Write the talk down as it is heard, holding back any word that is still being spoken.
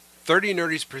30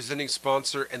 Nerdy's presenting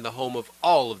sponsor and the home of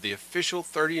all of the official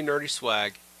 30 Nerdy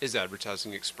swag is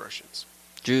Advertising Expressions.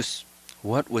 Juice,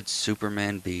 what would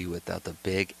Superman be without the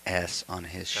big S on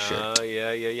his shirt?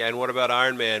 Yeah. And what about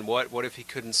Iron Man? What if he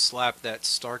couldn't slap that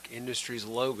Stark Industries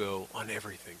logo on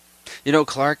everything? You know,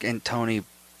 Clark and Tony,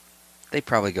 they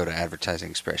probably go to Advertising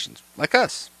Expressions, like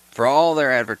us, for all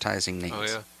their advertising needs. Oh,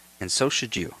 yeah. And so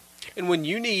should you. And when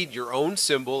you need your own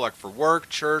symbol, like for work,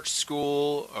 church,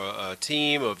 school, a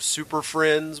team of super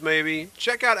friends maybe,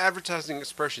 check out Advertising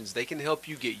Expressions. They can help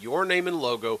you get your name and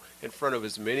logo in front of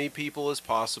as many people as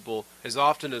possible, as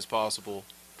often as possible,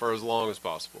 for as long as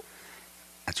possible.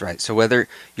 That's right. So whether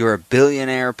you're a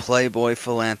billionaire, playboy,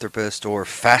 philanthropist, or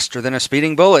faster than a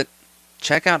speeding bullet,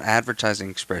 check out Advertising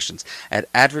Expressions at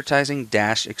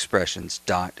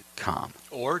advertising-expressions.com.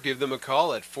 Or give them a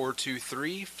call at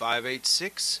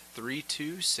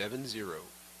 423-586-3270.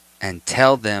 And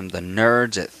tell them the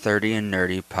Nerds at 30 and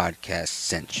Nerdy podcast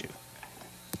sent you.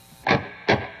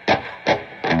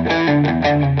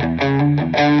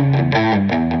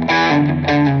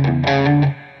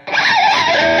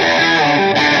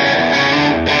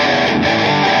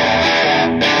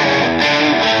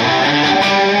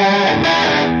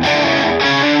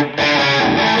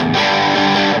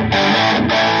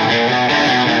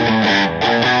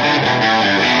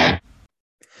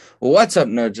 What's up,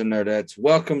 nerds and nerdettes?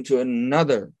 Welcome to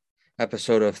another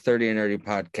episode of 30 and Nerdy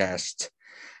Podcast.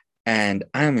 And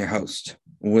I'm your host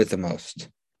with the most,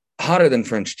 hotter than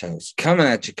French toast, coming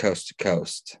at you coast to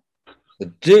coast, the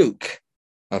Duke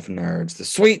of Nerds, the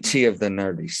sweet tea of the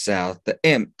nerdy South, the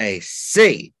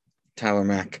MAC, Tyler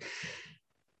Mack.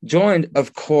 Joined,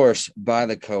 of course, by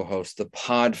the co-host, the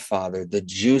Podfather, the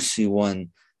juicy one,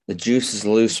 the juice is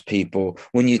loose people.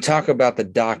 When you talk about the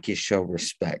doc, you show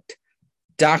respect.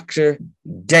 Dr.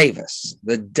 Davis,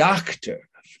 the doctor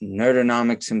of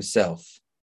nerdonomics himself,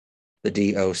 the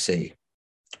DOC.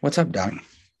 What's up, Doc?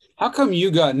 How come you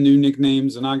got new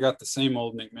nicknames and I got the same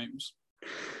old nicknames?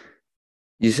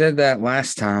 You said that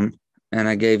last time, and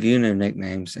I gave you new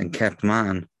nicknames and kept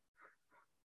mine.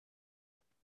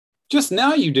 Just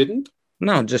now you didn't.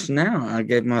 No, just now I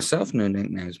gave myself new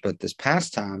nicknames, but this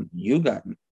past time you got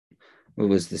it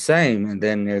was the same. And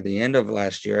then near the end of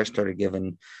last year, I started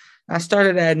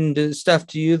adding stuff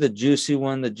to you, the juicy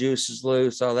one, the juice is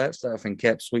loose, all that stuff, and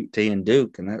kept Sweet Tea and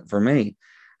Duke. And that, for me,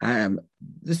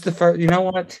 this is the first, you know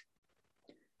what?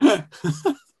 I'm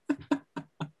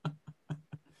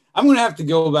going to have to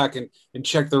go back and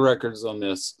check the records on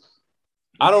this.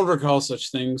 I don't recall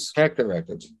such things. Check the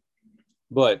records.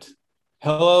 But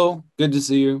hello, good to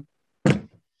see you. How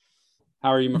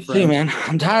are you, my friend? See, man,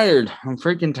 I'm tired. I'm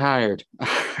freaking tired.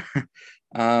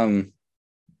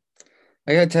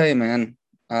 I gotta tell you, man,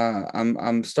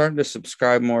 I'm starting to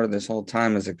subscribe more to this whole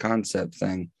time as a concept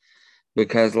thing,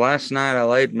 because last night I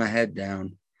laid my head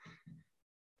down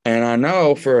and I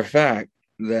know for a fact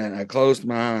that I closed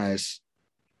my eyes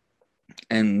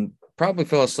and probably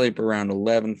fell asleep around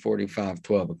 11:45,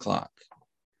 12 o'clock.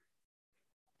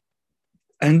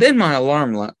 And then my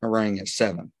alarm rang at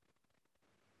 7.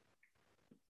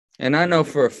 And I know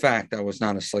for a fact I was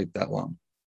not asleep that long.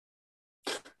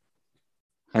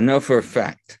 I know for a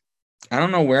fact. I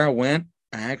don't know where I went.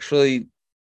 I actually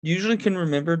usually can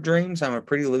remember dreams. I'm a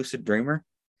pretty lucid dreamer.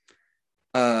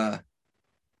 I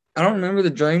don't remember the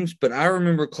dreams, but I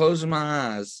remember closing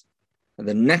my eyes. And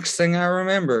the next thing I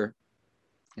remember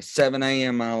is 7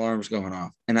 a.m. my alarm's going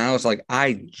off. And I was like,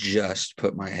 I just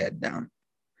put my head down.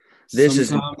 This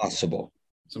is impossible.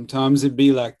 Sometimes it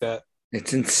be like that.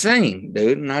 It's insane,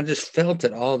 dude. And I just felt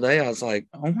it all day. I was like,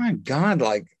 oh my God,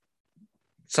 like,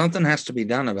 something has to be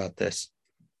done about this.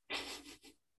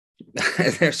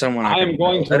 There's someone I am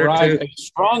going to write a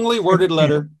strongly worded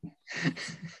letter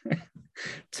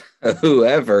to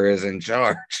whoever is in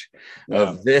charge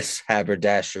of this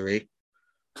haberdashery.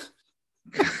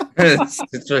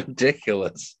 It's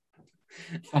ridiculous.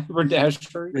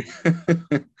 Haberdashery.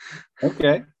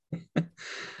 Okay.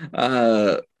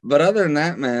 But other than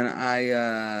that,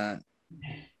 man,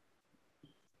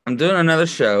 I'm doing another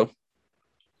show.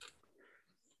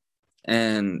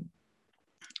 And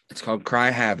it's called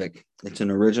Cry Havoc. It's an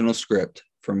original script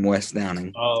from Wes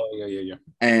Downing. Oh, yeah.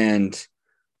 And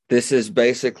this is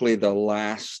basically the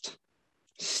last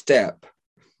step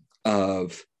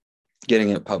of getting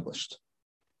it published.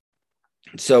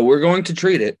 So we're going to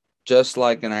treat it just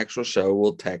like an actual show.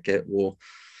 We'll tech it. We'll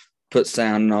put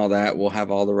sound and all that. We'll have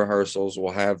all the rehearsals.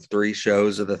 We'll have 3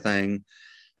 shows of the thing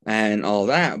and all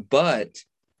that. But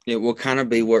it will kind of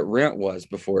be what Rent was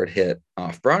before it hit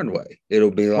off Broadway. It'll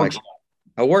be like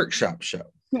a workshop show.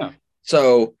 Yeah.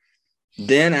 So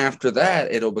then after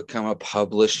that, it'll become a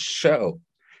published show.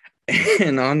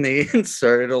 and on the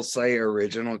insert it'll say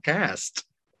original cast.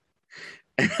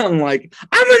 And I'm like,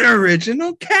 I'm an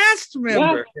original cast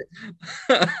member.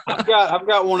 Yeah. I've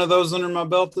got one of those under my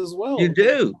belt as well. You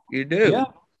do. Yeah.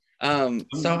 So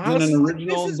I was an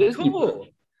original this is Disney cool. film.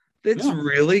 It's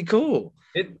really cool.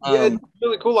 It's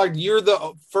really cool. Like you're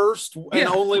the first and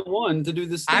only one to do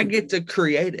this thing. I get to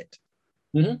create it,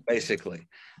 basically.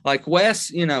 Like Wes,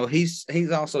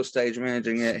 he's also stage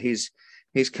managing it. He's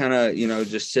kind of,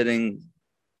 just sitting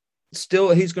still.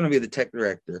 He's going to be the tech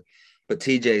director, but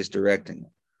TJ's directing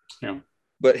it. Yeah.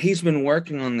 But he's been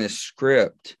working on this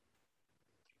script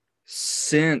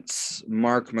since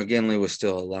Mark McGinley was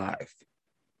still alive.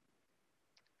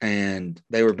 And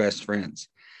they were best friends.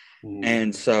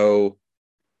 And so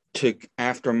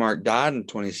after Mark died in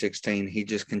 2016, he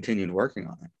just continued working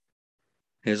on it.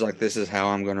 He was like, this is how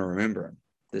I'm going to remember him.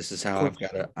 This is how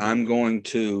I'm going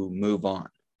to move on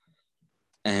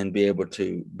and be able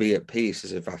to be at peace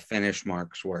as if I finish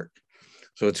Mark's work.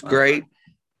 So it's great.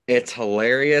 It's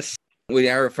hilarious. We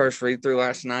had our first read through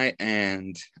last night,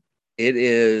 and it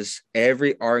is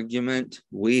every argument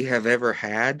we have ever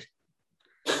had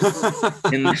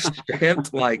in the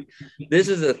script. Like, this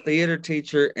is a theater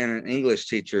teacher and an English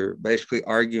teacher basically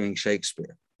arguing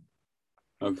Shakespeare.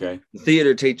 Okay. The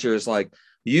theater teacher is like,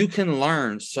 you can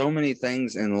learn so many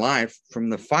things in life from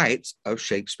the fights of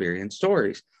Shakespearean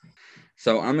stories.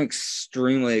 So I'm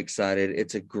extremely excited.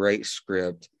 It's a great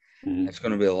script. It's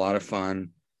going to be a lot of fun.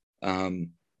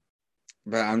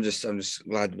 But I'm just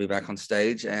glad to be back on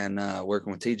stage and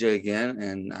working with TJ again.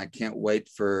 And I can't wait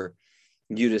for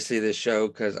you to see this show,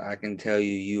 because I can tell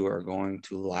you are going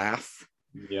to laugh.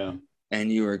 Yeah. And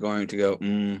you are going to go,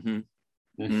 I'm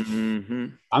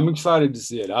excited to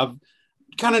see it. I've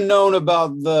kind of known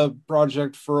about the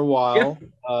project for a while.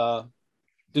 Yeah.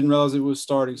 Didn't realize it was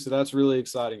starting, so that's really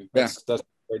exciting. That's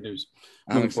great news.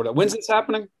 When's this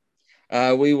happening?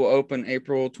 We will open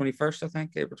April 21st, I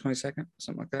think, April 22nd,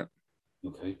 something like that.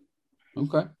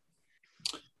 Okay.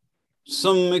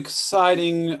 Some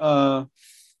exciting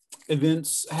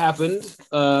events happened,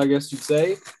 I guess you'd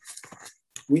say.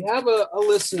 We have a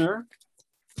listener.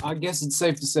 I guess it's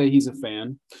safe to say he's a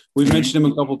fan. We've mentioned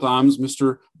him a couple times,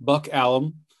 Mr. Buck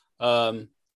Allen.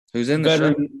 Who's in the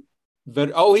show?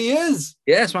 Oh, he is?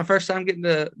 Yeah, it's my first time getting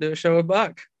to do a show with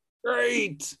Buck.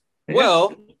 Great. Yeah.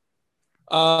 Well,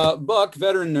 Buck,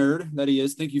 veteran nerd that he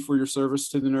is, thank you for your service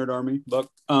to the Nerd Army, Buck.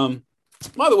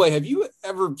 By the way, have you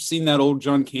ever seen that old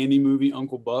John Candy movie,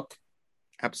 Uncle Buck?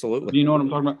 Absolutely. Do you know what I'm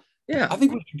talking about? Yeah. I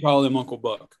think we should call him Uncle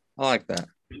Buck. I like that.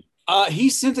 He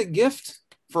sent a gift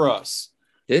for us.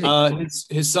 Did he?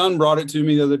 His son brought it to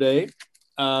me the other day.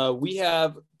 We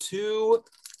have 2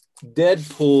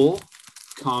 Deadpool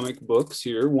comic books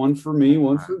here. One for me,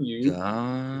 one for you.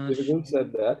 Gosh.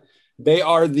 Said that. They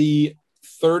are the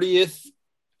 30th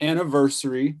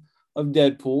anniversary of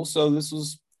Deadpool. So this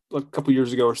was a couple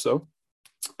years ago or so.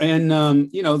 And,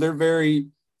 they're very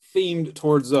themed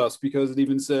towards us, because it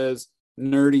even says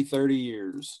nerdy 30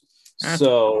 years. That's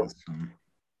awesome.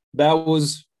 That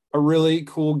was a really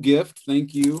cool gift.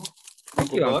 Thank you,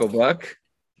 Uncle Buck.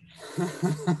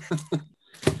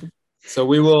 So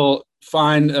we will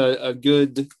find a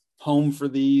good home for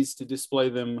these to display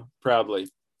them proudly.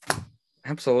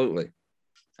 Absolutely.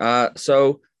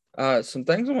 So some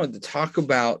things I wanted to talk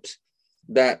about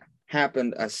that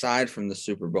happened aside from the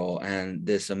Super Bowl and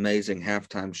this amazing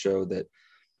halftime show that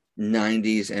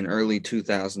 90s and early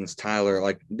 2000s Tyler,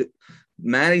 like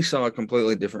Maddie saw a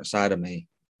completely different side of me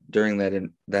during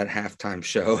that halftime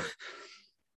show.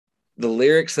 The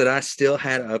lyrics that I still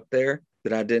had up there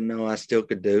that I didn't know I still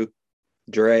could do,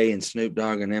 Dre and Snoop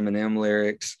Dogg and Eminem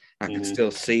lyrics, I could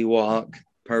still see walk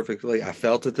perfectly. I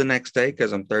felt it the next day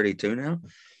because I'm 32 now,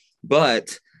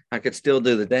 but I could still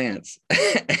do the dance.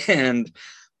 And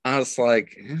I was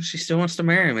like, she still wants to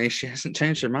marry me. She hasn't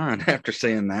changed her mind after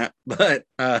seeing that. But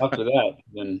after that,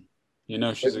 then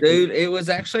she's a dude. It was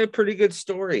actually a pretty good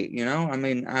story. I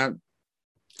mean,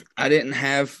 I didn't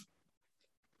have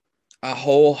a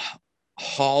whole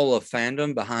hall of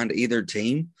fandom behind either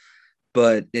team,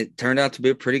 but it turned out to be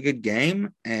a pretty good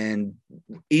game. And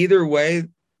either way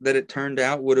that it turned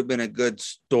out would have been a good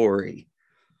story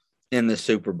in the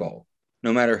Super Bowl,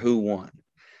 no matter who won.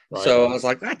 Right. So I was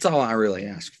like, that's all I really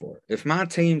ask for. If my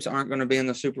teams aren't going to be in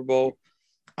the Super Bowl,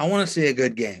 I want to see a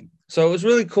good game. So it was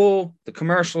really cool. The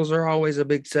commercials are always a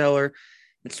big seller.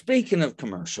 And speaking of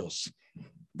commercials,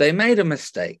 they made a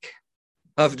mistake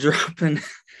of dropping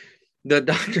the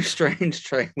Doctor Strange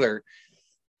trailer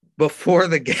before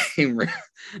the game,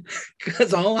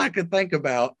 because all I could think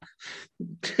about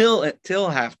till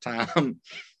halftime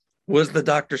was the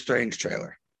Doctor Strange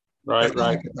trailer. Right. All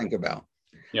I could think about.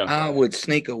 Yeah. I would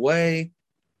sneak away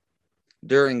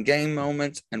during game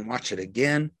moments and watch it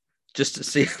again just to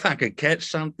see if I could catch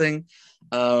something.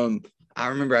 I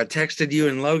remember I texted you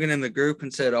and Logan in the group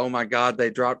and said, "Oh my God, they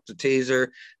dropped the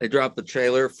teaser, they dropped the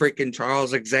trailer. Freaking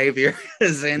Charles Xavier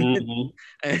is in it."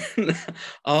 And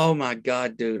oh my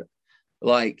God, dude,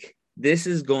 like this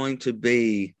is going to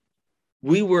be.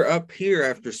 We were up here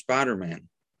after Spider-Man.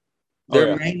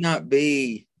 There may not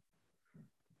be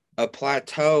a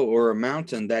plateau or a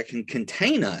mountain that can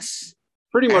contain us.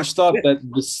 Pretty much thought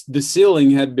that the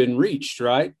ceiling had been reached,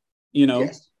 right?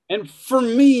 Yes. And for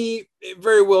me, it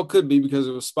very well could be because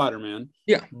it was Spider-Man.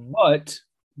 Yeah. But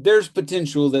there's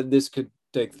potential that this could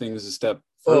take things a step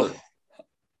further.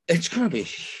 It's going to be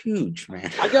huge, man.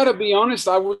 I got to be honest,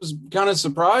 I was kind of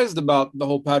surprised about the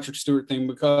whole Patrick Stewart thing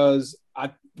because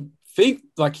I think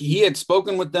like he had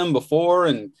spoken with them before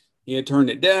and he had turned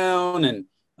it down. And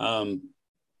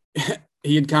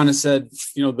he had kind of said,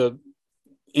 the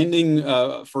ending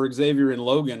for Xavier and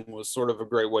Logan was sort of a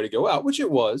great way to go out, which it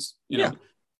was,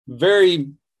 very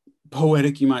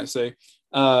poetic, you might say.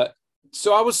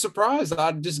 So I was surprised.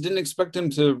 I just didn't expect him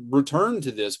to return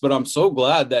to this, but I'm so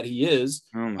glad that he is.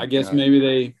 I guess God. Maybe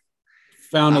they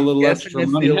found a little extra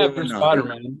money after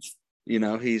Spider-Man.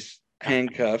 He's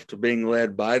handcuffed, being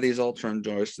led by these Ultron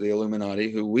droids to the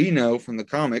Illuminati, who we know from the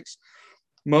comics,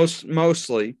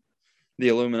 mostly the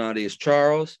Illuminati is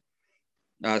Charles,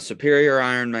 Superior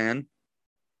Iron Man,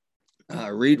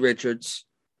 Reed Richards,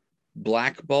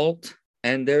 Black Bolt,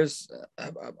 and there's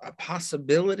a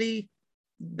possibility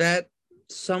that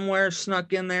somewhere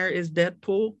snuck in there is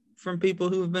Deadpool from people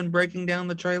who have been breaking down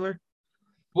the trailer.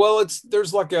 Well,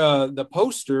 there's like the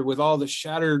poster with all the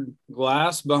shattered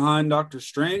glass behind Doctor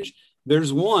Strange.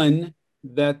 There's one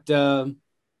that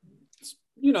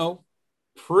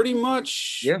pretty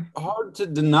much hard to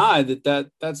deny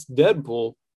that's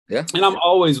Deadpool. Yeah. And I'm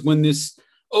always when this,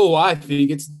 I think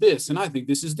it's this, and I think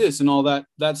this is this, and all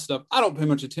that stuff. I don't pay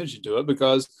much attention to it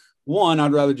because one,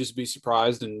 I'd rather just be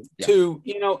surprised, and two,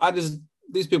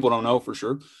 these people don't know for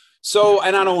sure. So,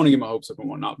 and I don't want to get my hopes up and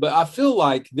whatnot, but I feel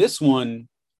like this one,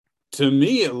 to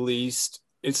me at least,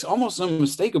 it's almost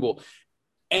unmistakable.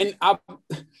 And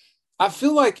I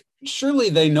feel like surely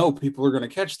they know people are going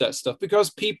to catch that stuff because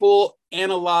people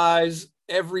analyze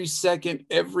every second,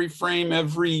 every frame,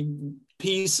 every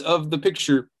piece of the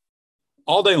picture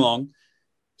all day long.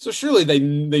 So surely they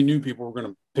knew people were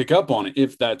going to pick up on it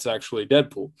if that's actually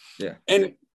Deadpool. Yeah.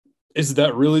 And is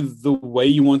that really the way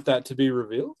you want that to be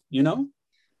revealed?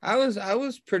 I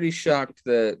was pretty shocked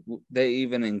that they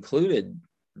even included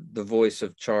the voice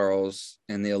of Charles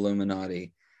in the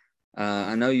Illuminati.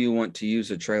 I know you want to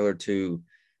use a trailer to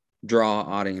draw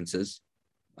audiences,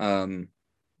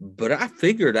 but I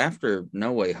figured after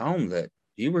No Way Home that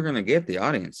you were going to get the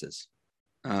audiences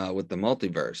with the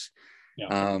multiverse.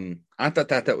 Yeah. I thought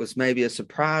that was maybe a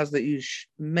surprise that you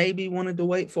maybe wanted to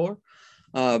wait for.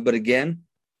 But again,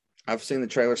 I've seen the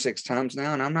trailer 6 times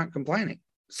now, and I'm not complaining.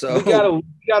 So we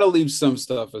gotta leave some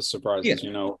stuff as surprises,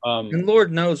 and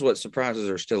Lord knows what surprises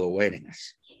are still awaiting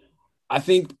us. I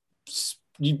think.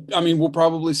 We'll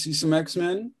probably see some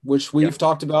X-Men, which we've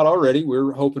talked about already.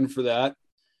 We're hoping for that.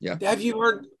 Yeah. Have you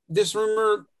heard this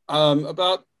rumor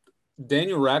about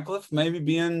Daniel Radcliffe maybe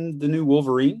being the new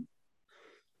Wolverine?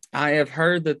 I have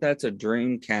heard that that's a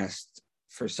dream cast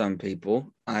for some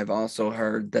people. I've also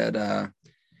heard that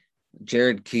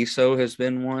Jared Keeso has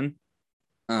been one.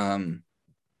 And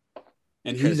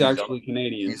he's actually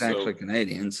Canadian. He's actually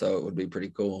Canadian, so it would be pretty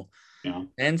cool. Yeah.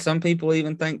 And some people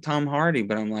even think Tom Hardy,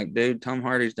 but I'm like, dude, Tom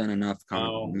Hardy's done enough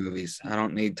comic movies. I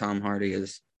don't need Tom Hardy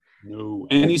as no,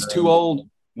 and he's too old.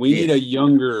 We need a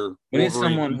younger. We need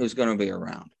someone who's going to be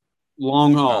around.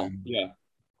 Long haul.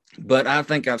 But I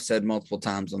think I've said multiple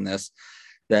times on this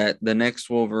that the next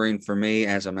Wolverine for me,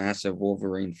 as a massive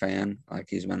Wolverine fan, like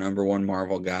he's my number one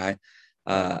Marvel guy,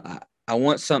 I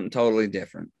want something totally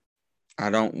different. I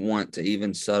don't want to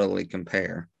even subtly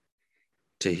compare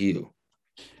to Hugh.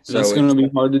 So it's going to be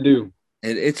hard to do.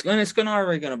 It's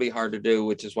already going to be hard to do,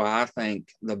 which is why I think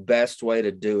the best way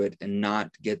to do it and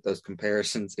not get those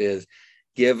comparisons is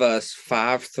give us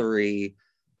 5'3",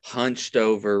 hunched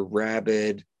over,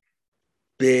 rabid,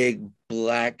 big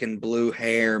black and blue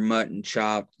hair, mutton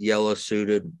chopped, yellow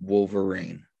suited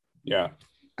Wolverine. Yeah.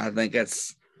 I think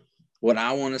that's what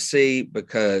I want to see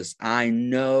because I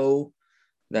know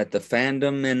that the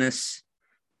fandom menace,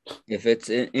 if it's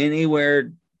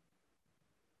anywhere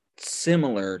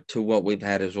similar to what we've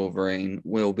had as Wolverine,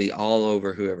 will be all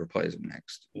over whoever plays him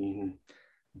next. Mm-hmm.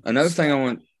 Another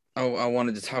thing I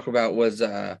wanted to talk about was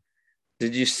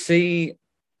did you see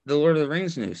the Lord of the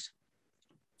Rings news?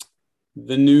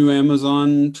 The new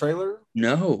Amazon trailer?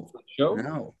 No, show?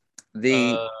 no.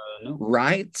 The No.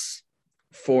 rights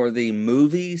for the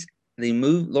movies,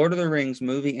 Lord of the Rings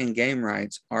movie and game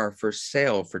rights are for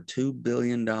sale for $2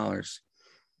 billion.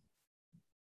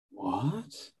 What?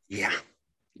 Yeah.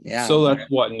 Yeah. So that's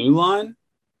what, New Line?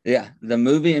 Yeah. The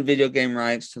movie and video game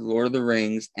rights to Lord of the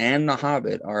Rings and The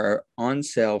Hobbit are on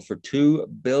sale for $2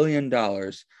 billion,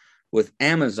 with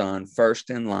Amazon first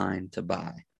in line to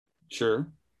buy. Sure.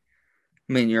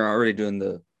 I mean, you're already doing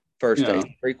the first Yeah. 8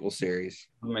 prequel series.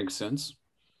 That makes sense.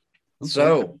 Okay.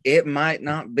 So it might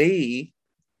not be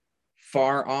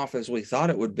far off as we thought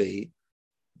it would be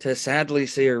to sadly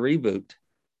see a reboot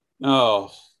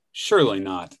Oh, surely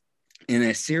not. in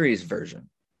a series version.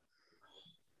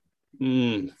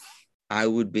 I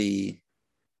would be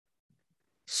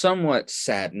somewhat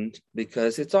saddened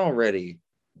because it's already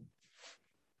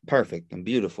perfect and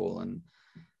beautiful and,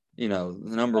 the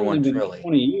number Only one been trilogy.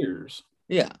 20 years.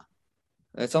 Yeah.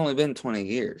 It's only been 20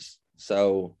 years.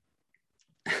 So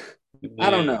I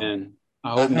don't know. Man,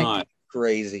 I hope think not. it's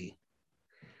crazy.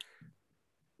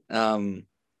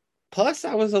 Plus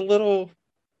I was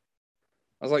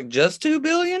like, just 2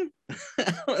 billion?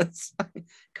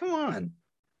 Come on.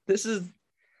 This is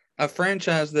a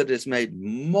franchise that has made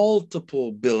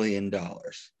multiple $billion.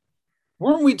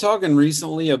 Weren't we talking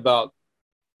recently about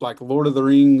like Lord of the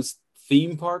Rings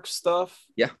theme park stuff?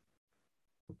 Yeah.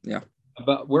 Yeah.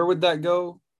 About where would that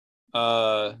go?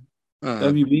 WB.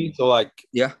 WB? So like,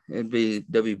 Yeah, it'd be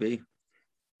WB.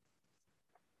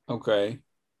 okay.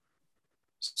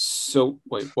 So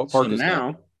wait, what park So is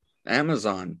now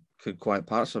Amazon could quite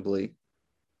possibly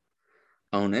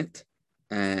own it.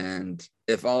 And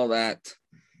if all that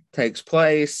takes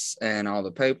place and all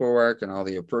the paperwork and all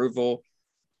the approval,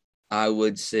 I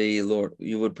would see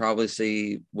you would probably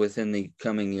see within the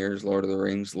coming years Lord of the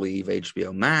Rings leave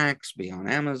HBO Max, be on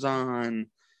Amazon,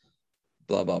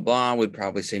 blah blah blah. We'd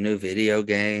probably see new video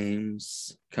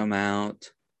games come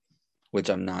out, which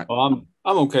I'm not. Well,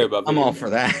 I'm okay about I'm video all games. for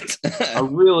that. I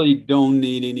really don't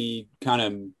need any kind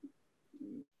of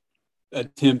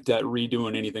attempt at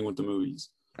redoing anything with the movies.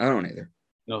 I don't either.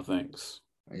 No thanks.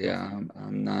 Yeah,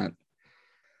 I'm not.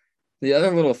 The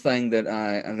other little thing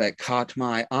that caught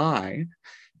my eye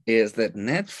is that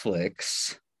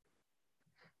Netflix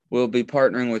will be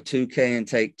partnering with 2K and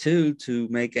Take-Two to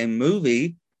make a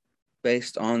movie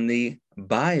based on the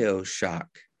BioShock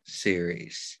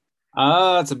series.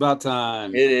 It's about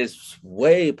time. It is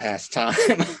way past time.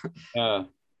 Yeah.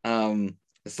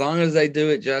 As long as they do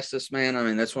it justice, man. I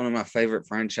mean, that's one of my favorite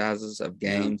franchises of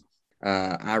games.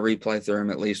 Yeah. I replay through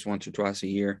them at least once or twice a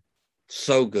year.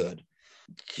 So good.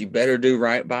 You better do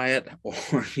right by it,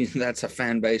 or that's a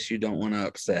fan base you don't want to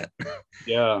upset.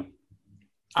 Yeah.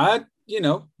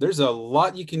 There's a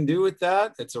lot you can do with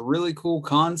that. It's a really cool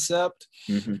concept.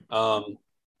 Mm-hmm.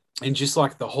 And just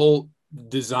like the whole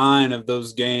design of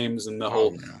those games and the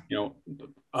whole,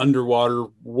 underwater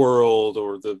world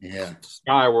or the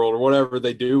sky world or whatever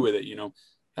they do with it,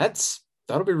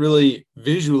 that'll be really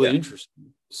visually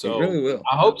interesting. So it really will.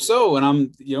 I hope so. And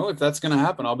I'm, if that's going to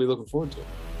happen, I'll be looking forward to it.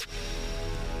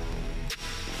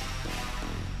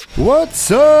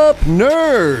 What's up,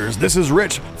 nerds? This is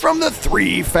Rich from the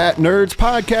Three Fat Nerds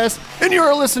podcast, and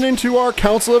you're listening to our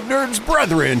Council of Nerds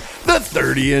brethren, the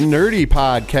 30 and Nerdy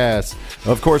podcast.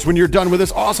 Of course, when you're done with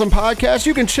this awesome podcast,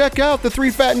 you can check out the Three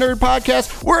Fat Nerd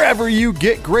podcast wherever you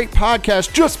get great podcasts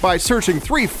just by searching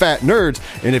Three Fat Nerds.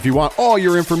 And if you want all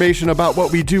your information about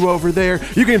what we do over there,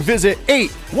 you can visit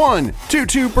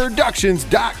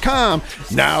 8122productions.com.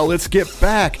 Now let's get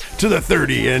back to the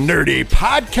 30 and Nerdy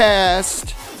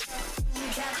podcast.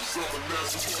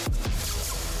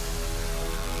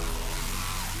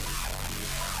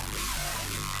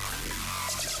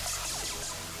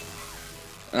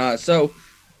 So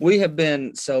we have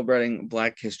been celebrating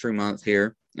Black History Month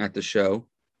here at the show.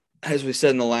 As we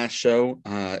said in the last show,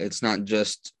 it's not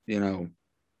just, the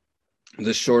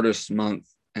shortest month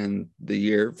in the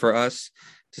year for us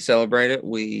to celebrate it.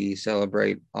 We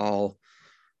celebrate all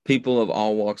people of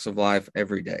all walks of life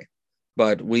every day.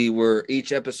 But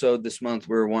each episode this month,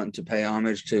 we're wanting to pay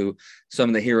homage to some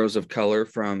of the heroes of color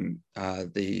from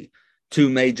the two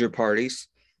major parties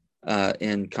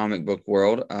in comic book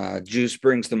world. Juice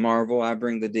brings the Marvel, I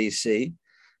bring the DC.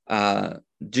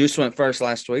 Juice went first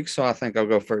last week, so I think I'll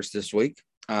go first this week.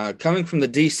 Coming from the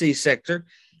DC sector,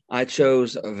 I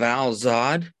chose Val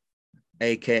Zod,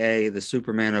 aka the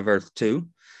Superman of Earth 2,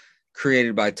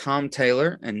 created by Tom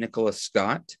Taylor and Nicholas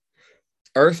Scott.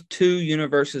 Earth 2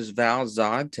 Universe's Val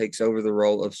Zod takes over the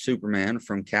role of Superman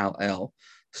from Kal-El,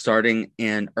 starting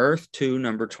in Earth 2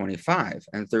 number 25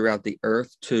 and throughout the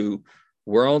Earth 2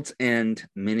 World's End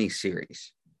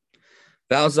miniseries.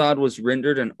 Val-Zod was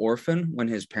rendered an orphan when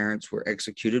his parents were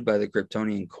executed by the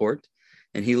Kryptonian court,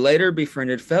 and he later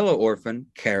befriended fellow orphan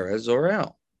Kara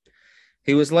Zor-El.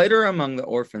 He was later among the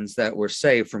orphans that were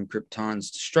saved from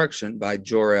Krypton's destruction by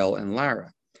Jor-El and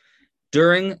Lara.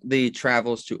 During the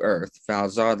travels to Earth,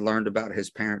 Val-Zod learned about his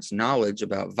parents' knowledge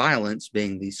about violence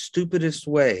being the stupidest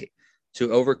way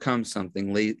to overcome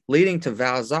something, leading to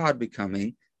Val-Zod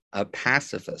becoming a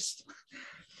pacifist.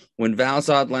 When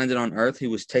Val-Zod landed on Earth, he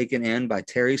was taken in by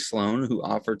Terry Sloan, who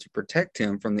offered to protect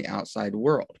him from the outside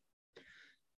world.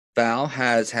 Val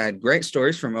has had great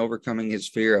stories from overcoming his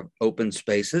fear of open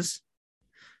spaces,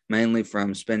 mainly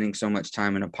from spending so much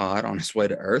time in a pod on his way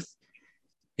to Earth.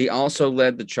 He also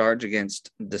led the charge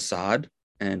against Desaad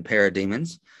and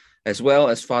parademons, as well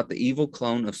as fought the evil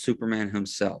clone of Superman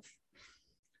himself.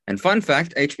 And fun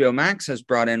fact, HBO Max has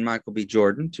brought in Michael B.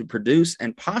 Jordan to produce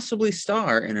and possibly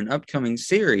star in an upcoming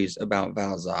series about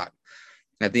Val-Zod.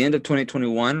 At the end of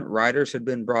 2021, writers had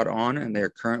been brought on, and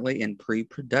they're currently in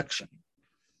pre-production.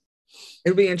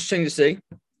 It'll be interesting to see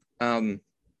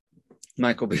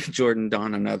Michael B. Jordan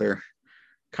don another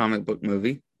comic book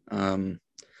movie.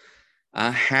 I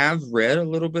have read a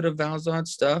little bit of Val-Zod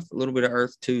stuff, a little bit of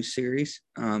Earth 2 series.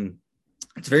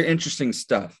 It's very interesting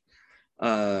stuff,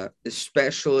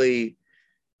 especially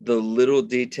the little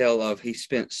detail of he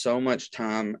spent so much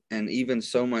time and even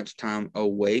so much time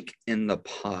awake in the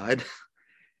pod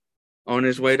on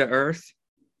his way to Earth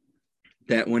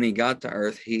that when he got to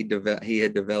Earth, he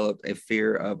had developed a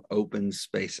fear of open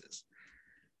spaces.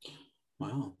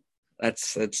 Wow.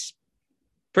 That's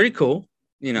pretty cool.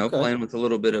 You know, Okay. Playing with a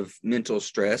little bit of mental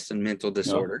stress and mental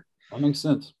disorder. Yeah, that makes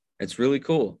sense. It's really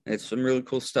cool. It's some really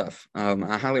cool stuff.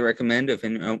 I highly recommend if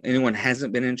anyone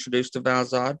hasn't been introduced to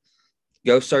Val-Zod,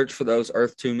 go search for those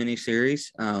Earth 2 miniseries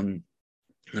and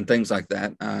things like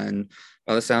that. And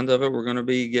by the sound of it, we're going to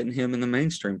be getting him in the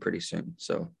mainstream pretty soon.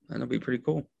 So that'll be pretty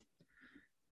cool.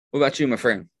 What about you, my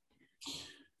friend?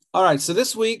 All right. So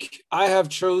this week I have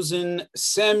chosen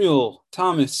Samuel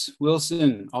Thomas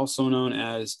Wilson, also known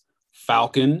as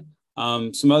Falcon.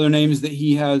 Some other names that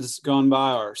he has gone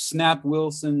by are Snap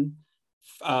Wilson,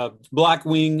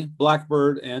 Blackwing,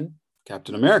 Blackbird, and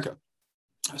Captain America.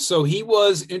 So he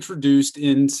was introduced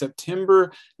in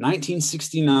September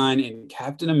 1969 in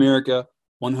Captain America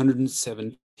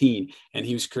 117, and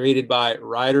he was created by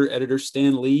writer-editor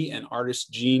Stan Lee and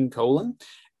artist Gene Colan,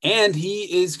 and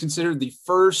he is considered the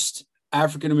first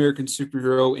African-American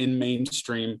superhero in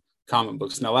mainstream comic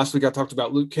books. Now, last week I talked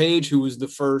about Luke Cage, who was the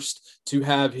first to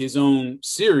have his own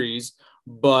series,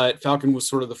 but Falcon was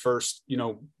sort of the first,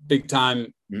 big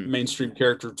time mainstream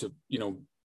character to,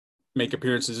 make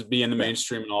appearances, be in the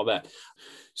mainstream and all that.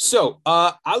 So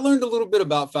I learned a little bit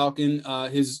about Falcon,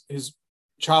 his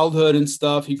childhood and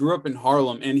stuff. He grew up in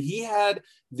Harlem, and he had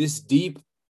this deep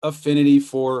affinity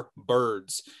for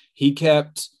birds. He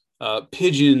kept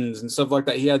pigeons and stuff like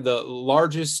that. He had the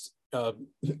largest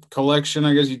collection,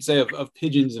 I guess you'd say, of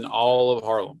pigeons in all of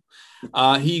Harlem.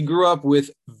 He grew up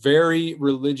with very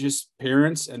religious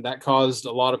parents, and that caused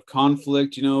a lot of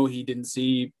conflict. He didn't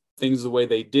see things the way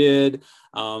they did.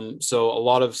 So a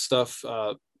lot of stuff,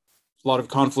 a lot of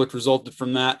conflict resulted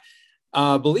from that.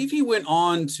 I believe he went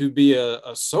on to be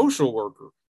a social worker.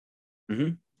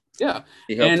 Mm-hmm. Yeah.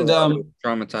 He helped a lot of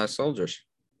traumatized soldiers.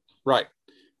 Right.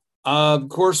 Of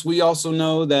course, we also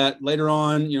know that later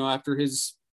on, after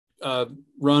his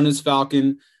run as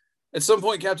Falcon, at some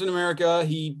point, Captain America,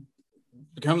 he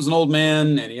becomes an old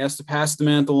man and he has to pass the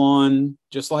mantle on,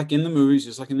 just like in the movies,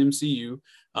 just like in the MCU.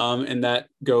 And that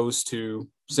goes to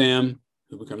Sam,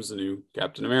 who becomes the new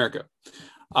Captain America.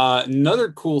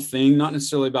 Another cool thing, not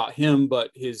necessarily about him,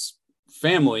 but his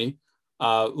family,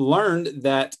 learned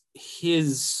that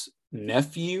his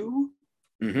nephew,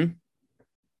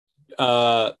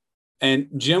 and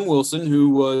Jim Wilson, who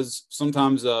was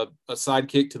sometimes a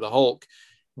sidekick to the Hulk,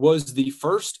 was the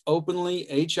first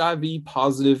openly HIV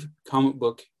positive comic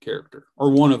book character, or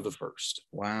one of the first.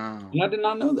 Wow. And I did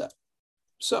not know that.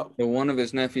 So one of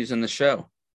his nephews in the show,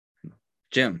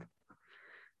 Jim.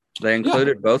 They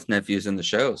included both nephews in the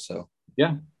show. So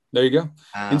yeah, there you go.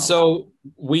 Wow. And so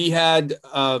we had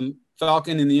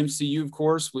Falcon in the MCU, of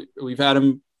course. We've had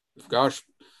him,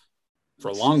 for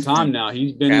a long time now.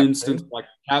 He's been in since like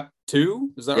Cap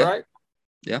 2. Is that right?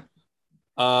 Yeah.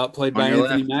 Played by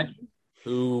Anthony Mackie,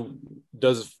 who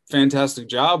does a fantastic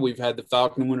job. We've had the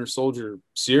Falcon and Winter Soldier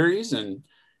series, and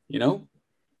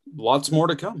lots more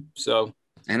to come. So,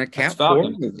 and a Cap 4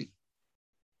 movie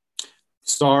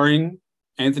starring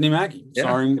Anthony Mackie,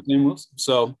 starring Sam Wilson.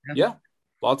 So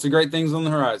lots of great things on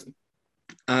the horizon.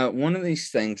 One of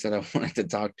these things that I wanted to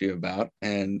talk to you about,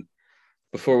 and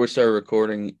before we started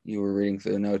recording, you were reading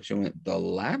through the notes. You went, the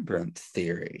labyrinth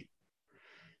theory.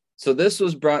 So this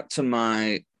was brought to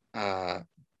my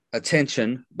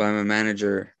attention by my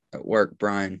manager at work,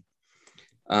 Brian.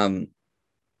 And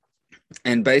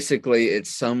basically, it's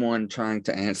someone trying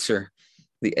to answer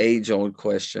the age-old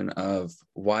question of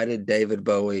why did David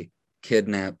Bowie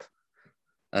kidnap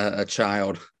a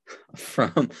child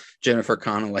from Jennifer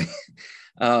Connelly?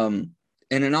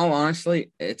 And in all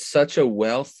honesty, it's such a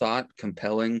well-thought,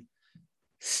 compelling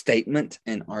statement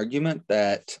and argument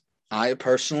that I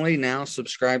personally now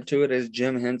subscribe to it as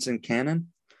Jim Henson canon.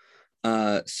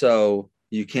 So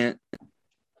you can't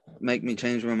make me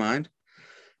change my mind.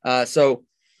 So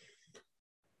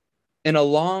in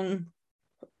a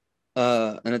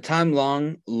time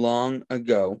long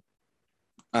ago,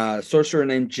 a sorcerer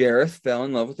named Jareth fell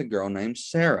in love with a girl named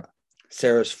Sarah.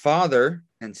 Sarah's father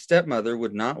and stepmother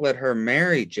would not let her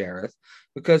marry Jareth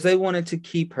because they wanted to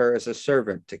keep her as a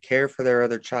servant to care for their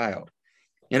other child.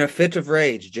 In a fit of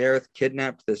rage, Jareth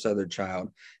kidnapped this other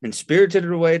child and spirited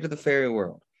it away to the fairy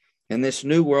world. In this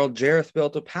new world, Jareth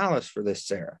built a palace for this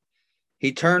Sarah.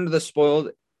 He turned the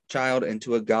spoiled child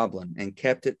into a goblin and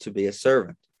kept it to be a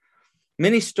servant.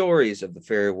 Many stories of the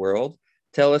fairy world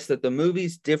tell us that the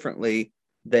movie's differently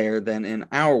there than in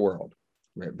our world.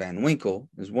 Rip Van Winkle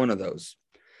is one of those.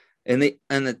 In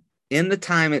the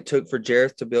time it took for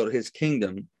Jareth to build his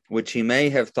kingdom, which he may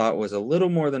have thought was a little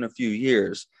more than a few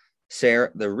years,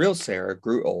 Sarah, the real Sarah,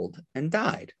 grew old and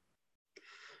died.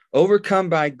 Overcome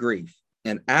by grief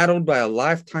and addled by a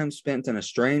lifetime spent in a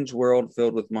strange world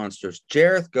filled with monsters,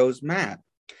 Jareth goes mad.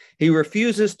 He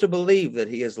refuses to believe that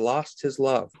he has lost his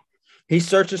love. He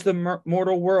searches the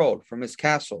mortal world from his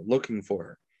castle looking for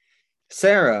her.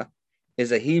 Sarah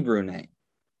is a Hebrew name,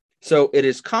 so it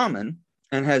is common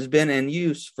and has been in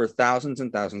use for thousands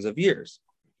and thousands of years.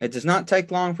 It does not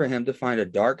take long for him to find a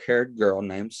dark-haired girl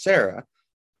named Sarah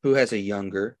who has a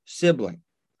younger sibling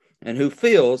and who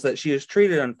feels that she is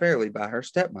treated unfairly by her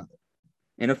stepmother.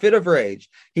 In a fit of rage,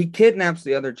 he kidnaps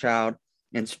the other child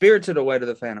and spirits it away to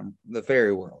the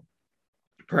fairy world.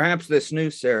 Perhaps this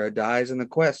new Sarah dies in the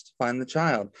quest to find the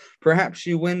child. Perhaps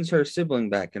she wins her sibling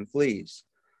back and flees.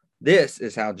 This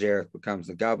is how Jareth becomes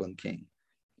the Goblin King.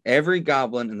 Every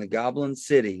goblin in the Goblin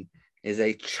City is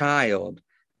a child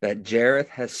that Jareth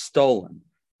has stolen,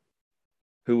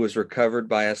 who was recovered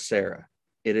by a Sarah.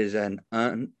 It is an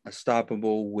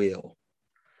unstoppable will.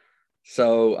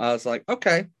 So I was like,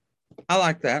 okay, I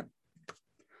like that.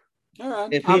 All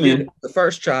right. If he did the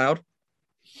first child,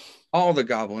 all the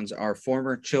goblins are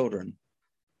former children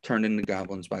turned into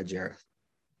goblins by Jareth.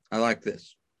 I like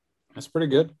this. That's pretty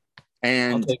good.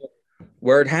 And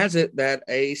word has it that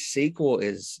a sequel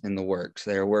is in the works.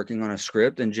 They're working on a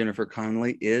script, and Jennifer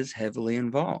Connelly is heavily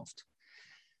involved.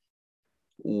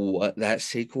 What that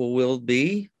sequel will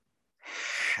be,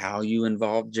 how you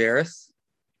involve Jareth.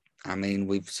 I mean,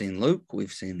 we've seen Luke,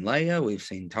 we've seen Leia, we've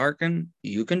seen Tarkin.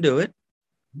 You can do it.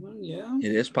 Well, yeah.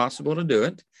 It is possible to do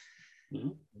it. Yeah.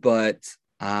 But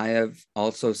I have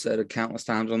also said it countless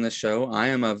times on this show, I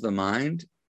am of the mind,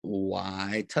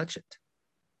 why touch it?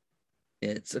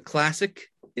 It's a classic.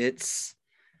 It's,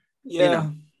 yeah. You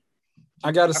know.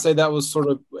 I got to say that was sort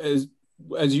of, as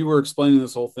you were explaining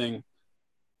this whole thing,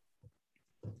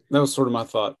 that was sort of my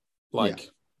thought. Like,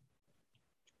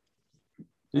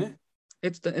 yeah.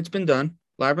 It's been done.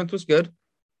 Labyrinth was good.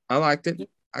 I liked it.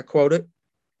 I quote it.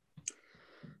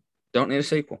 Don't need a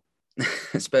sequel,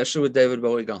 especially with David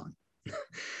Bowie gone.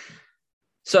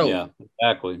 So yeah,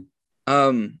 exactly.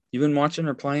 You've been watching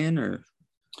or playing or?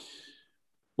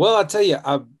 Well, I tell you,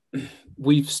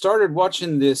 we've started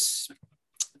watching this.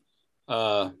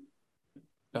 Oh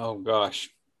gosh,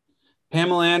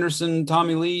 Pamela Anderson,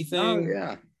 Tommy Lee thing. Oh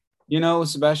yeah. You know,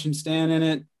 Sebastian Stan in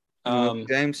it.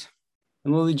 James.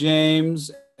 And Lily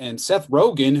James and Seth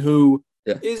Rogen, who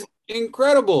is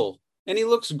incredible. And he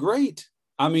looks great.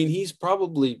 I mean, he's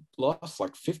probably lost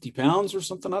like 50 pounds or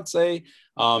something, I'd say.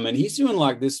 And he's doing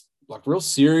like this, like real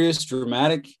serious,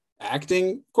 dramatic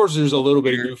acting. Of course, there's a little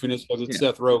bit of goofiness because it's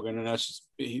Seth Rogen, and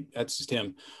that's just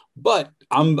him. But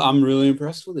I'm really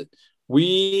impressed with it.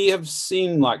 We have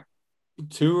seen like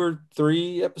 2 or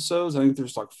 3 episodes. I think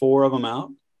there's like 4 of them out.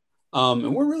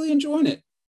 And we're really enjoying it.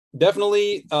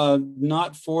 Definitely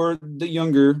not for the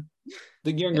younger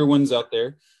ones out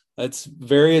there. That's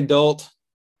very adult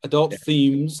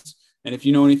themes. And if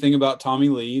you know anything about Tommy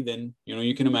Lee, then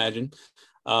you can imagine.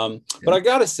 But I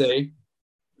gotta say,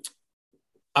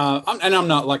 I'm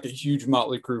not like a huge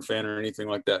Motley Crue fan or anything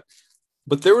like that.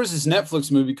 But there was this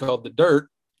Netflix movie called The Dirt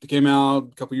that came out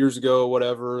a couple years ago,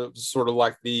 whatever. It was sort of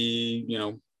like the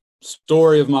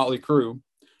story of Motley Crue.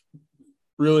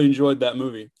 Really enjoyed that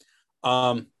movie.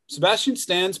 Sebastian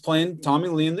Stan's playing Tommy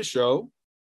Lee in the show,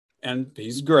 and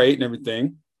he's great and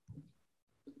everything.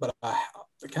 But I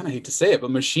kind of hate to say it,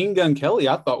 but Machine Gun Kelly,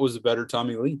 I thought was a better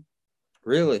Tommy Lee.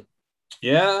 Really?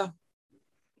 Yeah.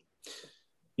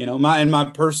 You know, my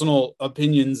personal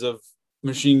opinions of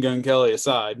Machine Gun Kelly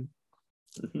aside,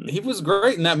 he was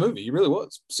great in that movie. He really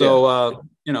was. So,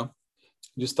 you know,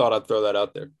 just thought I'd throw that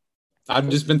out there. I've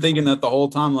just been thinking that the whole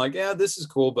time, like, yeah, this is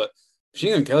cool, but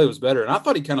Machine Gun Kelly was better. And I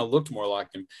thought he kind of looked more like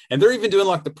him. And they're even doing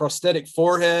like the prosthetic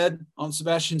forehead on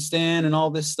Sebastian Stan and all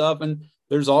this stuff. And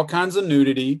there's all kinds of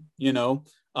nudity, you know,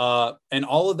 and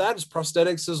all of that is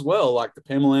prosthetics as well. Like the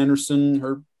Pamela Anderson,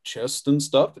 her chest and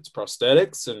stuff, it's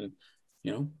prosthetics and,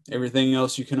 you know, everything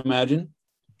else you can imagine.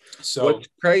 So what's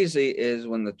crazy is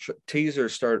when the teaser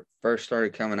first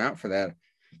started coming out for that,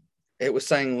 it was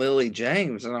saying Lily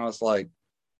James, and I was like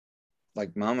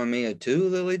Mamma Mia 2,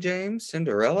 Lily James,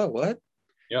 Cinderella, what?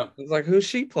 Yeah. I was like, who's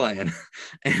she playing?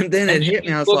 And then it hit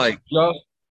me. I was like,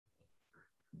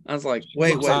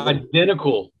 wait.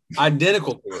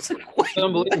 Identical to it. Like,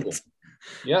 unbelievable. What?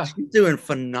 Yeah. She's doing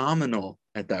phenomenal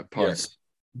at that part. Yes.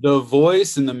 The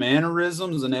voice and the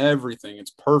mannerisms and everything,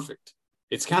 it's perfect.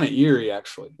 It's kind of eerie,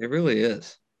 actually. It really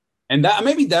is. And that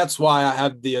maybe that's why I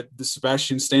have the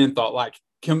Sebastian Stan thought, like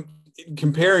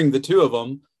comparing the two of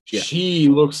them, she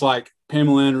looks like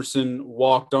Pamela Anderson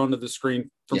walked onto the screen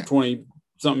from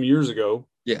 20-something years ago.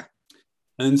 Yeah.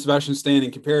 And Sebastian Stan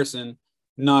in comparison,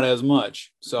 not as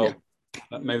much. So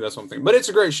maybe that's one thing. But it's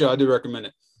a great show. I do recommend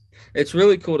it. It's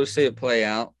really cool to see it play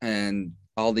out and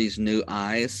all these new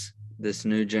eyes, this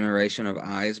new generation of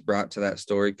eyes brought to that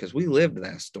story, because we lived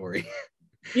that story.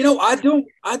 You know, I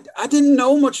didn't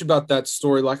know much about that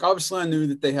story. Like, obviously I knew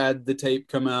that they had the tape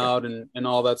come out and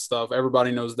all that stuff.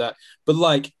 Everybody knows that. But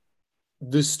like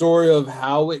the story of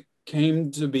how it came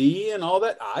to be and all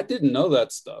that, I didn't know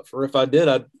that stuff. Or if I did,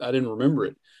 I didn't remember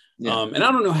it. Yeah. And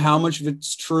I don't know how much of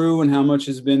it's true and how much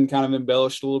has been kind of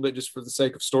embellished a little bit just for the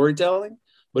sake of storytelling,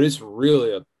 but it's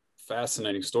really a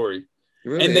fascinating story.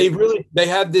 Really and is. they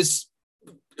have this,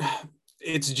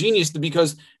 it's genius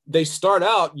because they start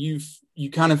out, you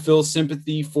kind of feel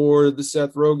sympathy for the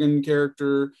Seth Rogen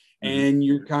character, and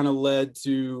you're kind of led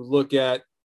to look at,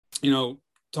 you know,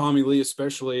 Tommy Lee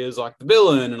especially as like the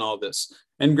villain and all this.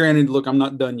 And granted, look, I'm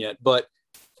not done yet, but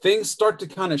things start to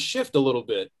kind of shift a little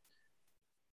bit,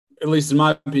 at least in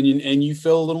my opinion, and you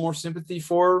feel a little more sympathy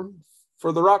for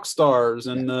the rock stars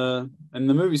and the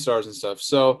movie stars and stuff.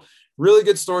 So really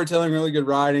good storytelling, really good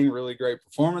writing, really great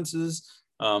performances.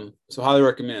 So highly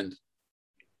recommend.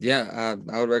 Yeah,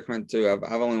 I would recommend too.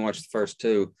 I've only watched the first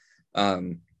two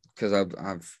because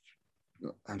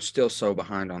I'm still so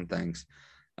behind on things,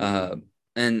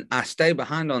 and I stay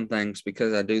behind on things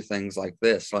because I do things like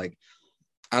this. Like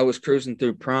I was cruising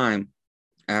through Prime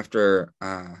after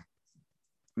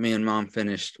me and Mom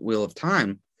finished Wheel of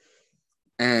Time,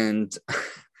 and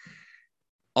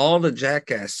all the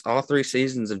Jackass, all 3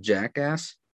 seasons of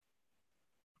Jackass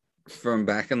from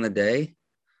back in the day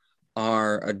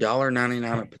are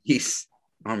 $1.99 a piece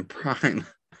on Prime.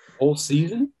 Whole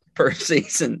season? Per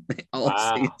season. All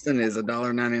season is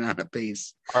 $1.99 a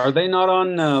piece. Are they not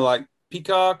on like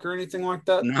Peacock or anything like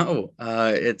that? No,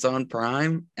 it's on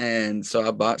Prime. And so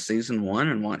I bought season 1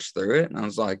 and watched through it. And I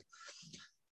was like,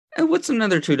 hey, what's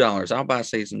another $2? I'll buy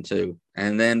season 2.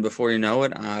 And then before you know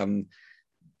it, I'm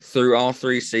through all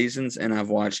 3 seasons and I've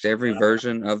watched every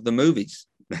version of the movies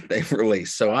that they've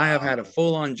released. So I have had a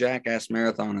full-on Jackass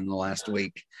marathon in the last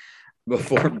week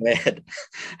before bed.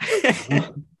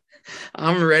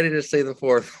 I'm ready to see the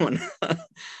 4th one.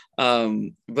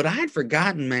 But I had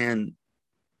forgotten, man,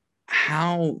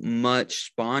 how much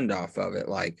spawned off of it.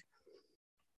 Like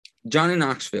Johnny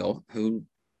Knoxville, who,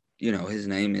 you know, his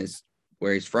name is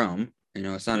where he's from. You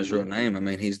know, it's not his real name. I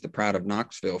mean, he's the Pride of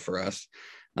Knoxville for us.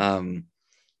 You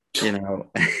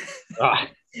know.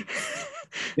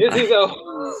 Here you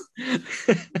go.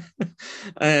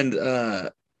 And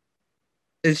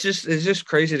it's just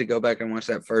crazy to go back and watch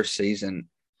that first season,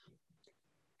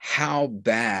 how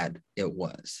bad it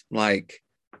was. Like,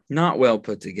 not well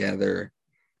put together.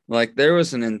 Like, there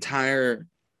was an entire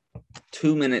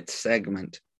 2-minute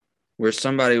segment where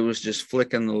somebody was just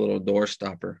flicking the little door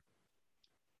stopper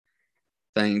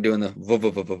thing, doing the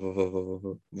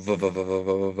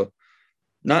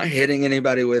not hitting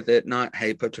anybody with it, not,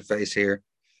 hey, put your face here.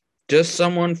 Just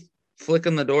someone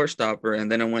flicking the door stopper,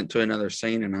 and then I went to another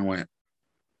scene, and I went,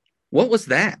 what was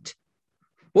that?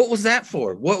 What was that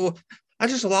for? I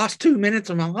just lost 2 minutes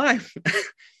of my life.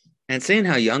 And seeing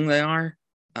how young they are,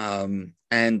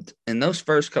 and in those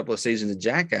first couple of seasons of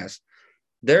Jackass,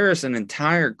 there is an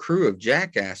entire crew of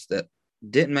Jackass that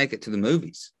didn't make it to the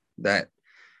movies, that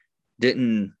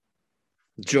didn't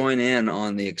join in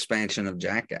on the expansion of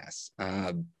Jackass.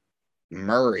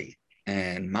 Murray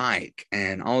and Mike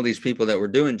and all these people that were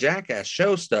doing Jackass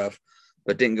show stuff,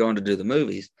 but didn't go on to do the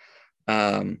movies.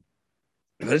 But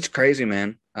it's crazy,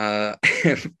 man.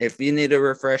 If you need a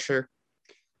refresher,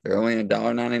 they're only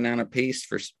 $1.99 a piece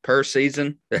per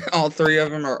season. All three of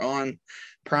them are on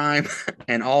Prime,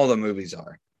 and all the movies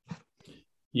are.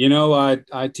 You know,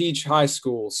 I teach high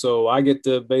school, so I get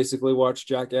to basically watch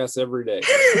Jackass every day.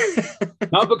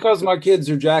 Not because my kids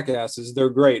are jackasses, they're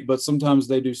great, but sometimes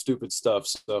they do stupid stuff.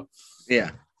 So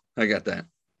yeah, I got that.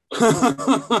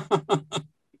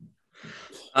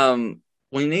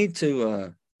 We need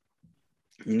to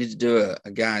do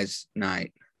a guys'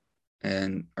 night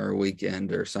or a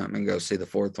weekend or something and go see the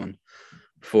fourth one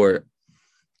before it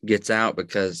gets out,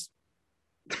 because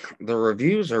the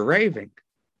reviews are raving.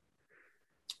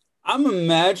 I'm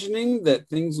imagining that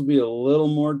things will be a little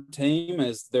more tame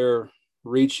as they're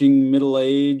reaching middle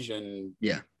age and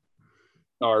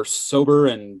are sober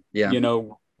and, you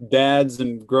know, dads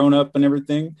and grown up and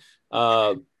everything.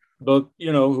 But,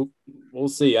 you know, we'll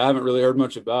see. I haven't really heard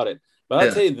much about it. But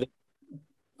I'll tell you,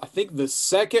 I think the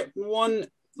second one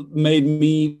made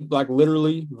me like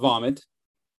literally vomit.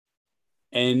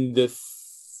 And the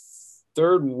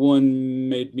third one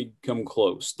made me come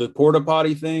close. The porta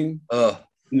potty thing.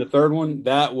 In the third one,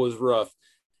 that was rough.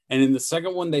 And in the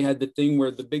second one, they had the thing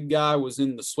where the big guy was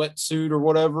in the sweatsuit or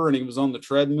whatever, and he was on the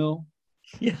treadmill.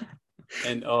 Yeah.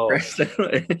 And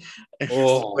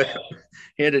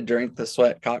he had to drink the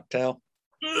sweat cocktail.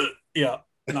 Yeah.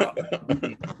 No.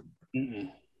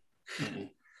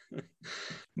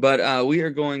 But we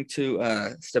are going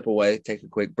to step away, take a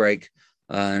quick break,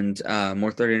 and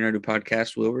more 30 and Nerdy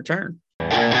podcast will return.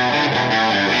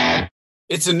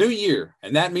 It's a new year,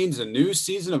 and that means a new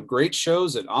season of great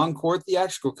shows at Encore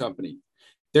Theatrical Company.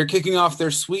 They're kicking off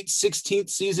their sweet 16th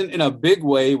season in a big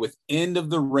way with End of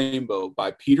the Rainbow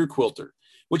by Peter Quilter,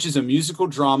 which is a musical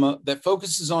drama that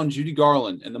focuses on Judy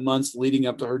Garland and the months leading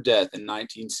up to her death in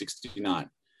 1969.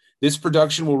 This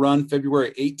production will run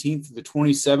February 18th to the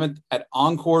 27th at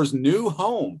Encore's new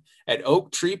home at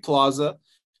Oak Tree Plaza,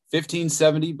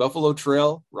 1570 Buffalo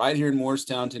Trail, right here in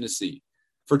Morristown, Tennessee.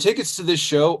 For tickets to this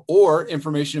show or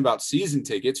information about season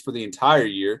tickets for the entire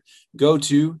year, go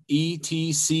to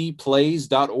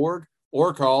etcplays.org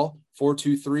or call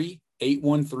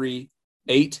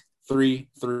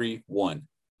 423-813-8331.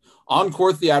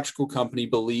 Encore Theatrical Company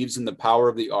believes in the power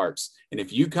of the arts, and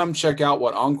if you come check out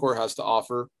what Encore has to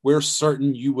offer, we're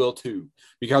certain you will too,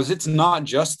 because it's not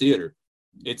just theater,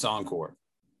 it's Encore.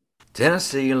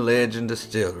 Tennessee Legend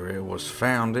Distillery was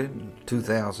founded in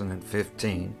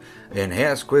 2015 and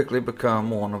has quickly become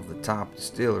one of the top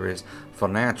distilleries for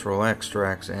natural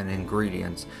extracts and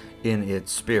ingredients in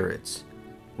its spirits.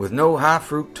 With no high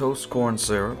fructose corn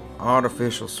syrup,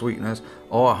 artificial sweeteners,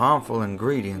 or harmful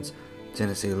ingredients,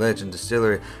 Tennessee Legend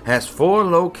Distillery has 4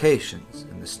 locations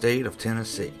in the state of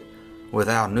Tennessee, with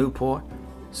our Newport,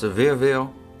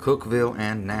 Sevierville, Cookeville,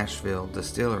 and Nashville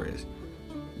distilleries.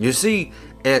 You see,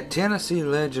 at Tennessee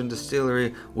Legend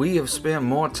Distillery, we have spent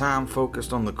more time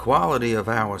focused on the quality of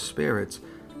our spirits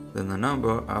than the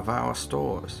number of our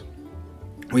stores.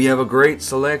 We have a great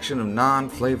selection of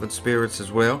non-flavored spirits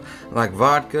as well, like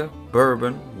vodka,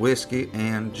 bourbon, whiskey,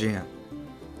 and gin.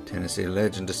 Tennessee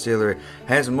Legend Distillery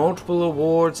has multiple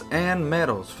awards and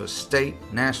medals for state,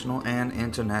 national, and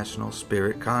international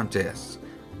spirit contests,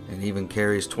 and even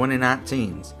carries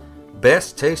 2019's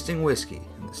Best Tasting Whiskey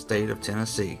in the state of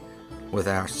Tennessee with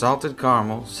our Salted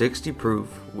Caramel 60 Proof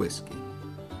Whiskey.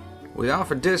 We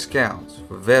offer discounts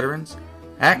for veterans,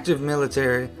 active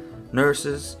military,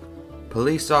 nurses,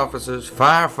 police officers,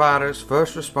 firefighters,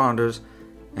 first responders,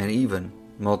 and even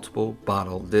multiple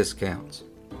bottle discounts.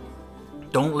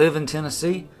 Don't live in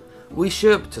Tennessee? We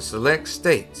ship to select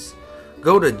states.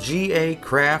 Go to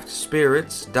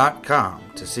gacraftspirits.com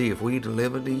to see if we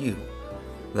deliver to you.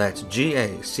 That's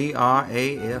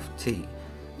gacraftspirits.com.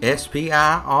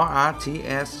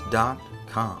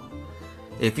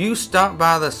 If you stop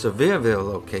by the Sevierville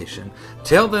location,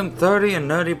 tell them 30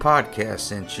 and Nerdy Podcast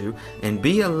sent you and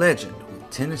be a legend with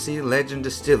Tennessee Legend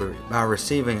Distillery by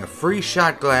receiving a free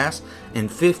shot glass and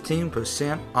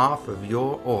 15% off of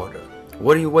your order.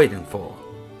 What are you waiting for?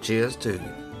 Cheers to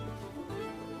you.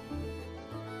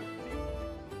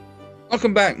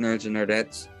 Welcome back, nerds and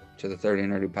nerdettes, to the 30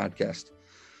 and Nerdy Podcast.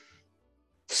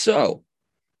 So,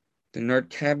 the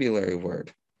nerdcabulary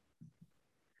word.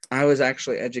 I was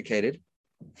actually educated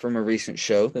from a recent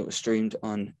show that was streamed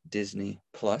on Disney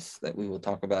Plus that we will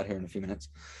talk about here in a few minutes.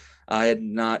 I had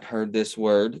not heard this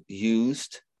word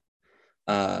used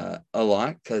a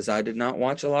lot because I did not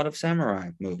watch a lot of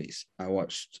samurai movies. I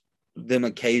watched them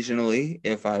occasionally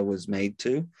if I was made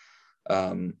to.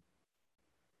 And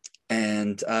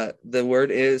the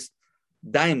word is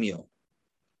daimyo.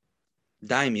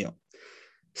 Daimyo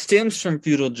stems from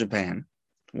feudal Japan,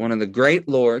 one of the great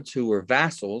lords who were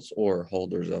vassals or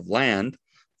holders of land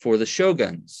for the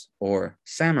shoguns or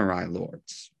samurai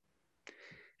lords.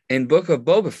 In Book of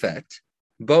Boba Fett,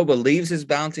 Boba leaves his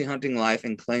bounty hunting life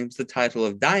and claims the title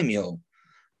of daimyo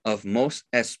of Mos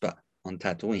Espa on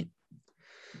Tatooine.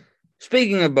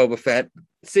 Speaking of Boba Fett,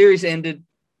 the series ended.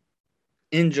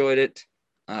 Enjoyed it.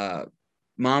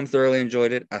 Mom thoroughly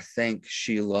enjoyed it. I think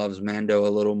she loves Mando a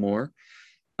little more.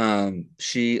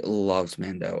 She loves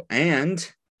Mando. And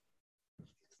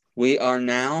we are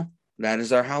now, that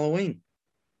is our Halloween.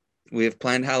 We have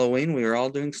planned Halloween. We are all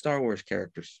doing Star Wars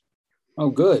characters. Oh,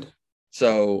 good.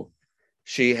 So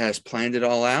she has planned it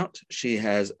all out. She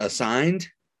has assigned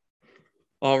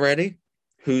already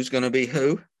who's going to be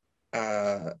who.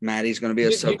 Maddie's going to be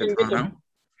Ahsoka Tano.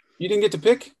 You didn't get to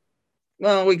pick?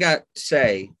 Well, we got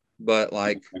say, but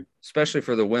like, especially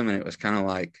for the women, it was kind of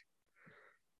like,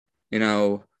 you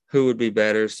know, who would be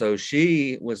better? So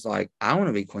she was like, I want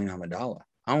to be Queen Amidala.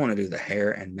 I want to do the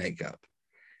hair and makeup.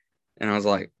 And I was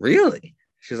like, really?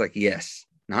 She's like, yes,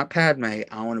 not Padme.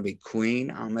 I want to be Queen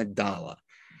Amidala.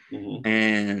 Mm-hmm.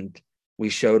 And we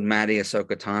showed Maddie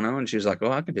Ahsoka Tano, and she was like,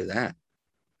 oh, I could do that.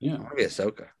 Yeah. I want to be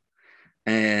Ahsoka.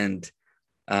 And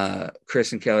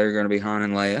Chris and Kelly are going to be Han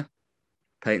and Leia.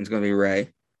 Peyton's going to be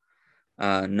Rey.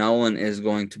 Nolan is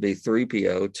going to be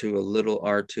 3PO to a little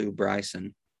R2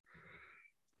 Bryson.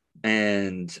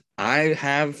 And I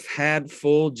have had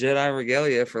full Jedi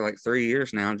regalia for like 3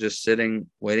 years now, just sitting,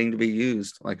 waiting to be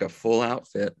used, like a full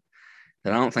outfit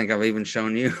that I don't think I've even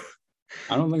shown you.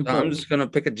 I don't think so I'm just going to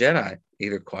pick a Jedi,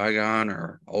 either Qui-Gon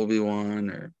or Obi-Wan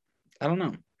or I don't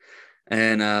know.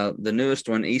 And the newest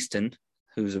one, Easton,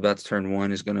 who's about to turn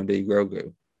 1, is going to be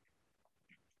Grogu.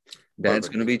 Dad's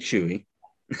going to be Chewie.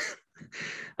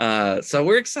 So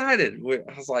we're excited.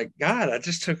 I was like, God, I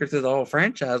just took her through the whole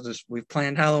franchise. We've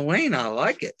planned Halloween. I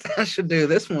like it. I should do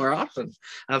this more often.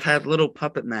 I've had little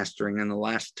puppet mastering in the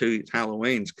last 2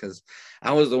 Halloweens because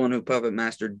I was the one who puppet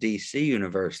mastered DC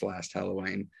Universe last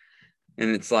Halloween.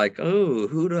 And it's like, oh,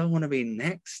 who do I want to be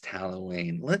next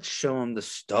Halloween? Let's show them the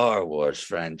Star Wars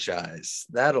franchise.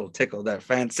 That'll tickle their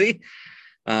fancy.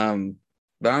 But I'm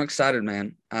excited,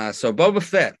 man. So Boba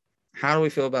Fett, how do we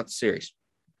feel about the series?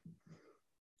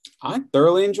 I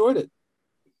thoroughly enjoyed it.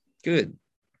 Good.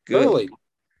 Thoroughly.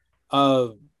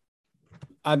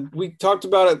 We talked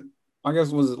about it, I guess,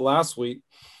 was it last week?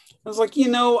 I was like,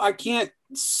 I can't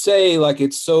say like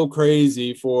it's so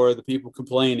crazy for the people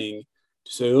complaining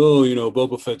to say, oh,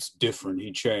 Boba Fett's different.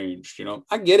 He changed.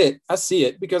 I get it. I see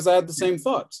it because I had the same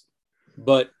thoughts.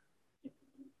 But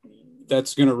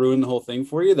that's going to ruin the whole thing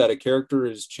for you, that a character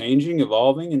is changing,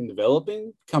 evolving, and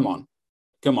developing? Come on.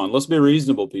 Let's be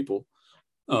reasonable, people.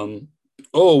 The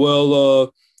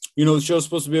show's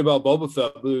supposed to be about Boba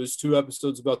Fett, but there's 2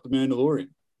 episodes about the Mandalorian.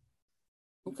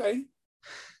 Okay.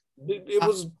 It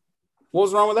was, what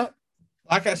was wrong with that?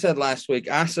 Like I said last week,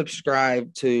 I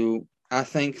subscribe to, I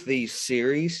think the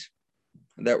series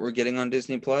that we're getting on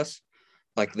Disney Plus,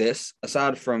 like this,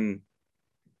 aside from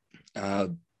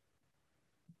aside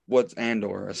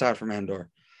from Andor.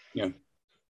 Yeah.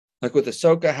 Like with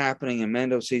Ahsoka happening in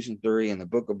Mando season 3 and the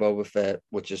Book of Boba Fett,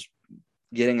 which is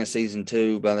getting a season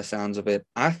 2 by the sounds of it,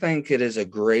 I think it is a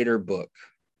greater book.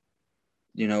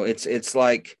 It's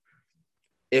like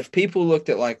if people looked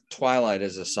at like Twilight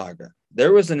as a saga,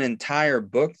 there was an entire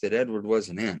book that Edward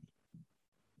wasn't in.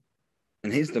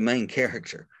 And he's the main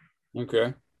character.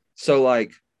 Okay. So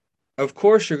like, of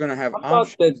course you're going to have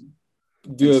options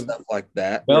and stuff like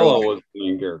that. Bella was the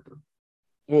main character.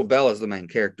 Well, Bella's the main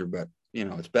character, but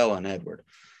it's Bella and Edward.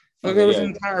 Like there was an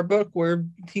entire book where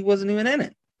he wasn't even in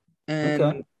it.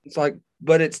 And it's like,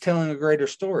 but it's telling a greater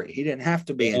story. He didn't have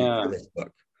to be in it for this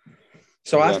book.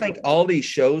 So I think all these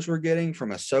shows we're getting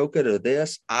from Ahsoka to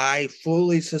this, I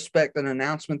fully suspect an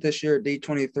announcement this year at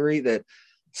D23 that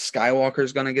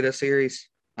Skywalker's going to get a series.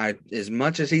 As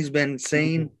much as he's been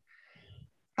seen,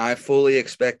 I fully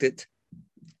expect it.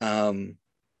 The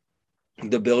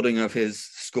building of his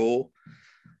school.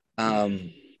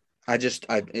 I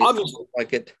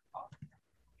like it.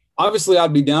 Obviously,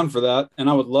 I'd be down for that, and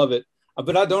I would love it.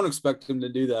 But I don't expect him to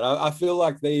do that. I feel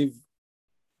like they've,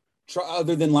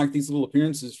 other than like these little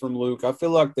appearances from Luke, I feel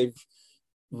like they've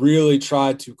really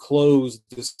tried to close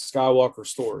this Skywalker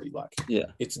story. Like,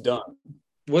 it's done.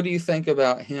 What do you think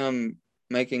about him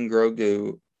making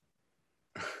Grogu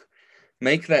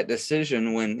make that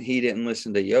decision when he didn't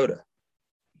listen to Yoda?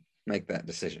 make that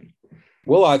decision.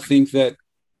 Well, I think that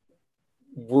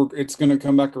it's going to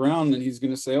come back around, and he's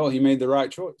going to say, "Oh, he made the right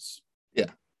choice."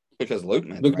 Yeah, because Luke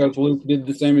made because Luke did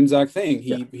the same exact thing.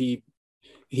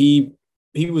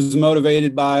 He was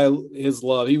motivated by his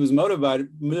love. He was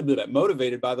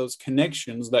motivated by those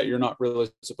connections that you're not really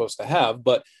supposed to have.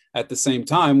 But at the same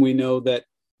time, we know that,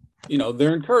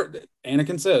 they're encouraged.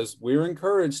 Anakin says, we're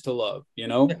encouraged to love,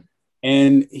 Yeah.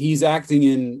 and he's acting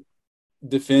in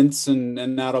defense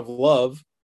and out of love.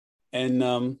 And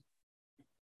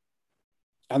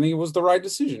I think it was the right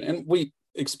decision. And we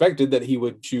expected that he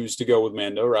would choose to go with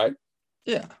Mando, right?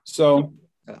 Yeah. So,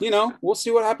 we'll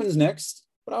see what happens next.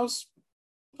 But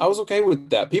I was okay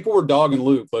with that. People were dogging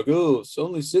Luke, like, oh, it's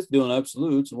only Sith doing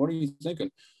absolutes, and what are you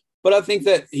thinking? But I think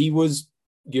that he was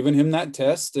giving him that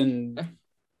test, and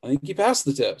I think he passed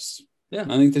the test. Yeah.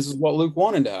 I think this is what Luke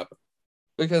wanted to happen.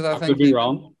 Because I think could be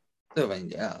wrong. I mean,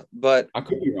 yeah, but I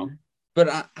could be wrong.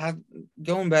 But I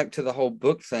going back to the whole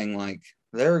book thing, like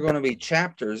there are going to be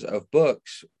chapters of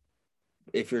books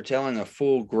if you're telling a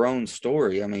full grown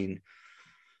story. I mean,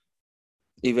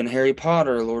 even Harry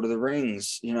Potter, Lord of the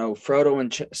Rings, Frodo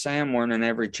and Sam weren't in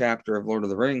every chapter of Lord of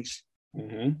the Rings.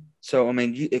 Mm-hmm. So, I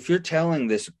mean, if you're telling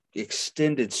this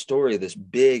extended story, this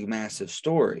big, massive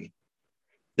story,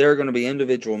 there are going to be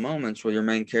individual moments where your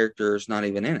main character is not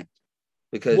even in it.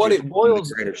 Because what it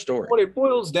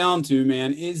boils down to,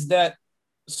 man, is that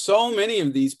so many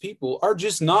of these people are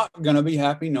just not going to be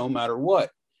happy no matter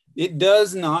what. It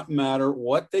does not matter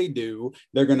what they do.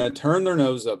 They're going to turn their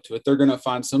nose up to it. They're going to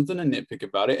find something to nitpick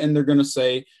about it, and they're going to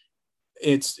say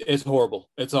it's horrible.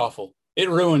 It's awful. It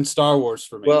ruined Star Wars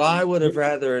for me. Well, I would have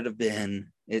rather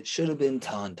it should have been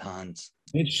Tauntauns.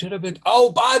 It should have been.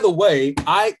 Oh, by the way,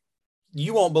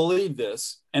 you won't believe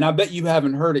this, and I bet you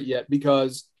haven't heard it yet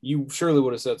because you surely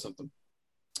would have said something.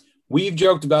 We've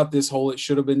joked about this whole it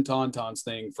should have been Tauntauns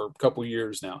thing for a couple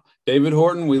years now. David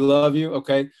Horton, we love you,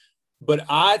 okay? But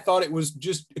I thought it was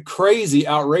just crazy,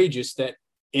 outrageous that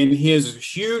in his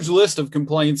huge list of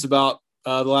complaints about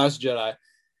The Last Jedi,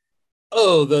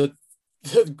 the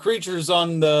creatures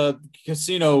on the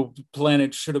casino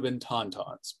planet should have been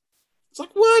Tauntauns. It's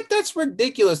like, what? That's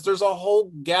ridiculous. There's a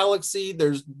whole galaxy.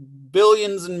 There's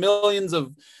billions and millions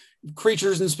of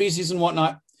creatures and species and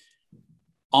whatnot.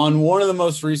 On one of the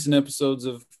most recent episodes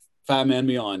of Fat Man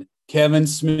Beyond, Kevin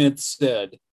Smith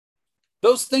said,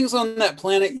 those things on that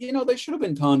planet, they should have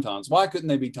been Tauntauns. Why couldn't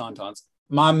they be Tauntauns?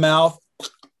 My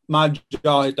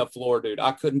jaw hit the floor, dude.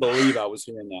 I couldn't believe I was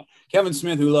hearing that. Kevin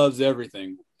Smith, who loves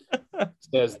everything,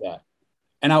 says that.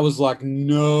 And I was like,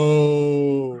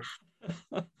 no.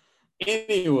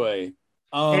 Anyway.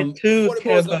 I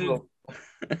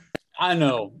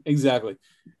know, exactly.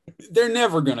 They're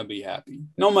never going to be happy,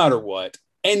 no matter what.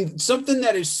 And something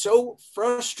that is so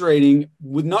frustrating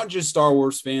with not just Star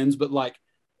Wars fans, but like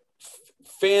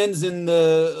fans in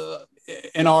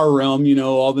our realm,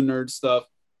 all the nerd stuff.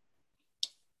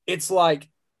 It's like,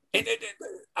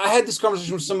 I had this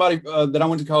conversation with somebody that I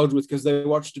went to college with because they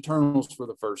watched Eternals for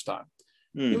the first time.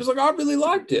 He was like, I really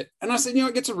liked it. And I said,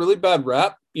 it gets a really bad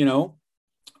rap,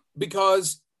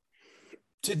 because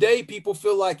today people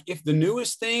feel like if the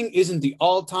newest thing isn't the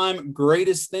all-time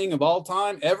greatest thing of all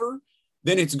time ever,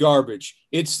 then it's garbage.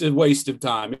 It's a waste of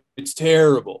time. It's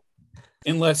terrible.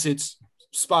 Unless it's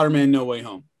Spider-Man No Way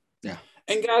Home. Yeah.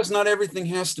 And guys, not everything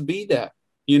has to be that,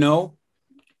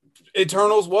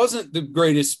 Eternals wasn't the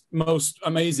greatest, most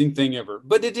amazing thing ever,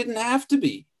 but it didn't have to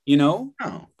be, No.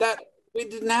 That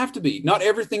it didn't have to be. Not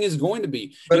everything is going to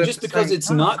be. But and just because it's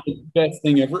not the best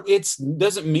thing ever,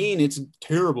 doesn't mean it's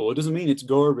terrible. It doesn't mean it's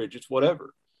garbage. It's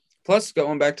whatever. Plus,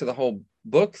 going back to the whole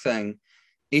book thing,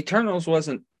 Eternals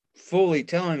wasn't fully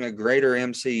telling a greater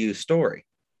MCU story.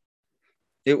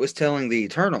 It was telling the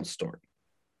Eternals story.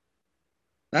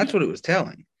 That's what it was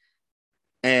telling.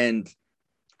 And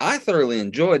I thoroughly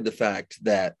enjoyed the fact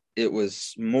that it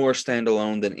was more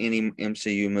standalone than any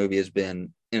MCU movie has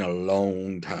been in a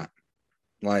long time.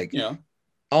 Like,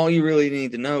 all you really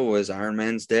need to know is Iron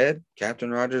Man's dead,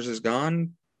 Captain Rogers is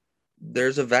gone,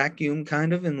 there's a vacuum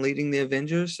kind of in leading the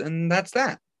Avengers, and that's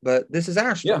that. But this is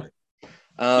our story.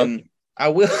 I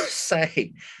will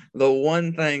say the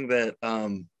one thing that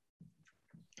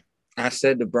I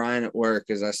said to Brian at work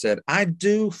is I said, I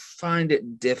do find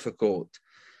it difficult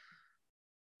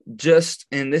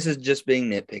and this is just being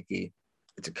nitpicky.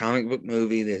 It's a comic book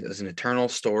movie. There's an eternal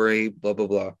story, blah, blah,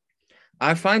 blah.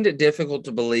 I find it difficult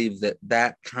to believe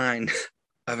that kind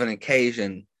of an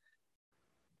occasion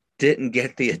didn't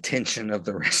get the attention of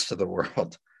the rest of the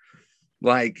world.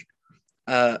 Like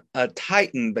a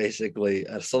Titan, basically,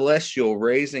 a celestial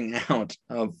raising out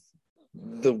of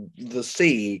the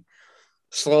sea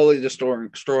slowly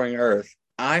destroying Earth.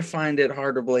 I find it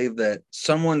hard to believe that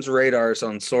someone's radars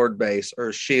on Sword Base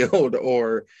or Shield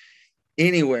or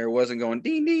anywhere wasn't going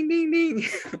ding, ding, ding, ding.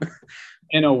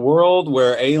 In a world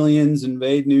where aliens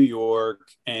invade New York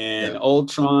and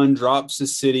Ultron drops the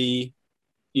city,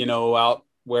 out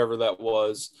wherever that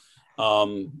was,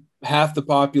 half the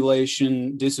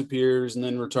population disappears and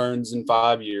then returns in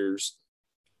 5 years.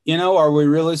 Are we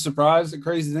really surprised that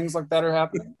crazy things like that are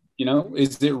happening?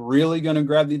 Is it really going to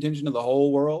grab the attention of the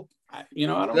whole world? I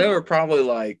don't They know. were probably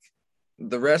like,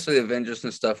 the rest of the Avengers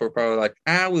and stuff were probably like,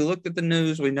 we looked at the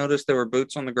news. We noticed there were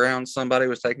boots on the ground. Somebody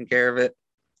was taking care of it.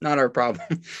 Not our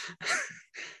problem.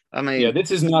 I mean, yeah,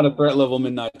 this is not a threat level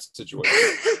midnight situation.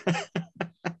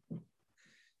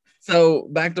 So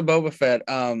back to Boba Fett.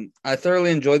 I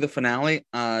thoroughly enjoyed the finale.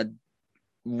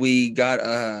 We got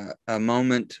a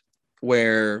moment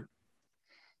where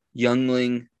young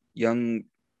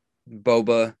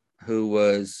Boba, who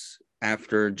was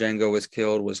after Jango was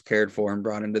killed, was cared for and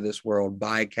brought into this world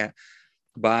by Cad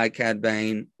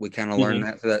Bane. We kind of learned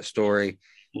that through that story,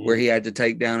 where he had to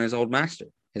take down his old master,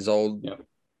 his old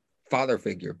father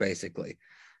figure, basically.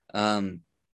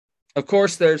 Of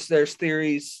course, there's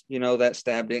theories, that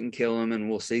Stab didn't kill him, and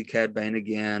we'll see Cad Bane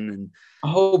again. And I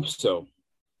hope so.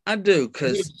 I do,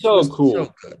 because it's so cool,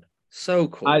 so good, so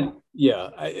cool.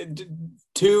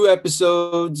 2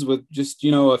 episodes with just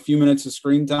a few minutes of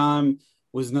screen time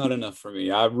was not enough for me.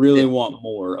 I really want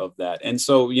more of that. And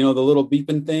so the little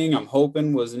beeping thing, I'm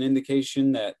hoping was an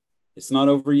indication that it's not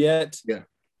over yet. Yeah,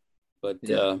 but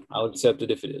I'll accept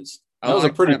it if it is. I That was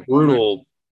a pretty brutal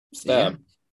stab.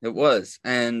 Yeah, it was.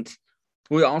 And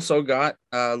we also got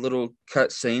a little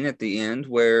cut scene at the end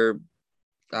where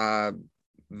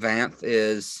Vanth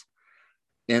is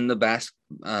in the back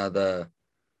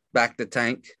the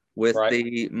tank with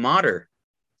the modder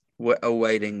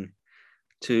awaiting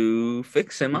to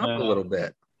fix him up a little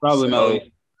bit. Probably my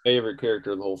favorite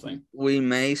character of the whole thing. We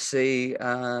may see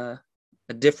a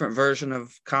different version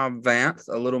of Cobb Vanth,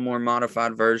 a little more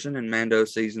modified version in Mando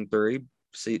season 3.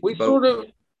 We sort of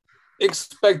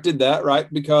expected that,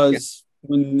 right? Because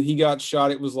when he got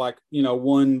shot, it was like,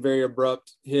 one very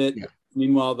abrupt hit. Yeah.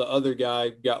 Meanwhile, the other guy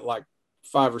got like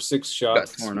 5 or 6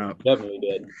 shots. Got torn up. Definitely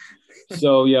did.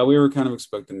 So, we were kind of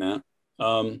expecting that.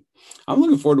 I'm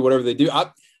looking forward to whatever they do.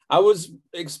 I was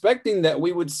expecting that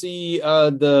we would see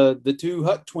the 2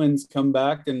 Hutt twins come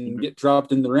back and get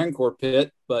dropped in the Rancor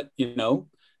pit, but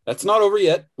that's not over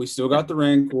yet. We still got the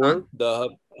Rancor,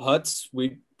 the Hutts.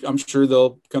 I'm sure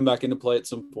they'll come back into play at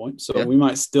some point, so we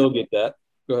might still get that.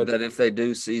 Go ahead. That if they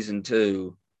do season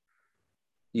 2,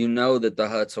 that the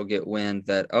Hutts will get wind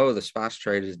that the spice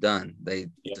trade is done. They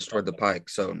destroyed the Pike,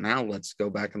 so now let's go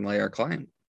back and lay our claim.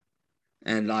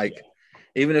 And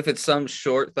even if it's some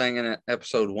short thing in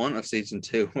episode 1 of season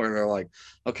 2 where they're like,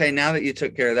 okay, now that you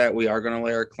took care of that, we are going to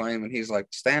lay our claim. And he's like,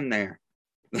 stand there.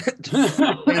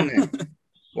 Stand there.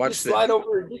 Watch this. Slide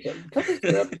over.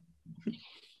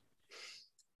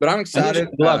 But I'm excited.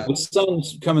 The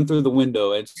sun's coming through the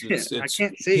window. It's I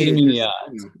can't see hitting me in the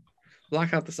eyes.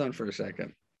 Block out the sun for a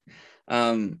second.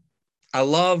 I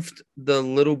loved the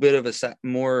little bit of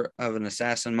more of an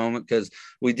assassin moment, because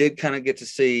we did kind of get to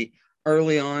see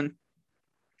early on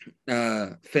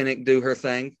Fennec do her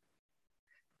thing,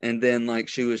 and then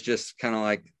she was just kind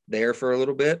of there for a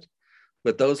little bit,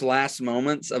 but those last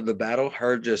moments of the battle,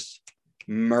 her just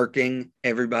murking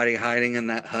everybody hiding in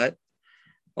that hut,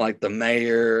 the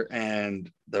mayor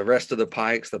and the rest of the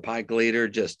Pikes, the Pike leader,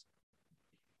 just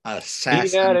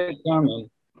assassin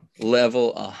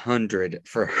level 100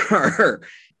 for her.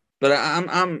 But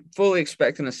I'm fully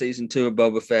expecting a season 2 of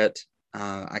Boba Fett.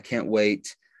 I can't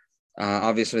wait.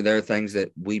 Obviously, there are things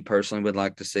that we personally would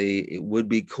like to see. It would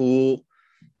be cool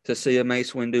to see a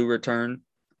Mace Windu return.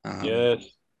 Yes.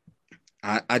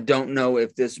 I don't know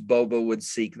if this Boba would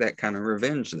seek that kind of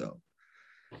revenge, though.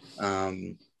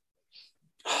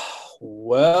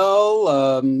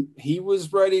 He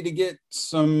was ready to get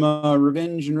some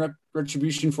revenge and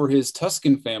retribution for his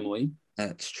Tusken family.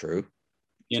 That's true.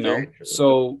 True.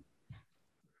 So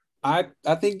I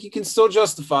think you can still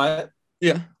justify it.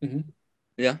 Yeah. Mm-hmm.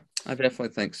 Yeah, I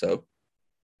definitely think so.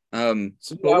 But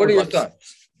what are your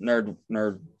thoughts, Nerd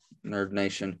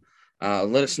Nation?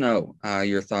 Let us know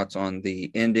your thoughts on the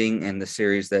ending and the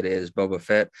series that is Boba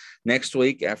Fett. Next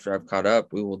week, after I've caught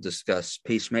up, we will discuss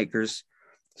Peacemakers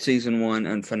season 1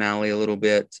 and finale a little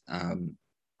bit.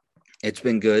 It's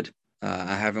been good.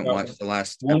 I haven't watched the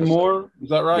last one episode. more. Is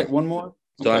that right? Yeah. One more.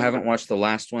 So I haven't watched the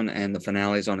last one, and the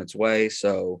finale's on its way.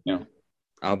 So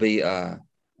I'll be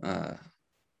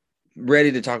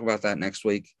ready to talk about that next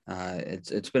week.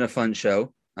 It's been a fun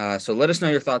show. So let us know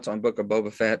your thoughts on Book of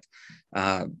Boba Fett.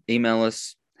 Email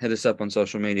us, hit us up on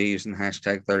social media using the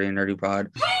hashtag 30 and Nerdy Pod.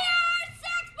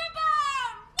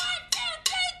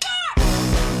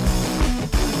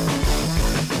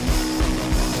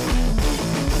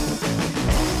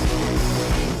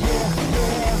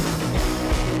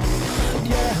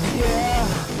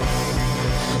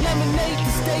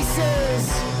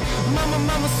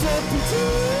 Mama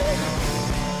serpentine.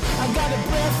 I got a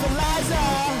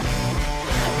breathalyzer,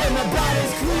 and my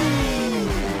body's clean.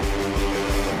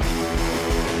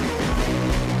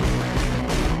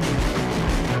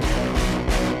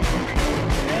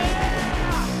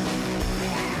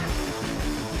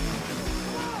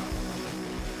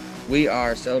 We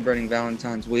are celebrating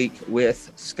Valentine's Week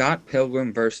with Scott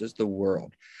Pilgrim versus the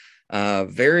World.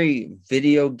 Very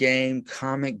video game,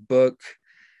 comic book,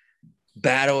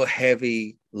 battle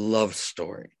heavy love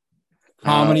story,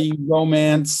 comedy,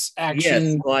 romance,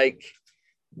 action. Yes, like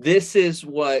this is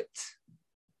what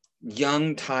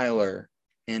young Tyler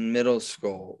in middle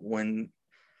school, when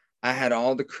I had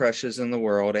all the crushes in the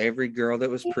world, every girl that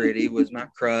was pretty was my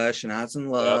crush, and I was in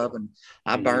love, and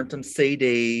I burnt them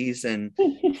CDs, and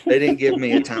they didn't give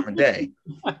me a time of day.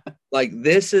 Like,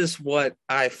 this is what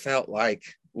I felt like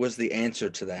was the answer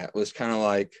to that. Was kind of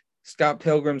like Scott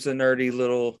Pilgrim's a nerdy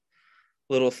little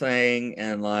thing,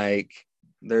 and like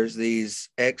there's these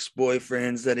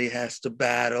ex-boyfriends that he has to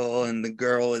battle, and the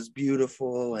girl is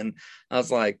beautiful, and I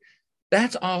was like,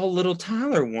 that's all little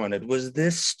Tyler wanted, was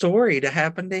this story to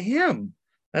happen to him.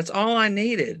 That's all I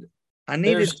needed. I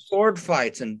needed sword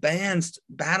fights and bands,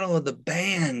 battle of the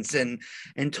bands, and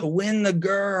to win the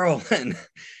girl. And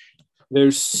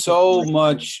there's so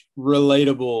much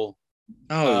relatable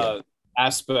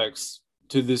aspects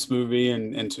to this movie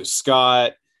and to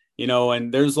Scott, you know,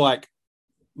 and there's like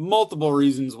multiple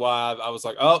reasons why I was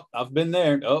like, oh, I've been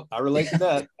there. Oh, I relate to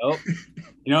that. Oh,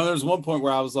 you know, there's one point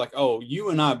where I was like, oh, you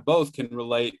and I both can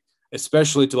relate,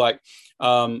 especially to like,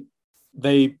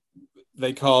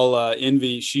 they call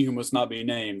envy she who must not be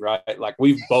named, right? Like,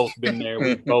 we've both been there.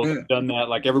 We've both done that.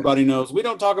 Like, everybody knows we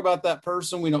don't talk about that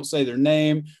person. We don't say their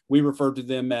name. We refer to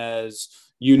them as,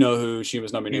 you know who, she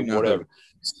must not be named, whatever.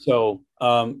 So,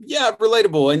 yeah,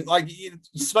 relatable. And like,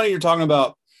 it's funny you're talking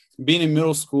about being in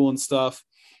middle school and stuff,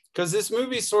 because this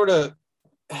movie sort of,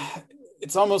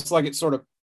 it's almost like it sort of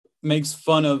makes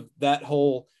fun of that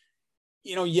whole,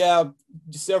 you know, yeah,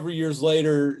 several years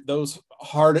later, those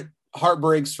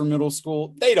heartbreaks from middle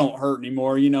school, they don't hurt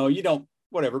anymore. You know, you don't,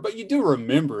 whatever, but you do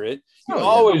remember it. You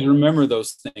always remember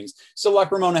those things. So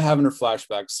like Ramona having her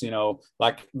flashbacks, you know,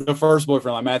 like the first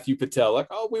boyfriend, like Matthew Patel, like,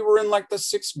 oh, we were in like the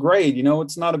 6th grade, you know,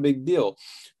 it's not a big deal.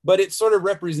 But it sort of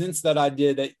represents that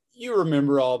idea that you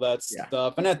remember all that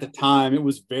stuff. And at the time it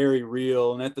was very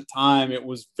real. And at the time it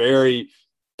was very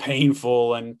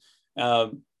painful. And,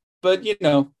 but you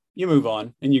know, you move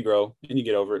on and you grow and you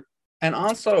get over it. And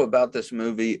also about this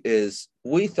movie is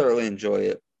we thoroughly enjoy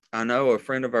it. I know a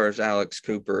friend of ours, Alex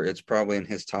Cooper, it's probably in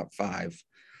his top 5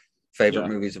 favorite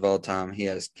movies of all time. He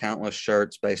has countless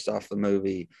shirts based off the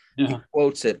movie. He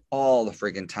quotes it all the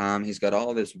freaking time. He's got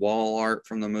all this wall art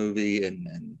from the movie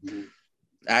and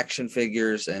action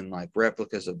figures and like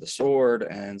replicas of the sword.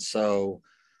 And so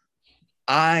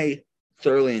I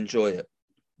thoroughly enjoy it,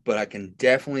 but I can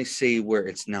definitely see where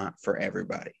it's not for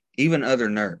everybody. Even other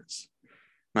nerds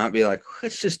might be like,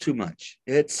 it's just too much.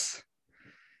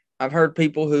 I've heard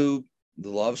people who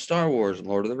love Star Wars and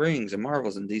Lord of the Rings and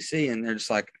Marvels and DC, and they're just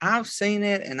like, I've seen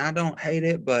it and I don't hate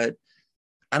it, but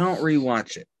I don't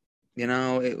rewatch it. You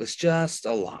know, it was just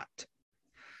a lot.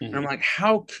 And I'm like,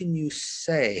 how can you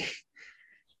say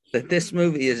that this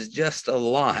movie is just a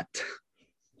lot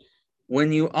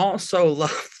when you also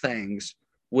love things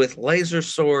with laser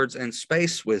swords and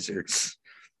space wizards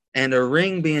and a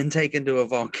ring being taken to a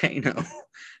volcano?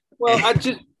 Well,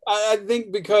 I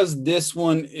think because this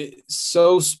one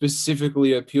so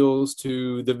specifically appeals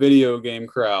to the video game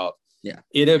crowd. Yeah.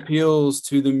 It appeals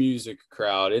to the music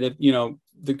crowd. It, you know,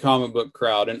 the comic book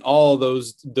crowd and all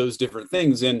those different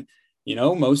things. And, you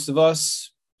know, most of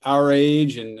us our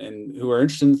age and who are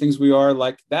interested in the things we are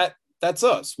like that's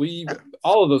us.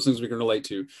 All of those things we can relate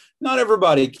to. Not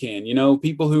everybody can, you know,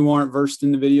 people who aren't versed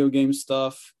in the video game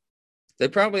stuff. They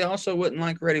probably also wouldn't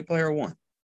like Ready Player One.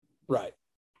 Right.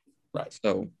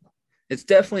 So it's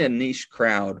definitely a niche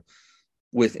crowd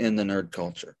within the nerd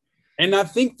culture. And I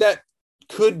think that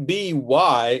could be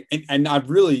why, and I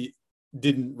really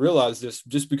didn't realize this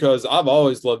just because I've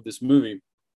always loved this movie,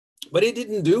 but it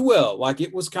didn't do well. Like,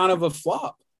 it was kind of a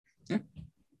flop,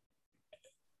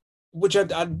 which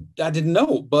I didn't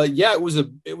know. But yeah, it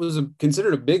was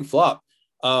considered a big flop.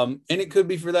 And it could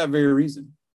be for that very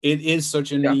reason. It is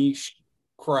such a niche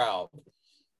crowd.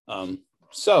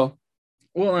 So,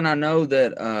 well, and I know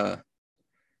that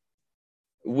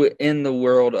in the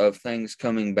world of things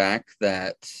coming back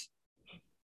that,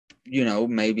 you know,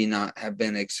 maybe not have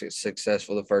been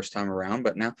successful the first time around,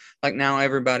 but now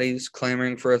everybody's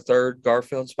clamoring for a third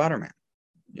Garfield Spider-Man,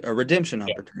 a redemption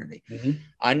opportunity. Mm-hmm.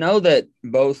 I know that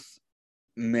both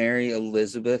Mary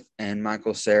Elizabeth and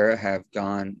Michael Cera have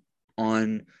gone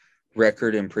on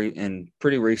record in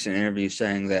pretty recent interviews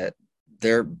saying that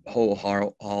their whole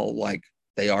like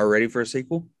they are ready for a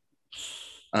sequel.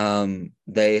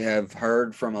 They have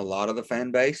heard from a lot of the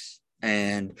fan base,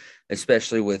 and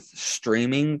especially with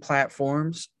streaming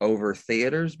platforms over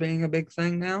theaters being a big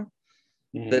thing now,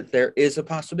 that there is a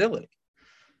possibility.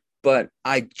 But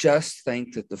I just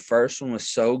think that the first one was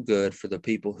so good for the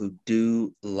people who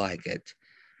do like it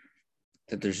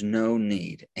that there's no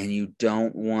need, and you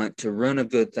don't want to ruin a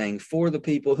good thing for the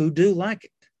people who do like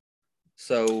it.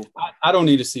 So I don't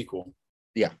need a sequel.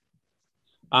 Yeah,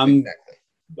 exactly.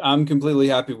 I'm completely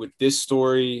happy with this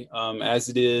story as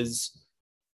it is.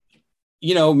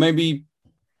 You know, maybe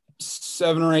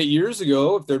 7 or 8 years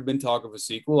ago, if there'd been talk of a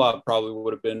sequel, I probably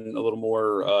would have been a little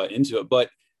more into it. But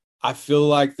I feel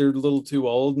like they're a little too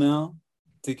old now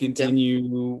to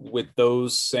continue with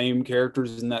those same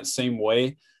characters in that same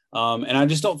way. And I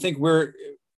just don't think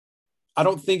I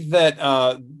don't think that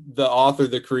the author,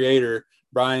 the creator,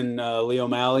 Brian Lee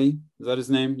O'Malley, is that his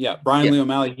name? Yeah, Brian Lee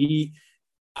O'Malley.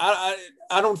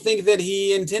 I don't think that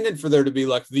he intended for there to be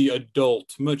like the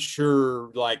adult,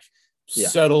 mature, like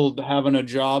settled, having a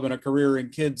job and a career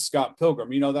and kids Scott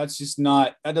Pilgrim. You know, that's just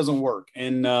not, that doesn't work.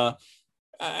 And I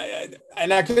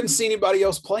couldn't see anybody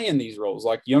else playing these roles,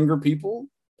 like younger people.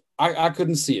 I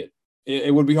couldn't see it.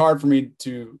 It would be hard for me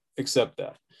to accept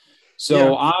that.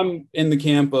 So I'm in the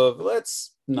camp of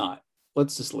let's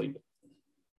just leave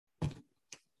it.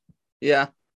 Yeah,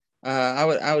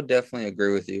 I would definitely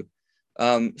agree with you.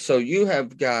 So you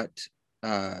have got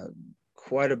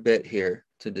quite a bit here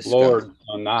to discuss. Lord,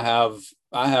 and I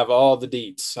have all the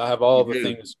deets. I have all the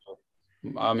things.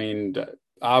 I mean,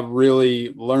 I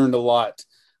really learned a lot.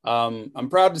 I'm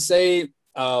proud to say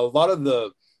a lot of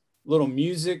the little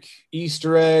music,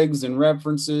 Easter eggs, and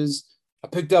references, I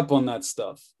picked up on that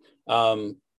stuff.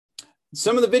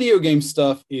 Some of the video game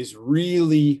stuff is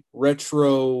really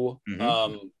retro,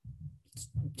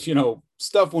 you know,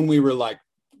 stuff when we were like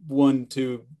 1,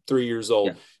 2, 3 years old.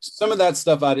 Yeah. Some of that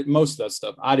stuff most of that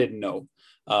stuff I didn't know.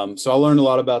 So I learned a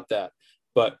lot about that.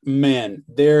 But man,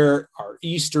 there are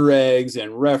Easter eggs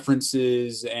and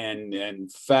references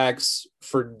and facts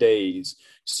for days.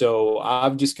 So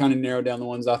I've just kind of narrowed down the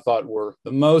ones I thought were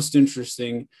the most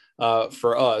interesting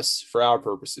for us, for our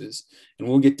purposes. And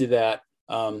we'll get to that.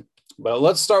 But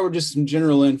let's start with just some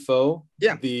general info.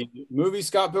 Yeah. The movie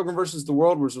Scott Pilgrim vs. the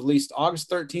World was released August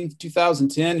 13th,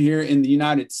 2010 here in the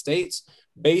United States,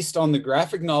 based on the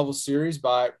graphic novel series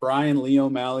by Brian Lee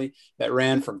O'Malley that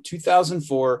ran from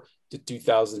 2004 to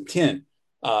 2010.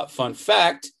 Fun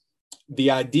fact,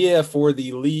 the idea for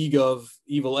the League of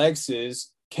Evil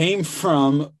Exes came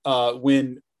from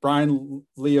when Brian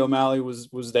Lee O'Malley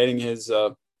was dating his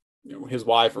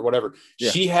wife or whatever.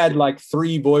 Yeah. She had like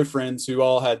 3 boyfriends who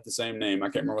all had the same name. I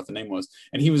can't remember what the name was.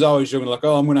 And he was always joking like,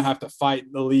 oh, I'm going to have to fight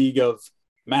the League of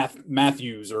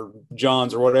Matthews or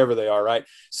Johns or whatever they are, right?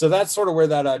 So that's sort of where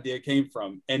that idea came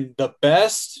from. And the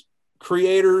best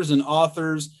creators and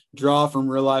authors draw from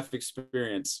real life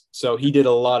experience. So he did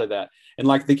a lot of that. And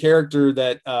like the character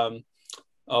that,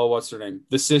 what's her name?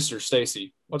 The sister,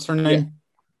 Stacy. What's her name? Yeah.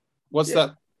 What's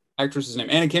that actress's name?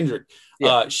 Anna Kendrick.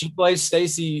 Yeah. She plays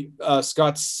Stacy,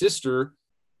 Scott's sister.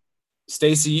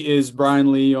 Stacy is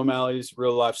Brian Lee O'Malley's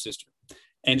real life sister.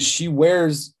 And she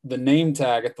wears the name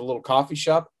tag at the little coffee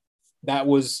shop. That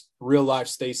was real life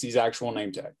Stacy's actual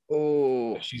name tag.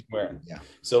 Oh, she's wearing. Yeah.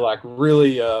 So like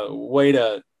really way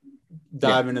to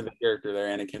dive into the character there,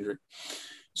 Anna Kendrick.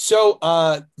 So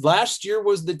last year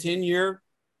was the 10-year.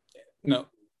 No.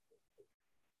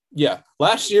 Yeah.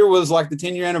 Last year was like the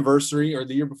 10-year anniversary, or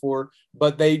the year before,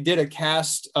 but they did a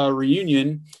cast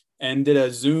reunion and did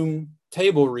a Zoom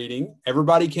table reading.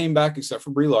 Everybody came back except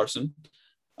for Brie Larson.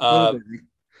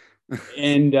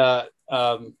 And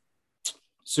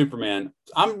Superman.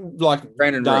 I'm like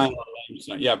Brandon dying.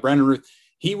 Yeah, Brandon Ruth.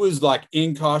 He was like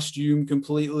in costume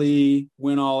completely,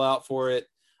 went all out for it.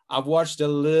 I've watched a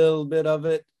little bit of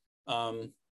it,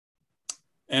 and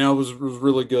it was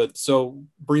really good. So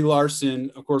Brie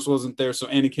Larson, of course, wasn't there. So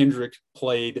Anna Kendrick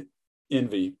played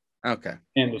Envy. Okay.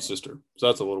 And the sister. So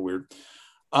that's a little weird.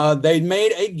 They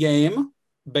made a game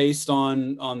based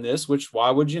on this, which why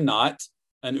would you not?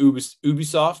 An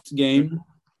Ubisoft game.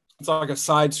 It's like a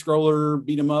side scroller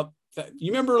beat 'em up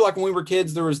you remember like when we were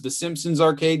kids, there was the Simpsons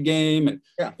arcade game and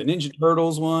the Ninja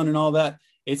Turtles one and all that.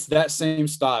 It's that same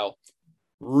style.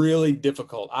 Really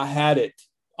difficult. I had it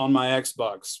on my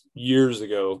Xbox years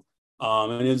ago.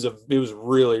 And it was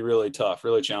really, really tough,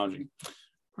 really challenging.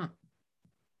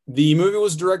 The movie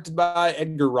was directed by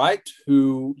Edgar Wright,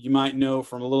 who you might know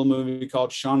from a little movie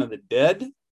called Shaun of the Dead.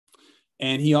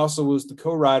 And he also was the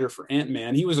co-writer for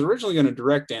Ant-Man. He was originally going to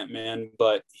direct Ant-Man,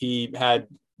 but he had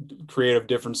creative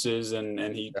differences and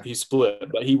he split.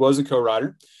 But he was a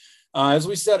co-writer. As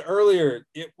we said earlier,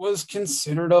 it was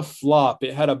considered a flop.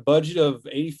 It had a budget of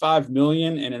 $85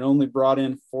 million and it only brought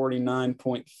in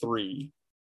 $49.3.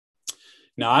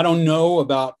 Now, I don't know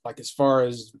about like as far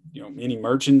as, any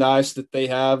merchandise that they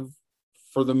have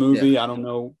for the movie. Yeah. I don't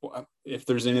know if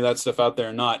there's any of that stuff out there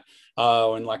or not.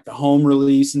 And like the home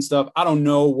release and stuff. I don't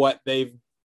know what they've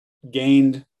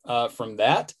gained from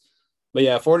that. But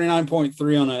yeah,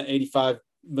 49.3 on an $85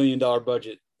 million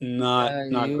budget. Not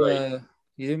great.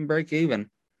 You didn't break even.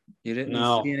 You didn't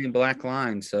see any black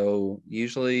lines. So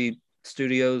usually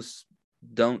studios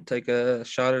don't take a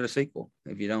shot at a sequel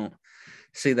if you don't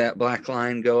see that black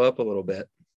line go up a little bit.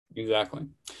 Exactly.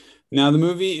 Now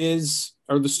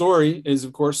the story is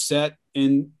of course set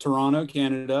in Toronto,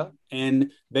 Canada,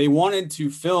 and they wanted to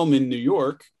film in New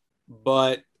York,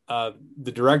 but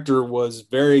the director was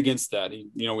very against that.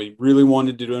 We really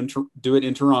wanted to do it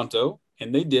in Toronto,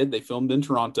 and they did. They filmed in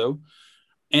Toronto.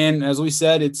 And as we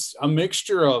said, it's a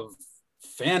mixture of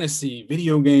fantasy,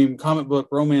 video game, comic book,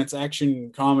 romance,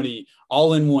 action, comedy,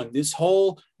 all in one. This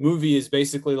whole movie is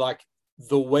basically like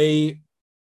the way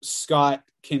Scott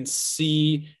can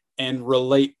see and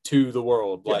relate to the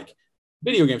world. Yeah. Like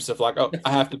video game stuff like, oh,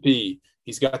 I have to pee.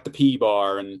 He's got the pee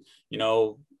bar and,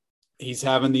 he's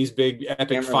having these big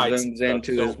epic fights. Zooms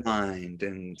into his mind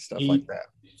and stuff like that.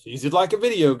 He's like a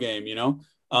video game,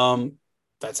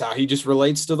 That's how he just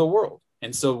relates to the world.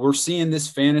 And so we're seeing this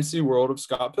fantasy world of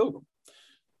Scott Pilgrim.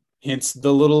 Hence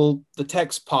the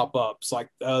text pop-ups, like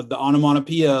the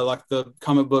onomatopoeia, like the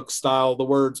comic book style, the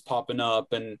words popping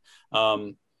up and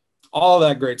all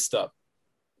that great stuff.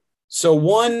 So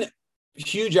one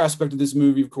huge aspect of this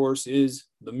movie, of course, is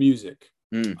the music.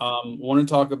 Want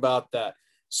to talk about that.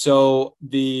 So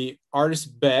the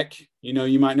artist Beck,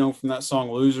 you might know from that song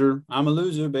Loser. I'm a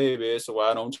loser, baby, so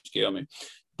why don't you kill me?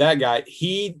 That guy,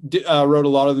 he wrote a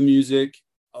lot of the music,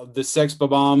 the Sex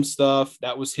Bob-omb stuff.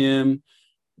 That was him.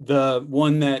 The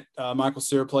one that Michael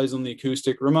Cera plays on the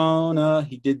acoustic, Ramona,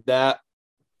 he did that.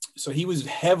 So he was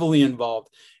heavily involved.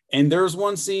 And there's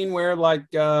one scene where like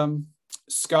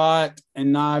Scott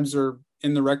and Knives are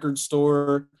in the record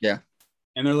store. Yeah.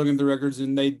 And they're looking through records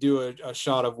and they do a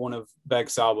shot of one of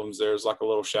Beck's albums. There's like a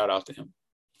little shout out to him.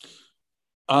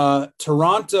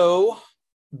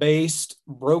 Toronto-based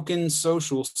Broken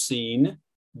Social Scene.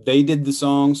 They did the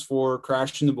songs for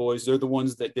Crash and the Boys. They're the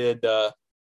ones that did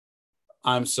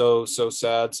I'm so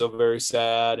sad, so very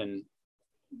sad, and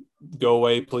Go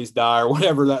Away, Please Die, or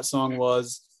whatever that song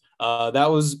was.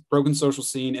 That was Broken Social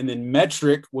Scene. And then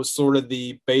Metric was sort of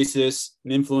the basis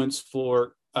and influence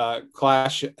for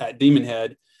Clash at Demon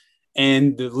Head.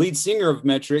 And the lead singer of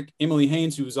Metric, Emily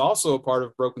Haynes, who was also a part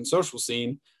of Broken Social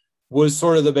Scene, was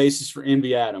sort of the basis for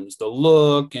Envy Adams, the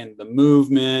look and the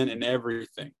movement and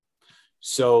everything.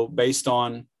 So based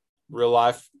on real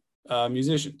life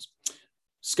musicians.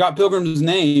 Scott Pilgrim's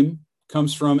name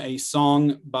comes from a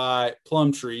song by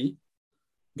Plumtree.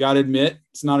 Gotta admit,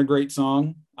 it's not a great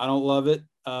song. I don't love it,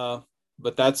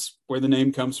 but that's where the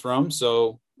name comes from.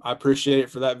 So I appreciate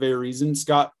it for that very reason.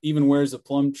 Scott even wears a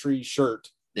Plumtree shirt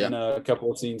in a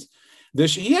couple of scenes.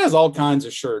 He has all kinds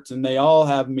of shirts, and they all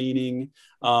have meaning.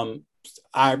 I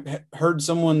heard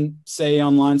someone say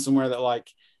online somewhere that like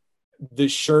the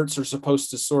shirts are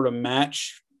supposed to sort of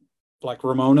match like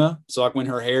Ramona. So like when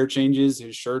her hair changes,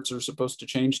 his shirts are supposed to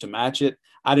change to match it.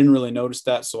 I didn't really notice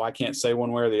that, so I can't say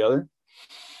one way or the other.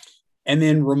 And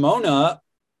then Ramona,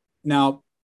 now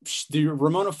the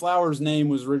Ramona Flowers name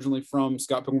was originally from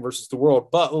Scott Pilgrim versus the World,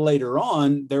 but later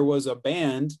on there was a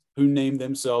band who named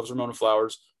themselves Ramona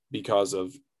Flowers because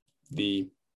of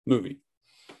the movie.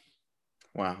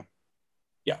 Wow.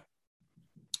 Yeah.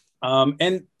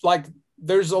 And like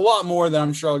there's a lot more that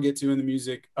I'm sure I'll get to in the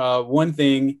music. One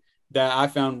thing that I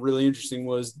found really interesting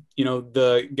was,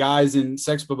 the guys in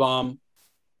Sex Bob-omb,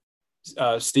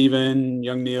 Steven,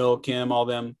 Young Neil, Kim, all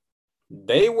them,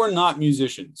 they were not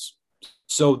musicians.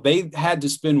 So they had to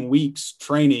spend weeks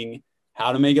training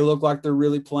how to make it look like they're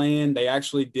really playing. They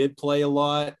actually did play a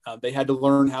lot. They had to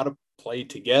learn how to play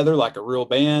together like a real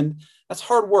band. That's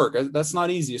hard work. That's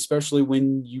not easy, especially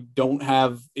when you don't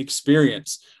have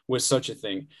experience with such a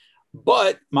thing.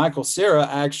 But Michael Cera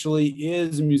actually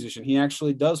is a musician. He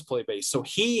actually does play bass. So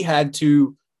he had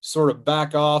to sort of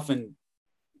back off and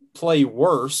play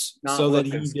worse Not so that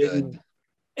look he as didn't. good.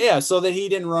 Yeah, so that he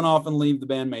didn't run off and leave the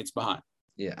bandmates behind.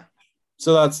 Yeah.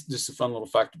 So that's just a fun little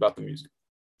fact about the music.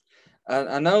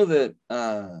 I know that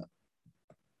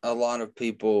a lot of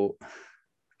people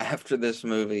after this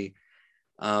movie,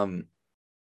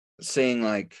 seeing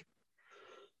like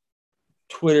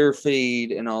Twitter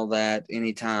feed and all that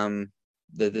anytime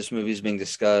that this movie is being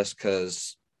discussed,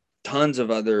 because tons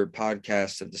of other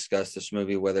podcasts have discussed this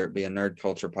movie, whether it be a nerd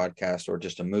culture podcast or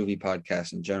just a movie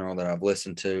podcast in general that I've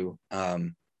listened to,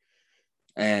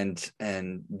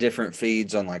 and different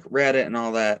feeds on like Reddit and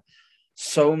all that.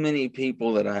 So many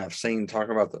people that I have seen talk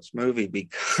about this movie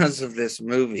because of this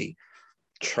movie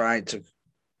tried to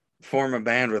form a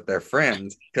band with their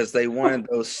friends because they wanted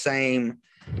those same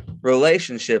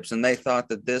relationships, and they thought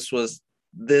that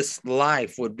this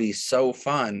life would be so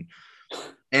fun.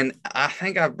 And I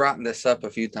think I've brought this up a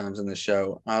few times in the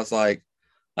show. I was like,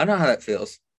 I know how that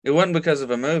feels. It wasn't because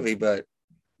of a movie, but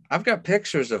I've got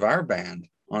pictures of our band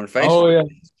on Facebook. Oh, yeah.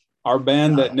 Our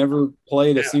band that never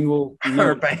played a single Our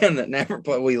note. band that never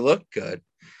played. We look good.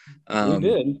 We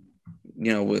did.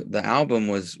 You know, the album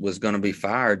was going to be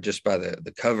fired just by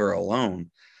the cover alone.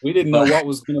 We didn't know what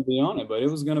was going to be on it, but it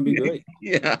was going to be great.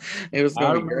 Yeah, it was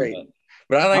going to be great. That.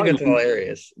 But I think I don't that's even-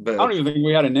 hilarious. But I don't even think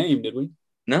we had a name, did we?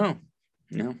 no.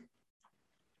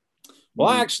 Well,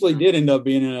 I actually did end up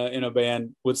being in a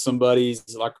band with some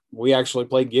buddies. Like we actually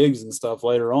played gigs and stuff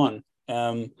later on.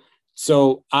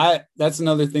 So that's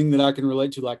another thing that I can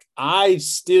relate to. Like I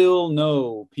still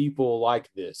know people like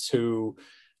this who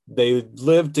they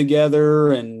live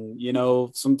together and, you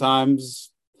know,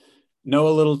 sometimes know a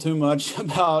little too much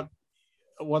about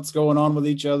what's going on with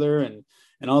each other and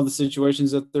all the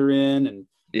situations that they're in. And,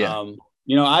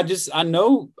 you know, I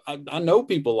know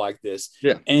people like this.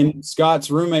 Yeah. And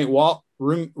Scott's roommate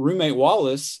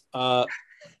Wallace,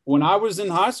 when I was in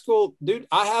high school, dude,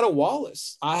 I had a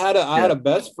Wallace. I had a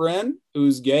best friend who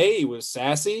was gay. He was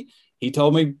sassy. He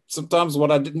told me sometimes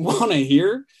what I didn't want to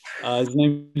hear. His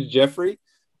name is Jeffrey.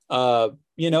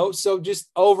 You know, so just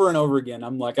over and over again,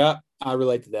 I'm like, I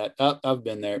relate to that. I've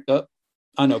been there.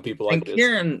 I know people like this.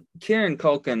 Kieran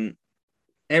Culkin,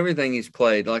 everything he's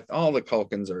played, like all the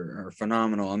Culkins are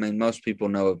phenomenal. I mean, most people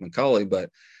know of Macaulay, but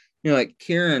you know, like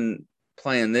Kieran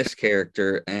playing this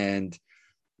character and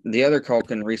the other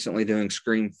Culkin recently doing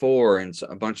Scream 4 and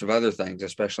a bunch of other things,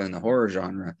 especially in the horror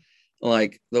genre.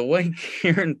 Like the way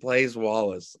Kieran plays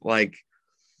Wallace, like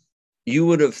you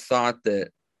would have thought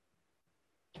that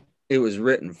it was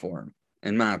written for him,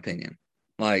 in my opinion.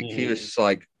 Like he was just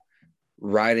like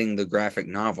writing the graphic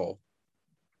novel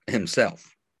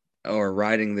himself or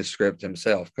writing the script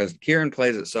himself, because Kieran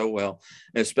plays it so well,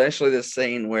 especially the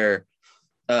scene where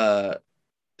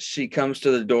she comes to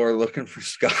the door looking for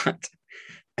Scott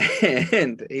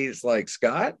and he's like,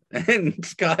 Scott? And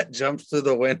Scott jumps to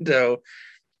the window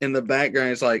in the background.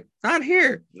 He's like, not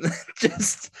here.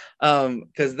 Just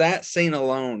because that scene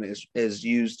alone is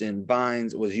used in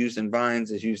Vines, is used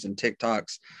in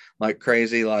TikToks like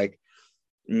crazy. Like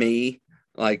me,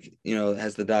 like, you know, it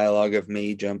has the dialogue of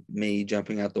me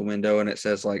jumping out the window, and it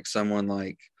says like someone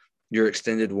like your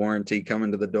extended warranty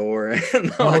coming to the door,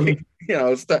 and like, you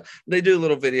know, stuff. They do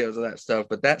little videos of that stuff,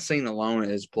 but that scene alone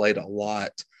is played a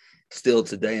lot still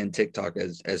today in TikTok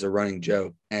as a running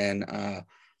joke. And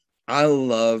I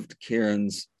loved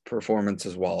Kieran's performance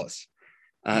as Wallace,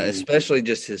 especially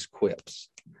just his quips,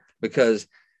 because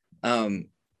my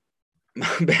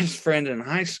best friend in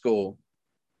high school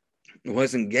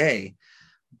wasn't gay,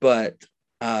 but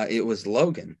it was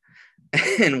Logan,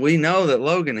 and we know that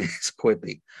Logan is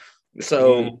quippy.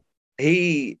 So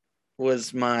he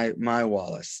was my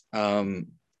Wallace.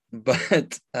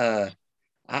 But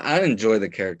I enjoy the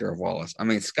character of Wallace. I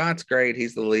mean, Scott's great.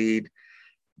 He's the lead.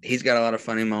 He's got a lot of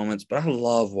funny moments, but I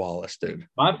love Wallace, dude.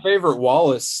 My favorite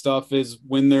Wallace stuff is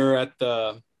when they're at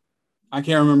I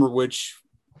can't remember which,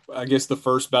 I guess the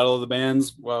first Battle of the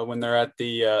Bands, when they're at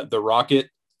the Rocket.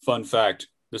 Fun fact,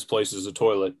 this place is a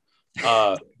toilet.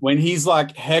 When he's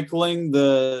like heckling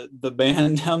the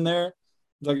band down there,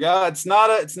 like, it's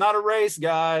not a race,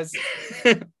 guys.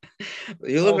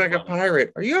 You look like a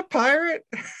pirate. Are you a pirate?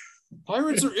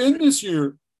 Pirates are in this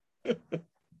year.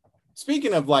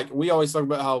 Speaking of, like, we always talk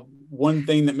about how one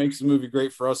thing that makes the movie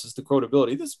great for us is the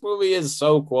quotability. This movie is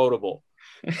so quotable.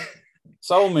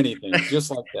 So many things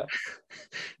just like that.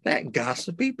 That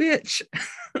gossipy bitch.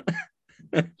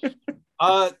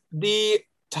 The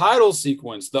title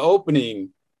sequence, the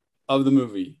opening of the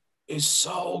movie is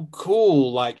so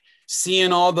cool. Like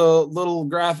seeing all the little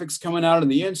graphics coming out of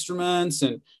the instruments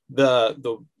and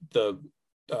the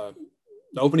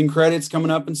opening credits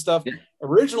coming up and stuff. Yeah.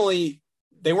 Originally,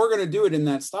 they weren't going to do it in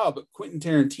that style, but Quentin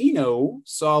Tarantino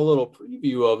saw a little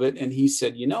preview of it, and he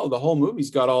said, the whole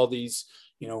movie's got all these,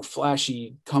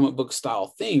 flashy comic book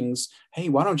style things. Hey,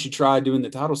 why don't you try doing the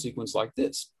title sequence like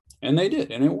this? And they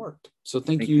did, and it worked. So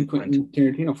thank you, Quentin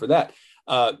Tarantino, for that.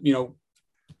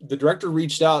 The director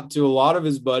reached out to a lot of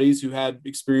his buddies who had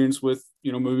experience with,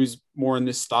 movies more in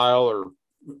this style or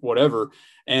whatever,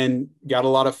 and got a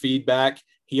lot of feedback.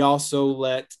 He also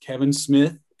let Kevin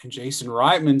Smith and Jason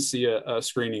Reitman see a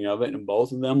screening of it, and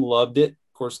both of them loved it.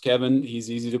 Of course, Kevin,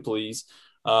 he's easy to please.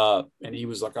 And he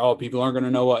was like, oh, people aren't going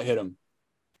to know what hit him.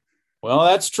 Well,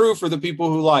 that's true for the people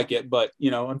who like it, but,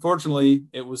 unfortunately,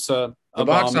 it was the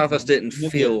box office didn't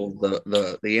feel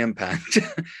the impact.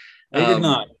 They did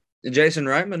not. Jason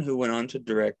Reitman, who went on to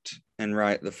direct and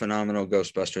write the phenomenal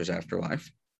Ghostbusters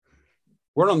Afterlife.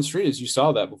 Word on the street is you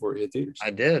saw that before it hit theaters.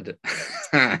 I did.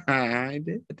 I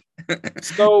did.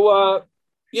 So,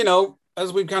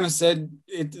 as we've kind of said,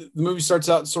 the movie starts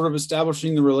out sort of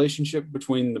establishing the relationship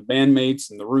between the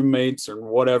bandmates and the roommates or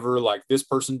whatever. Like this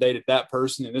person dated that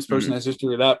person, and this person has history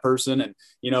with that person, and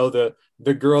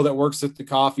the girl that works at the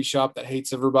coffee shop that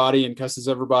hates everybody and cusses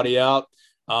everybody out.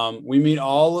 We meet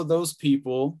all of those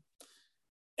people,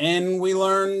 and we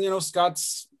learn,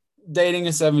 Scott's dating a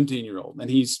 17-year-old, and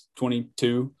he's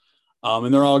 22,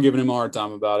 and they're all giving him a hard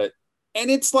time about it. And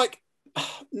it's like,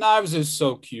 Knives is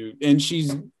so cute, and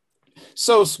she's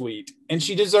so sweet, and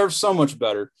she deserves so much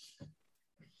better.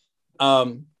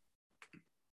 But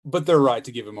they're right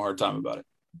to give him a hard time about it.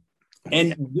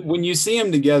 And when you see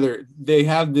them together, they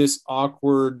have this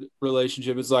awkward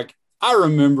relationship. It's like, I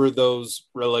remember those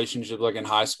relationships like in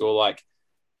high school, like,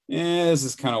 this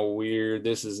is kind of weird.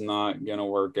 This is not going to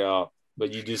work out.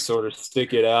 But you just sort of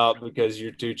stick it out because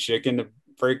you're too chicken to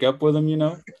break up with them,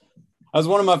 As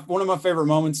one of my favorite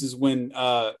moments is when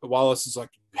Wallace is like,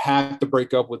 you have to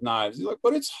break up with Knives. He's like,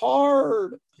 but it's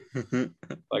hard.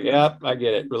 Like, yeah, I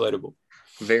get it. Relatable.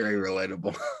 Very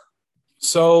relatable.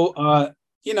 So,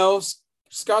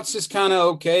 Scott's just kind of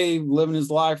okay living his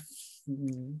life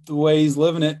the way he's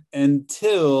living it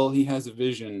until he has a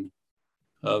vision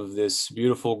of this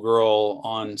beautiful girl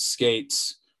on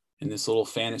skates in this little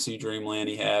fantasy dreamland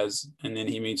he has. And then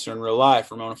he meets her in real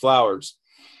life, Ramona Flowers.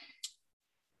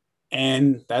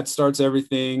 And that starts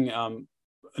everything.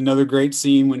 Another great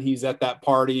scene when he's at that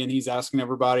party and he's asking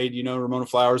everybody, do you know Ramona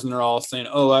Flowers? And they're all saying,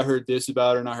 oh, I heard this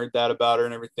about her and I heard that about her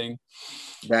and everything.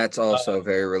 That's also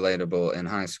very relatable in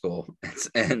high school. It's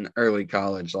in early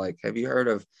college. Like, have you heard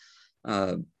of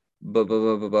oh,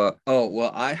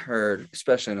 well, I heard,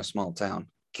 especially in a small town.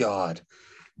 God,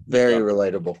 very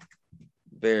relatable.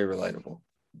 Very relatable.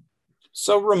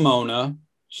 So Ramona,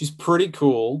 she's pretty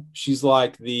cool. She's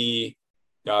like how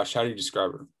do you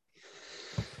describe her?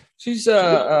 She's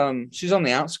on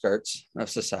the outskirts of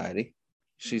society.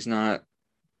 She's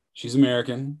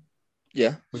American.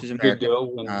 Yeah, she's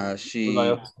American. She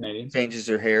changes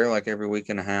her hair like every week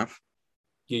and a half.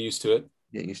 Get used to it.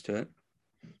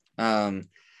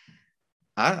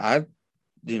 I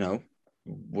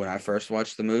when I first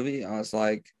watched the movie, I was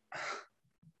like,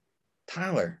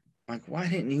 Tyler, like, why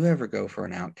didn't you ever go for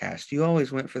an outcast? You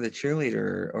always went for the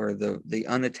cheerleader or the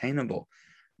unattainable.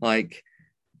 Like,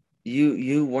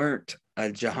 you weren't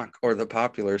a jock or the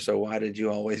popular, so why did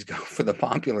you always go for the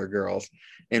popular girls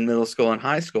in middle school and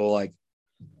high school? Like,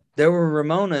 there were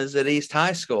Ramonas at East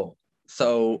High School,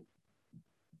 so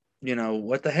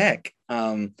what the heck.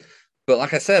 But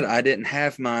like I said, I didn't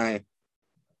have my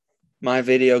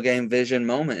video game vision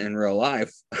moment in real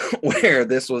life where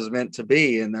this was meant to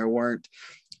be, and there weren't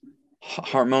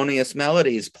harmonious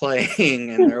melodies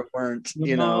playing, and there weren't,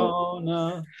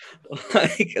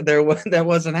 like that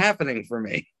wasn't happening for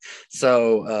me.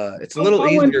 So it's a little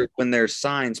easier when there's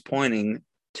signs pointing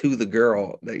to the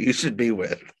girl that you should be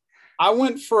with. I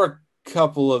went for a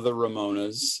couple of the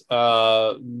Ramonas,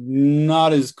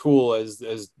 not as cool as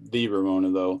the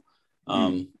Ramona though.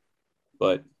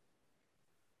 But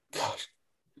gosh,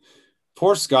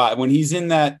 poor Scott, when he's in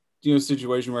that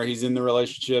situation where he's in the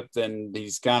relationship, then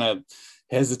he's kind of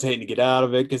hesitating to get out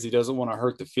of it because he doesn't want to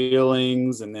hurt the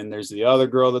feelings. And then there's the other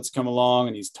girl that's come along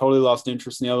and he's totally lost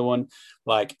interest in the other one.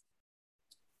 Like,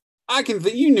 I can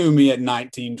think you knew me at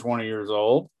 19, 20 years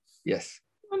old. Yes.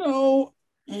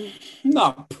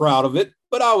 Not proud of it,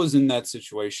 but I was in that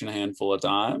situation a handful of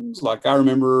times. Like, I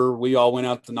remember we all went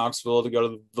out to Knoxville to go to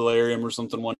the Valerium or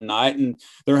something one night, and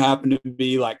there happened to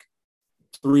be like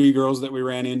 3 girls that we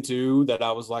ran into that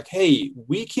I was like, hey,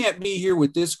 we can't be here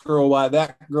with this girl while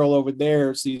that girl over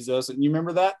there sees us. And you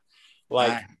remember that?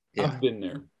 Like, yeah. I've been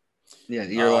there. Yeah,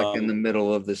 you're like in the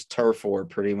middle of this turf war,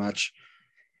 pretty much.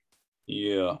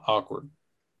 Yeah, awkward.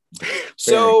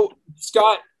 So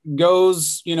Scott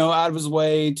goes, out of his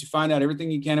way to find out everything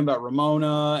he can about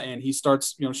Ramona, and he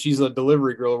starts, she's a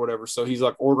delivery girl or whatever, so he's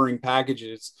like ordering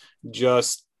packages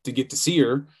just to get to see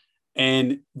her.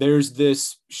 And there's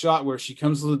this shot where she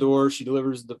comes to the door, she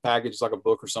delivers the package like a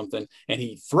book or something, and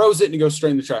he throws it and it goes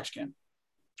straight in the trash can.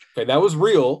 Okay, that was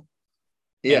real.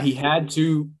 Yeah, and he had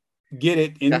to get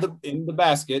it in the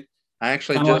basket. I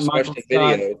actually just watched a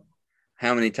video.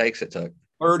 How mmany takes it took?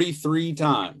 33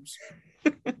 times.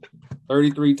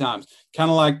 33 times.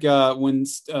 Kind of like when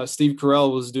Steve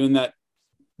Carell was doing that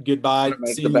goodbye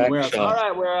scene in the warehouse. All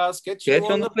right, warehouse, get you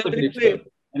on the picture.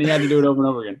 And he had to do it over and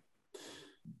over again.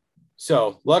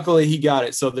 So luckily he got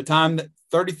it. So the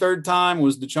 33rd time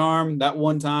was the charm. That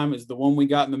one time is the one we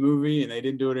got in the movie, and they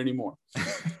didn't do it anymore.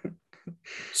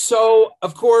 So,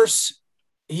 of course,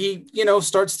 he,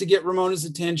 starts to get Ramona's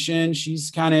attention. She's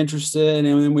kind of interested.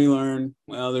 And then we learn,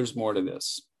 well, there's more to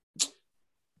this.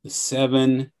 The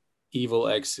 7 evil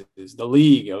exes, the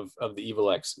league of the evil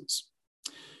exes.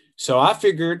 So I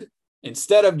figured,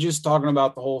 instead of just talking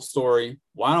about the whole story,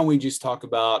 why don't we just talk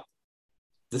about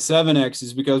the 7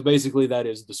 exes? Because basically that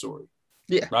is the story.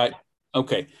 Yeah. Right?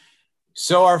 Okay.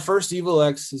 So our first evil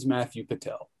ex is Matthew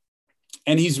Patel.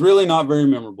 And he's really not very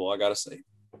memorable, I got to say.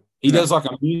 He does like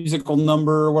a musical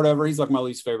number or whatever. He's like my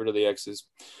least favorite of the exes.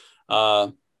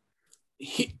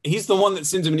 He's the one that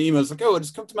sends him an email. It's like, oh,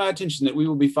 it's come to my attention that we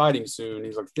will be fighting soon.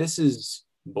 He's like, this is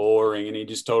boring. And he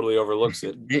just totally overlooks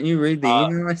it. Didn't you read the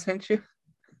email I sent you?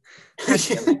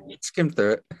 Skim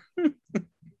through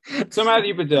it. So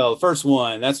Matthew Patel, first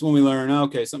one, that's when we learn,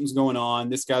 okay, something's going on.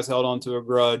 This guy's held on to a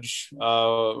grudge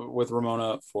with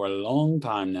Ramona for a long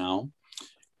time now.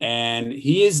 And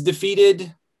he is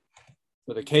defeated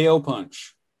with a KO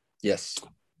punch. Yes.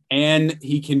 And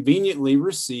he conveniently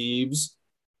receives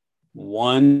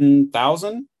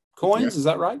 1,000 coins. Yeah. Is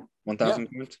that right? 1,000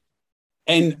 coins.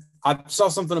 And I saw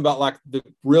something about like the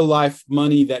real life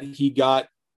money that he got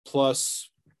plus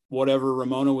whatever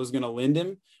Ramona was going to lend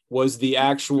him was the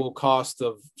actual cost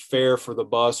of fare for the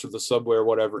bus or the subway or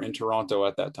whatever in Toronto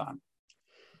at that time.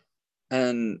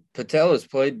 And Patel is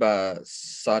played by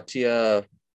Satya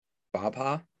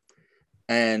Bhabha.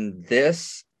 And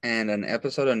this and an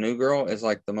episode of New Girl is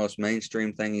like the most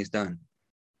mainstream thing he's done.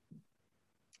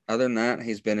 Other than that,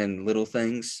 he's been in little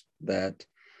things that,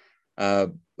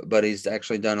 but he's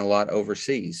actually done a lot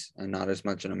overseas and not as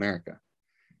much in America.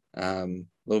 A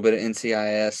little bit of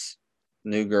NCIS,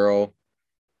 New Girl,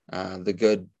 The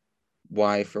Good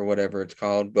Wife or whatever it's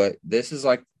called. But this is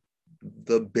like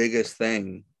the biggest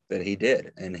thing that he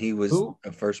did. And he was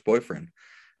a first boyfriend.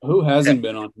 Who hasn't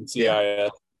been on NCIS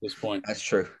at this point? That's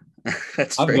true.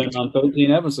 That's I've been on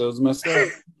 13 episodes myself.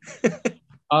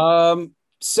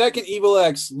 Second evil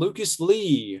ex, Lucas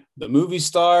Lee, the movie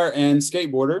star and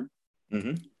skateboarder,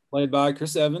 played by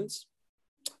Chris Evans,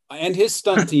 and his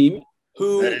stunt team,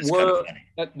 who were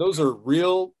those are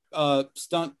real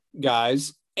stunt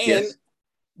guys, and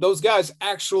those guys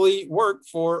actually work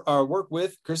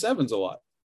with Chris Evans a lot.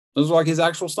 Those are like his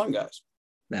actual stunt guys.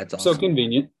 That's awesome. So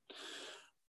convenient.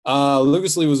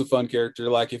 Lucas Lee was a fun character.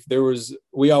 Like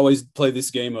we always play this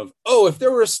game of, if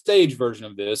there were a stage version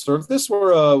of this, or if this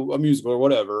were a musical or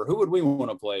whatever, who would we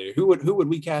want to play? Who would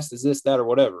we cast as this, that, or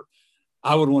whatever?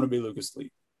 I would want to be Lucas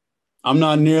Lee. I'm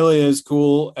not nearly as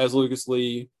cool as Lucas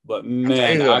Lee, but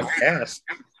man,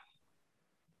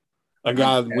 a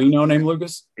guy we know named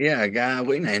Lucas. Yeah, a guy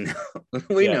we know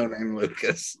named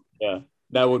Lucas. Yeah,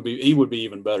 he would be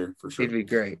even better for sure. He'd be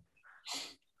great.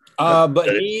 But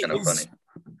he is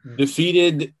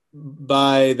defeated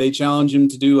by, they challenge him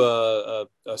to do a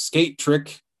skate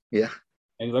trick. Yeah.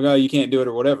 And he's like, oh, you can't do it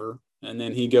or whatever. And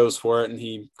then he goes for it and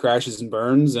he crashes and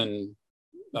burns, and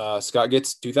Scott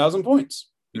gets 2,000 points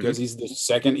because he's the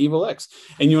second evil ex.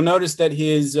 And you'll notice that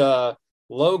his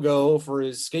logo for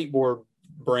his skateboard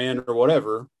brand or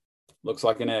whatever looks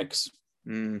like an X.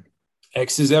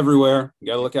 X's everywhere. You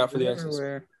got to look out for the X's.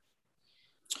 Everywhere.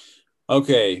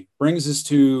 Okay. Brings us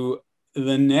to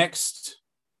the next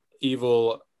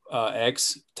evil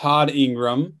ex, Todd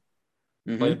Ingram,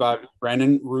 played by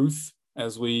Brandon Ruth,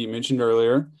 as we mentioned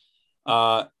earlier,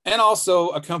 and also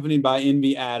accompanied by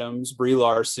Envy Adams, Brie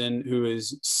Larson, who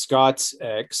is Scott's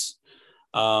ex.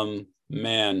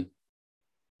 Man,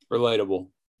 relatable.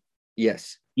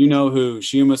 Yes. You know who.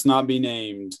 She must not be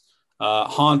named.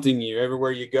 Haunting you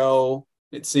everywhere you go,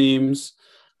 it seems.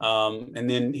 And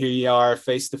then here you are,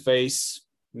 face to face,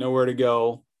 nowhere to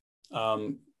go.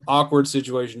 Awkward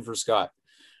situation for Scott.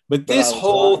 But this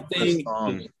whole thing.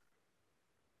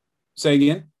 Say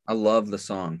again? I love the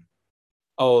song.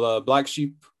 the Black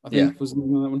Sheep, I think was the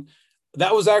name of that one.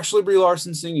 That was actually Brie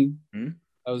Larson singing. Hmm?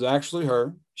 That was actually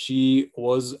her. She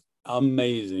was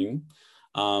amazing.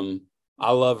 I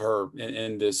love her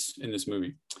in this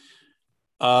movie.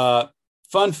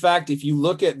 Fun fact: if you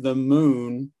look at the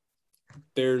moon,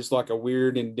 there's like a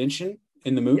weird indentation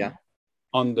in the moon. Yeah.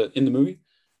 In the movie.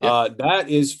 Yep. That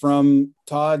is from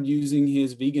Todd using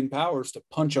his vegan powers to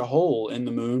punch a hole in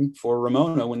the moon for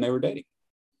Ramona when they were dating.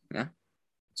 Yeah.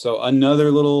 So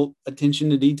another little attention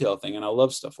to detail thing, and I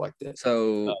love stuff like that.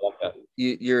 So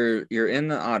you're in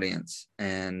the audience,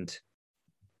 and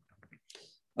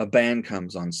a band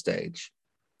comes on stage,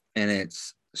 and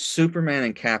it's Superman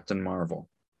and Captain Marvel.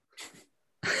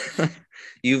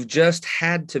 You've just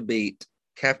had to beat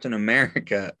Captain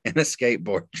America in a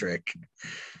skateboard trick.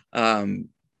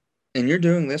 And you're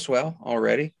doing this well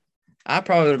already. I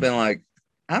probably would have been like,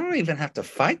 I don't even have to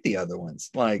fight the other ones.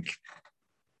 Like,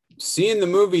 seeing the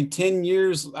movie 10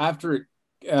 years after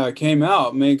it came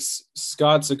out makes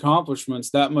Scott's accomplishments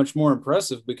that much more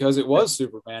impressive, because it was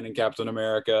Superman and Captain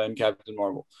America and Captain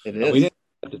Marvel. It is. We didn't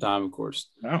at the time, of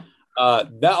course. No.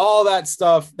 All that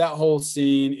stuff, that whole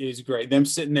scene is great. Them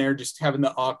sitting there just having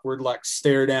the awkward like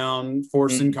stare down,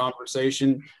 forcing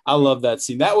conversation. I love that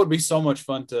scene. That would be so much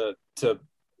fun to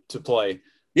play.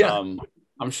 Yeah.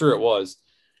 I'm sure it was.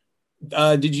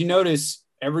 Did you notice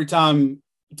every time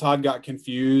Todd got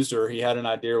confused or he had an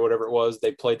idea or whatever it was,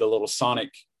 they played the little Sonic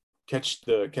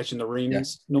catching the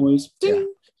rings noise?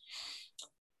 Ding!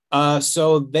 Yeah.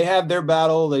 So they have their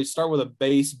battle. They start with a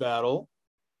base battle,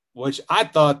 which I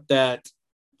thought that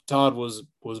Todd was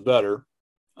better.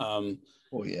 Oh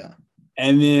yeah.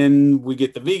 And then we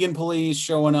get the vegan police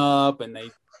showing up, and they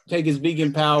take his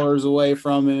vegan powers away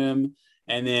from him.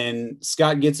 And then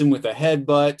Scott gets him with a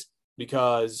headbutt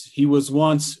because he was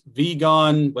once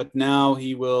vegan, but now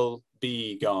he will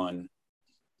be gone.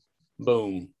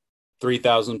 Boom.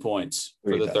 3,000 points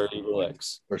for the third Evil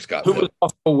X. For Scott, who was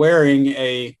also wearing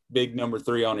a big number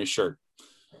 3 on his shirt.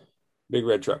 Big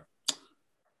red truck.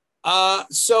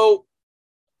 So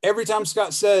every time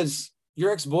Scott says,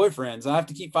 your ex-boyfriends, I have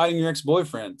to keep fighting your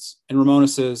ex-boyfriends. And Ramona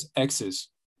says, exes.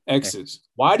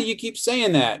 Why do you keep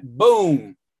saying that?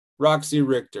 Boom. Roxy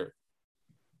Richter.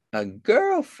 A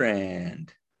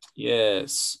girlfriend.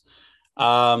 Yes.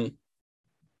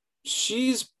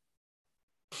 She's,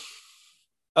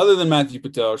 other than Matthew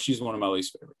Patel, she's one of my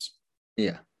least favorites.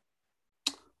 Yeah.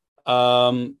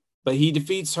 But he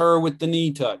defeats her with the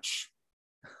knee touch.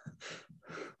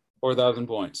 4,000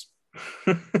 points.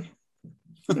 Got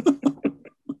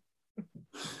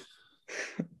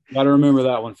to remember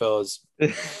that one, fellas.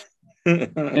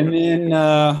 And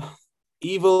then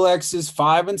Evil X's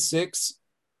 5 and 6.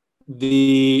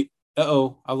 I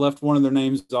left one of their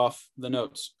names off the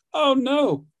notes. Oh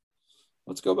no.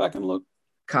 Let's go back and look.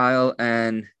 Kyle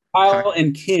and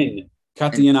Ken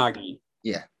Katayanagi.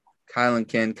 Yeah. Kyle and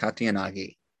Ken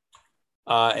Katayanagi.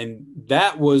 And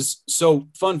that was, so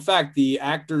fun fact, the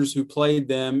actors who played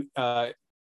them, Keita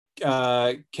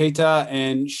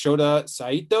and Shota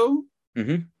Saito.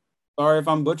 Mm-hmm. Sorry if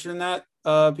I'm butchering that,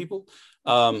 people.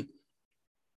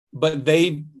 But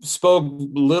they spoke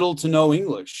little to no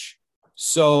English.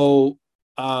 So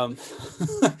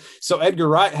Edgar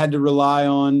Wright had to rely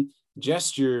on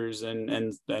gestures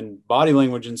and body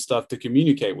language and stuff to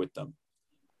communicate with them.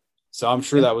 So I'm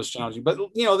sure that was challenging, but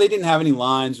they didn't have any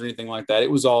lines or anything like that.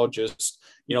 It was all just,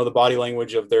 the body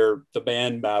language of the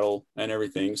band battle and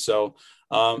everything. So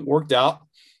worked out.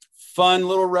 Fun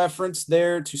little reference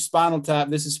there to Spinal Tap.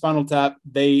 This is Spinal Tap.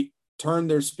 They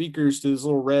turned their speakers to this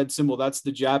little red symbol. That's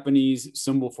the Japanese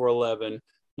symbol for 11,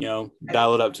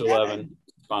 dial it up to 11,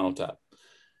 Spinal Tap.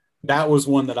 That was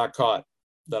one that I caught.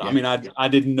 I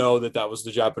didn't know that was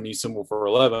the Japanese symbol for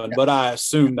 11, but I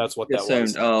assumed that's what that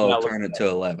was. Turn it to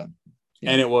 11.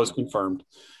 Yeah. And it was confirmed.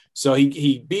 So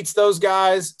he beats those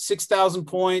guys, 6,000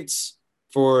 points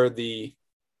for the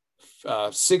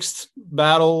sixth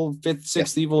battle,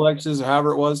 sixth Evil X's, or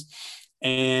however it was.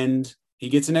 And he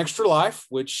gets an extra life,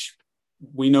 which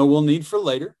we know we'll need for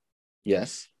later.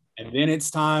 Yes. And then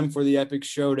it's time for the epic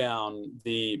showdown.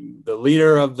 The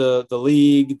leader of the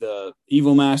league, the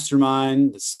evil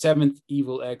mastermind, the seventh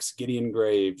Evil X, Gideon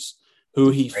Graves, who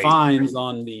he finds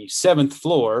on the 7th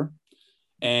floor.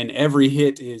 And every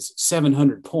hit is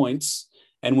 700 points.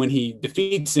 And when he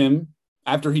defeats him,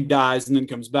 after he dies and then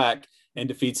comes back and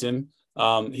defeats him,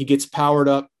 he gets powered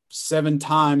up 7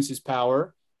 times his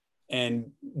power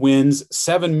and wins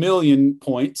 7 million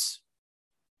points.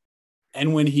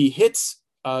 And when he hits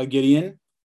Gideon,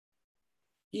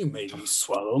 you made me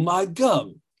swallow my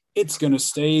gum. It's going to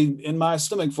stay in my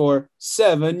stomach for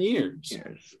 7 years.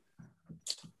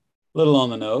 little on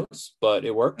the nose, but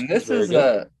it worked. And It was very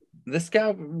good. this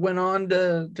guy went on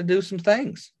to do some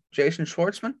things. Jason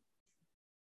Schwartzman.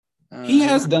 He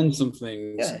has done some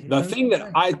things. Yeah, The thing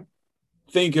that I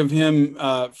think of him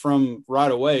from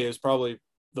right away is probably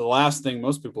the last thing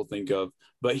most people think of,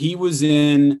 but he was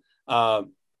in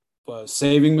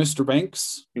Saving Mr.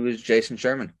 Banks. He was Jason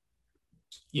Sherman.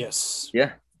 Yes.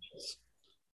 Yeah.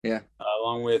 Yeah.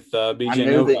 Along with I BJ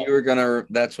knew Novak. that you were gonna.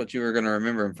 That's what you were gonna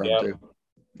remember him from Yeah. too.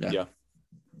 Yeah.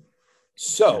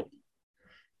 So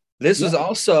This was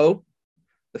also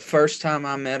the first time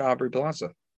I met Aubrey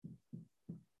Plaza.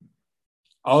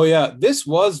 oh yeah, this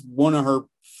was one of her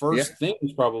first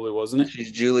things, probably, wasn't it?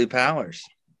 She's Julie Powers.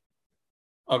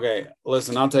 Okay,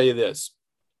 listen, I'll tell you this.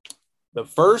 The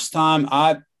first time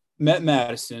I met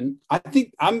Madison, I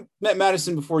think I met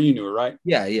Madison before you knew her, right?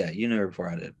 Yeah, you knew her before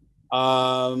I did.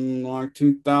 Like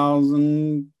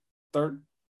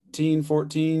 2013,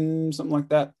 14, something like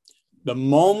that. The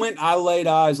moment I laid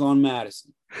eyes on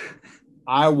Madison,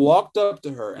 I walked up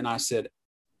to her and I said,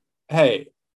 "Hey,"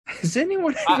 Has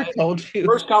anyone ever told you?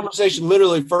 first conversation,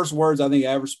 literally first words I think I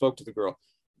ever spoke to the girl.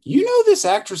 "You know this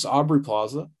actress Aubrey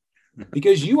Plaza?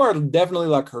 Because you are definitely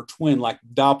like her twin, like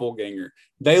doppelganger.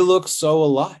 They look so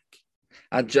alike."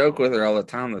 I joke with her all the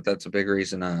time that that's a big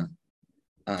reason I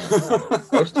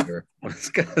posted her. It's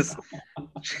because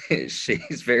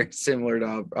she's very similar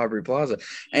to Aubrey Plaza.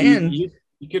 And you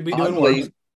could be doing oddly, worse.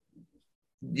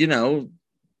 you know,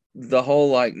 the whole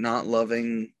like not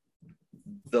loving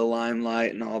the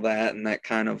limelight and all that, and that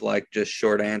kind of like just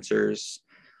short answers,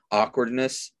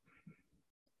 awkwardness.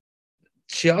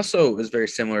 She also is very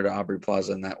similar to Aubrey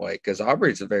Plaza in that way, because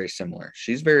Aubrey's very similar.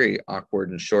 She's very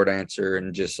awkward and short answer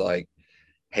and just like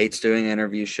hates doing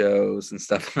interview shows and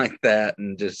stuff like that.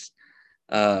 And just,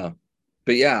 but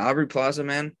yeah, Aubrey Plaza,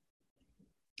 man.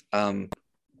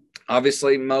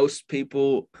 Obviously, most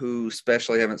people who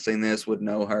especially haven't seen this would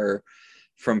know her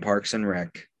from Parks and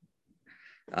Rec.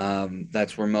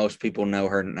 That's where most people know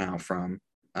her now from.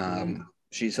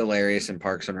 She's hilarious in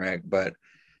Parks and Rec, but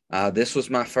this was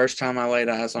my first time I laid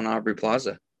eyes on Aubrey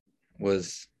Plaza,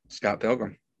 was Scott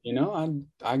Pilgrim. You know,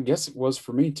 I guess it was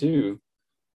for me too.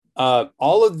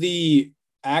 All of the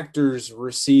actors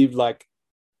received like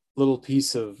little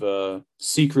piece of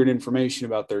secret information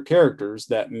about their characters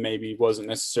that maybe wasn't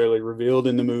necessarily revealed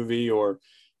in the movie, or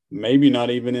maybe not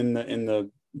even in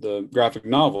the graphic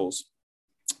novels.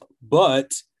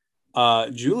 But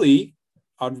Julie,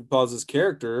 Aubrey Plaza's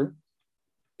character,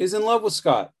 is in love with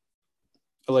Scott.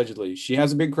 Allegedly, she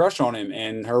has a big crush on him,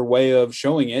 and her way of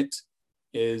showing it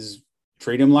is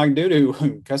treat him like doo-doo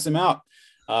and cuss him out.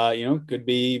 Could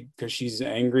be because she's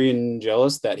angry and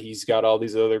jealous that he's got all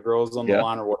these other girls on the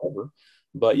line or whatever.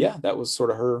 But yeah, that was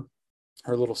sort of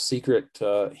her little secret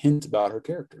hint about her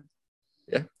character.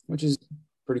 Yeah, which is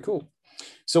pretty cool.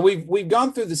 So we've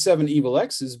gone through the 7 evil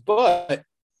X's, but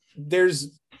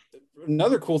there's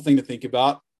another cool thing to think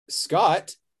about.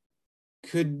 Scott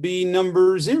could be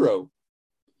number 0.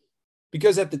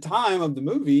 Because at the time of the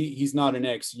movie, he's not an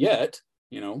X yet,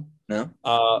 No.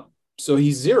 So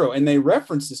he's 0. And they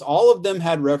reference this. All of them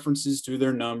had references to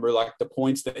their number, like the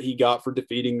points that he got for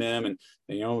defeating them. And,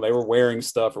 they were wearing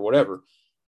stuff or whatever.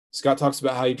 Scott talks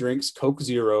about how he drinks Coke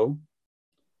Zero.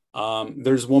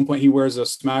 There's one point he wears a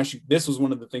Smashing. This was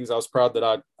one of the things I was proud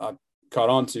that I caught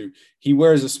on to. He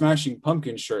wears a Smashing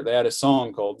Pumpkin shirt. They had a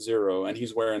song called Zero, and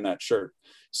he's wearing that shirt.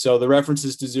 So the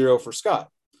references to 0 for Scott.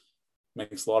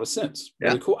 Makes a lot of sense.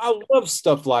 Really cool. I love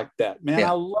stuff like that, man.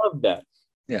 I love that.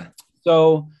 Yeah.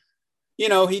 So,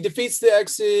 he defeats the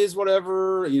X's,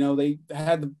 whatever. They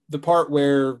had the part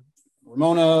where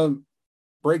Ramona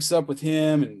breaks up with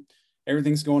him and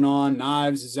everything's going on.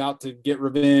 Knives is out to get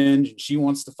revenge and she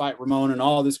wants to fight Ramona and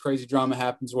all this crazy drama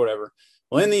happens, whatever.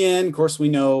 Well, in the end, of course, we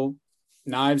know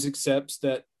Knives accepts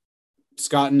that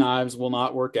Scott and Knives will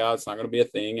not work out. It's not going to be a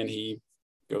thing. And he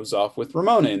goes off with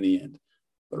Ramona in the end.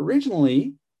 But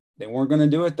originally, they weren't going to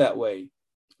do it that way.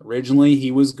 Originally,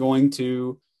 he was going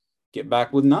to get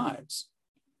back with Knives.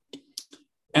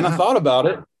 And I thought about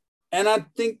it, and I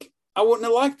think I wouldn't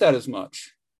have liked that as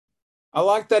much. I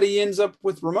like that he ends up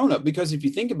with Ramona, because if you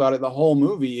think about it, the whole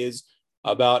movie is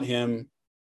about him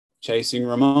chasing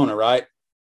Ramona, right?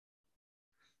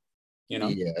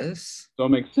 Yes. So it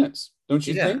makes sense, don't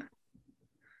you think?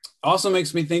 Also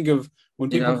makes me think of when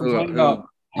people complain about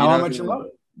How I Met Your Mother.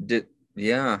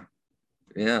 Yeah.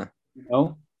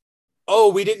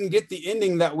 Oh, we didn't get the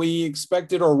ending that we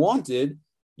expected or wanted.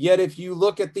 Yet if you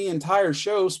look at the entire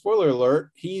show, spoiler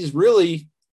alert, he's really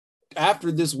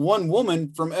after this one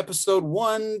woman from episode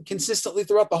 1 consistently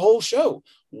throughout the whole show.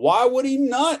 Why would he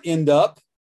not end up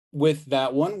with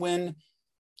that one when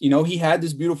he had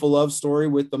this beautiful love story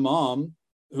with the mom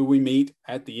who we meet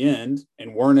at the end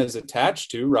and weren't as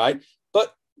attached to, right?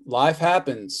 But life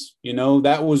happens.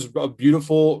 That was a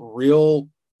beautiful,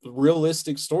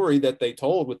 realistic story that they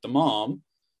told with the mom.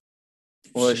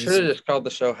 Well, it should have just called the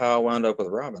show How I Wound Up with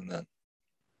Robin then.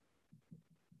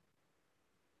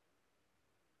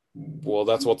 Well,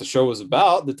 that's what the show is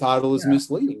about. The title is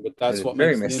misleading, but that's what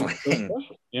very makes misleading. So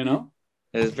special,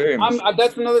 It is very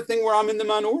that's another thing where I'm in the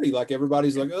minority. Like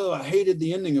everybody's like, oh, I hated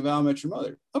the ending of How I Met Your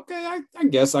Mother. Okay, I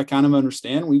guess I kind of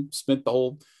understand. We spent the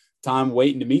whole time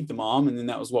waiting to meet the mom, and then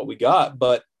that was what we got.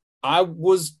 But I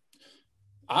was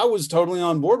totally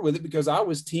on board with it because I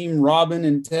was team Robin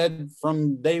and Ted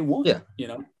from day one. Yeah.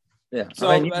 Yeah. So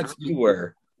you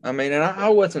were. I mean, and I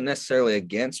wasn't necessarily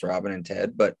against Robin and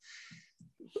Ted, but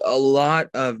a lot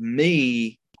of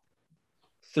me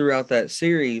throughout that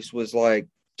series was like,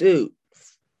 dude,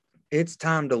 it's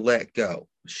time to let go.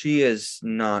 She is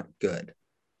not good.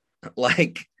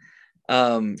 Like,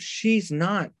 she's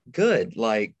not good.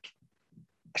 Like,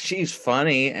 she's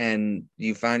funny, and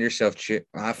you find yourself.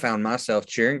 I found myself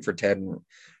cheering for Ted and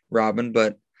Robin,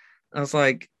 but I was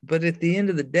like, but at the end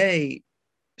of the day,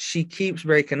 she keeps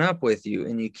breaking up with you,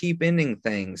 and you keep ending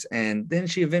things, and then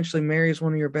she eventually marries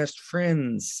one of your best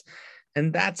friends,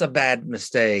 and that's a bad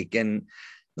mistake. And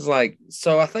it's like,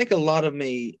 so I think a lot of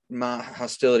my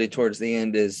hostility towards the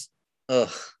end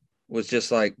was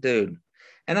just like, dude,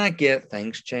 and I get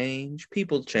things change,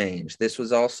 people change. This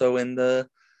was also in the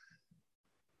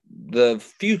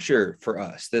future for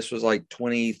us. This was like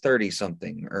 2030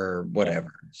 something or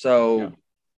whatever. So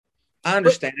I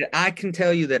understand it. I can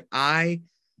tell you that I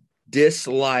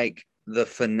dislike the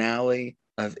finale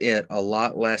of it a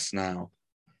lot less now.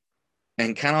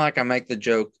 And kind of like I make the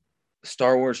joke,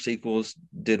 Star Wars sequels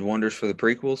did wonders for the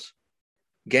prequels.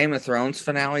 Game of Thrones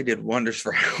finale did wonders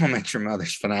for How I Met Your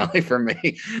Mother's finale for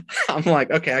me. I'm like,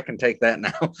 okay, I can take that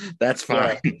now. That's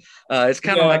fine. Yeah. It's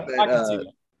kind of like that,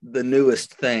 the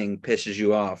newest thing pisses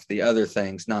you off. The other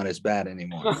thing's not as bad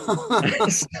anymore.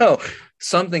 So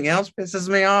something else pisses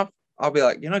me off, I'll be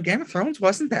like, Game of Thrones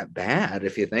wasn't that bad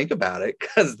if you think about it,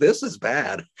 because this is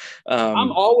bad.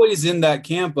 I'm always in that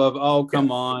camp of, oh,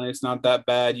 come on, it's not that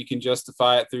bad. You can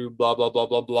justify it through blah, blah, blah,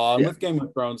 blah, blah. And with Game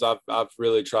of Thrones, I've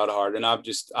really tried hard, and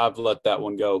I've let that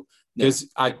one go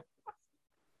because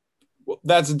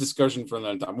that's a discussion for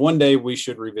another time. One day we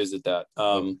should revisit that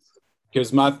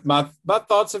because my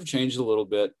thoughts have changed a little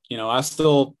bit. I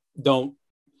still don't.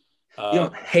 You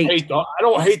don't hate. I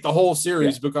don't hate the whole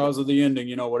series because of the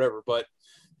ending, whatever. But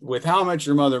with How I Met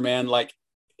Your Mother, man, like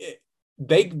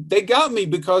they got me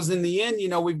because in the end,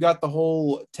 we've got the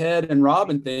whole Ted and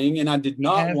Robin thing, and I did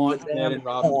not want Ted and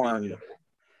Robin.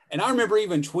 And I remember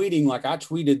even tweeting, like I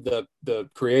tweeted the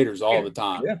creators all the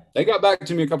time. Yeah. They got back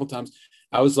to me a couple times.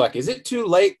 I was like, is it too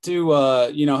late to,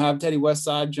 have Teddy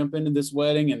Westside jump into this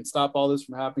wedding and stop all this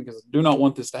from happening? Because I do not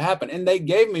want this to happen. And they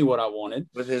gave me what I wanted.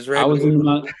 With his I was in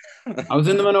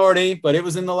the minority, but it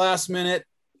was in the last minute,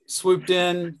 swooped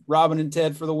in, Robin and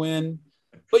Ted for the win.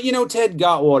 But, Ted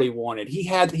got what he wanted. He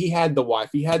had the wife,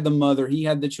 he had the mother, he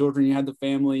had the children, he had the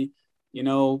family.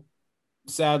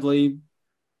 Sadly,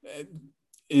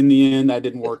 in the end, that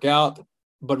didn't work out.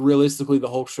 But realistically, the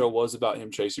whole show was about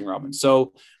him chasing Robin.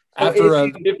 So,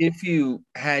 if you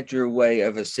had your way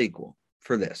of a sequel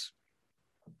for this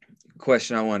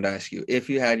question, I wanted to ask you, if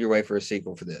you had your way for a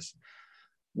sequel for this,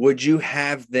 would you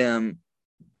have them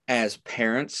as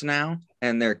parents now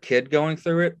and their kid going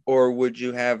through it, or would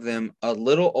you have them a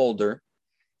little older,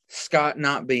 Scott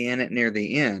not be in it near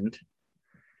the end,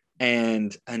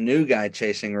 and a new guy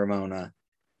chasing Ramona,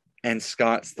 and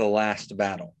Scott's the last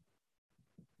battle,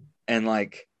 and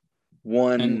like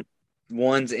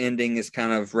one's ending is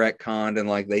kind of retconned, and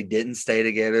like they didn't stay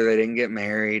together, they didn't get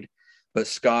married, but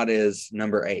Scott is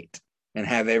number 8, and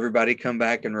have everybody come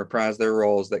back and reprise their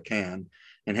roles that can,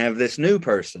 and have this new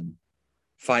person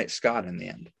fight Scott in the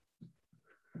end?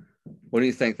 What do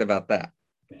you think about that?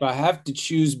 If I have to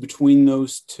choose between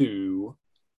those two,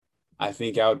 I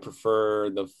think I would prefer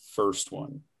the first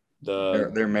one.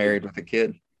 They're married with a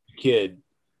kid.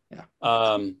 Yeah.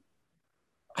 How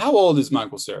old is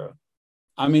Michael Cera?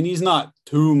 I mean, he's not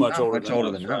too much older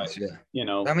than us.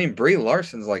 Yeah. I mean, Brie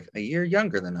Larson's like a year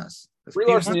younger than us. Brie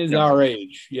Larson is our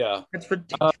age. Yeah. That's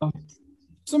ridiculous.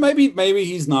 So maybe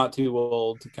he's not too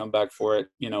old to come back for it,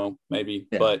 maybe.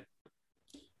 Yeah. But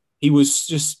he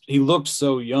looked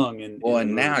so young.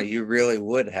 And now you really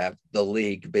would have the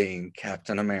League being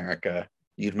Captain America.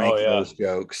 You'd make those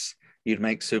jokes. You'd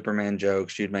make Superman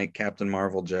jokes. You'd make Captain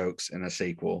Marvel jokes in a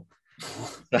sequel.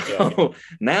 So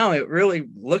now it really,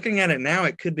 looking at it now,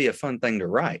 it could be a fun thing to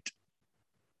write.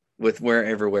 with where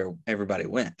everybody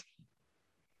went.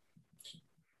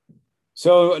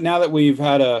 So now that we've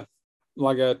had a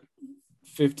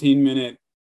 15-minute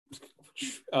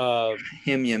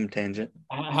Him tangent.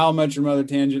 How I Met Your Mother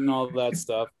tangent and all of that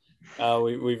stuff,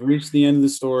 we've reached the end of the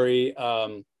story.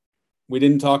 We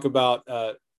didn't talk about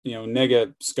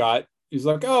Nega Scott. He's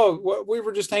like, oh, we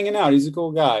were just hanging out. He's a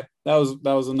cool guy. That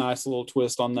was a nice little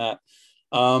twist on that.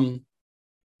 And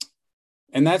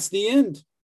that's the end.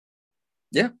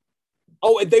 Yeah.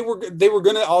 Oh, and they were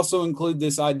going to also include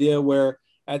this idea where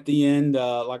at the end,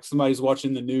 like somebody's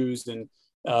watching the news and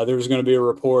there's going to be a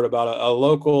report about a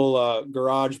local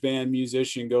garage band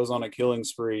musician goes on a killing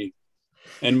spree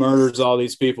and murders all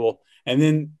these people. And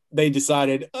then they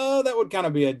decided, that would kind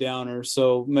of be a downer.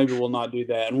 So maybe we'll not do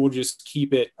that. And we'll just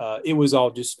keep it. It was all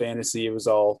just fantasy. It was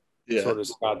all sort of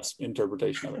Scott's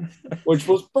interpretation of it, which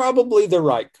was probably the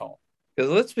right call. Because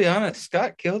let's be honest,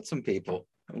 Scott killed some people.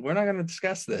 We're not going to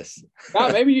discuss this.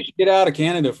 Scott, maybe you should get out of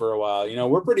Canada for a while.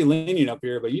 We're pretty lenient up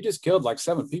here, but you just killed like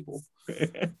 7 people.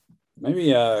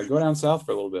 Maybe go down south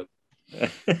for a little bit.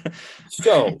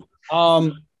 So,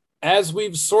 as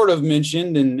we've sort of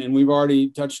mentioned, and we've already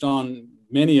touched on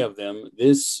many of them,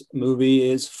 this movie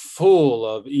is full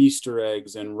of Easter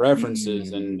eggs and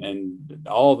references and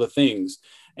all the things.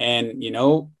 And,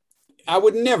 I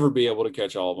would never be able to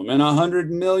catch all of them in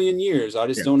 100 million years. I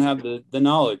just don't have the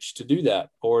knowledge to do that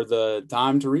or the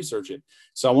time to research it.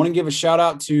 So I want to give a shout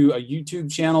out to a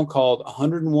YouTube channel called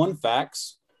 101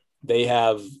 Facts. They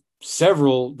have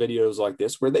several videos like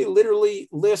this where they literally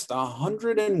list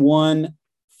 101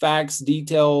 facts,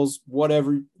 details,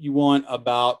 whatever you want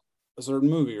about a certain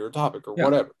movie or topic or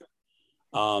whatever.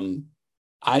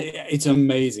 It's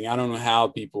amazing. I don't know how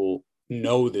people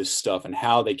know this stuff and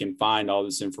how they can find all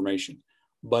this information,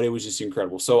 but it was just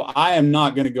incredible. So I am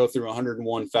not going to go through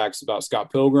 101 facts about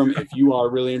Scott Pilgrim. If you are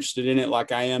really interested in it,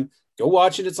 like I am, go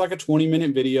watch it. It's like a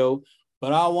 20-minute video,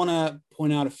 but I want to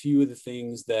point out a few of the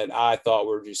things that I thought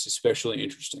were just especially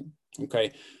interesting.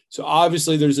 Okay. So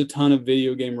obviously there's a ton of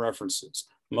video game references,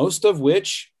 most of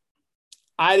which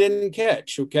I didn't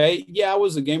catch. Okay. Yeah, I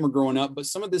was a gamer growing up, but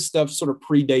some of this stuff sort of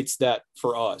predates that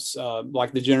for us,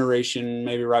 like the generation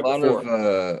maybe right before.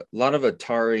 A lot of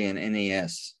Atari and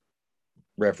NES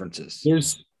references.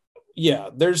 There's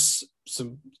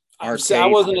some. Arcade. I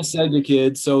wasn't a Sega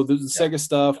kid, so the Sega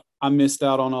stuff, I missed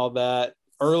out on all that.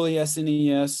 Early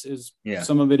SNES is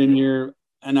some of it in here,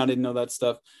 and I didn't know that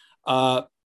stuff.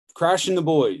 Crash and the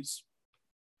Boys,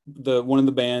 one of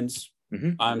the bands.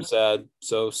 I'm sad,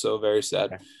 so very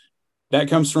sad. Okay. That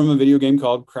comes from a video game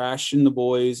called Crash and the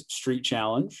Boys Street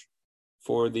Challenge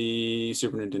for the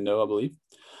Super Nintendo, I believe.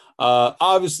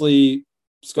 Obviously,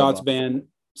 Scott's band,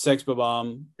 Sex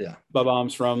Bob-omb. Yeah,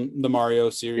 Bob-omb's from the Mario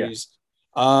series.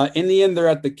 Yeah. In the end, they're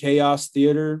at the Chaos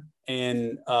Theater,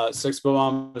 and Sex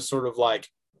Bob-omb is sort of like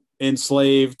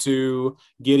enslaved to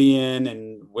Gideon,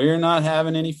 and we're not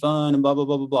having any fun, and blah, blah,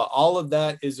 blah, blah, blah. All of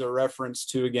that is a reference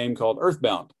to a game called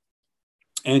Earthbound.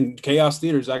 And Chaos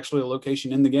Theater is actually a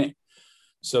location in the game.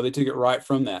 So they took it right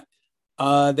from that.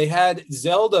 They had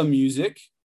Zelda music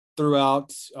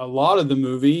throughout a lot of the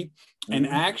movie. And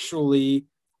actually,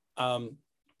 Edgar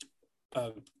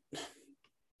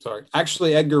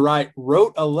Wright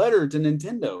wrote a letter to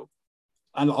Nintendo.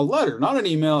 A letter, not an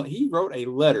email. He wrote a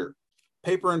letter,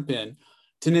 paper and pen,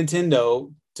 to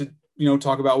Nintendo to,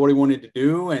 talk about what he wanted to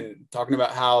do and talking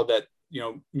about how that,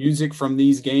 music from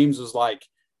these games was like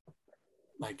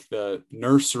the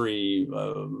nursery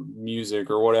music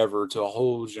or whatever to a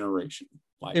whole generation.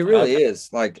 Like it really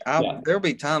is. Like there'll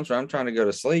be times where I'm trying to go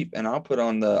to sleep and I'll put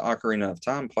on the Ocarina of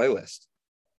Time playlist.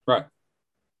 Right.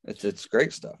 It's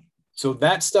great stuff. So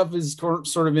that stuff is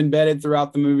sort of embedded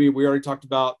throughout the movie. We already talked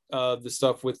about the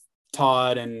stuff with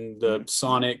Todd and the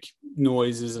sonic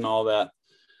noises and all that.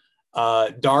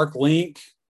 Dark Link,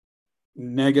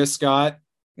 Nega Scott.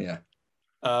 Yeah.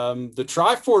 The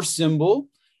Triforce symbol.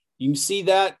 You can see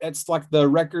that. It's like the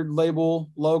record label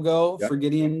logo for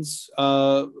Gideon's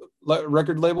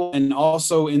record label. And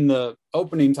also in the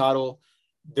opening title,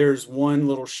 there's one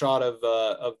little shot of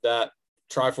that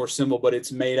Triforce symbol, but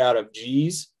it's made out of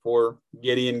G's for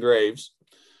Gideon Graves.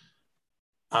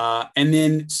 And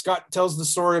then Scott tells the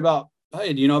story about,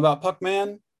 hey, do you know about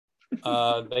Puckman?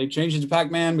 They changed it to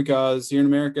Pac-Man because here in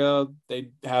America, they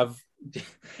have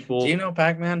people. Do you know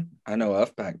Pac-Man? I know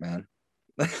of Pac-Man.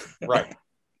 Right.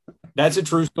 That's a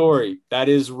true story. That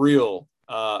is real.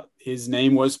 His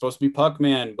name was supposed to be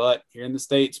Puckman, but here in the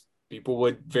States, people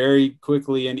would very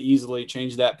quickly and easily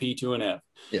change that P to an F.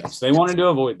 Yes. So they wanted to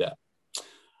avoid that.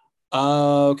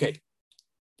 Okay.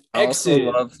 I also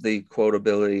love the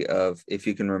quotability of if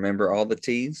you can remember all the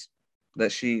T's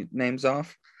that she names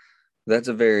off. That's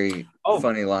a very Oh.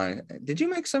 funny line. Did you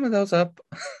make some of those up?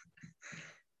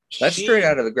 That's straight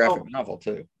out of the graphic novel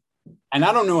too. And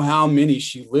I don't know how many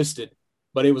she listed,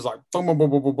 but it was like boom, boom, boom,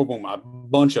 boom, boom, boom, boom, a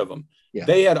bunch of them. Yeah.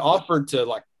 They had offered to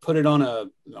like put it on a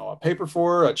paper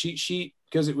for her, a cheat sheet,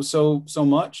 because it was so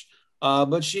much.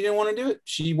 But she didn't want to do it.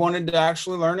 She wanted to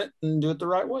actually learn it and do it the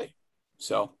right way.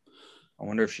 So I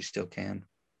wonder if she still can.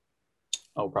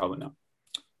 Oh, probably not.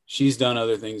 She's done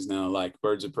other things now, like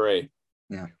Birds of Prey.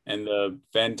 Yeah. And the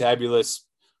fantabulous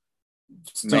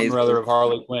something or other of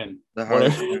Harley Quinn. The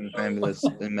Harley Quinn fabulous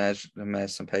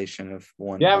emancipation of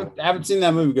one. Yeah, I haven't seen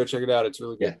that movie. Go check it out. It's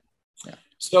really good. Yeah.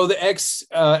 So the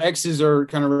X's are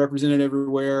kind of represented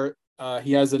everywhere.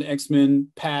 He has an X-Men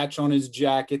patch on his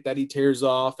jacket that he tears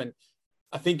off. And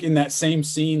I think in that same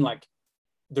scene, like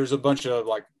there's a bunch of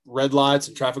like red lights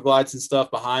and traffic lights and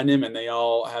stuff behind him, and they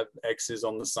all have X's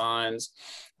on the signs.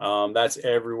 That's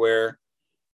everywhere.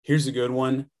 Here's a good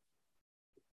one.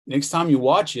 Next time you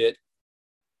watch it,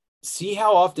 see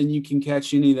how often you can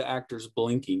catch any of the actors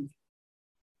blinking.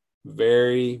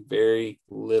 Very, very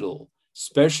little.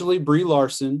 Especially Brie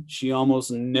Larson. She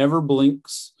almost never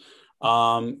blinks.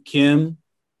 Kim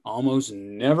almost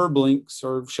never blinks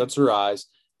or shuts her eyes.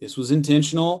 This was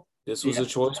intentional. This was a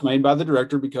choice made by the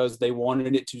director because they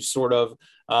wanted it to sort of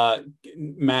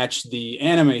match the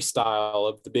anime style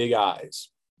of the big eyes.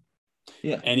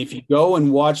 Yeah. And if you go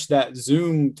and watch that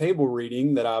Zoom table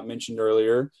reading that I mentioned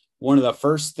earlier, one of the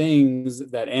first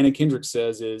things that Anna Kendrick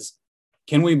says is,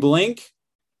 "Can we blink?"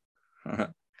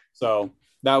 So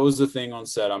that was the thing on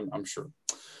set, I'm sure.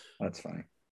 That's funny.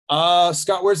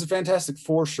 Scott wears the Fantastic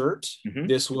Four shirt. Mhm.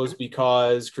 This was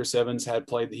because Chris Evans had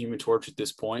played the Human Torch at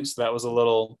this point. So that was a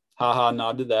little haha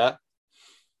nod to that.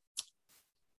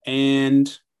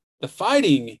 And the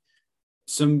fighting,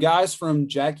 some guys from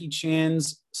Jackie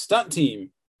Chan's stunt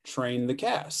team trained the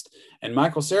cast. And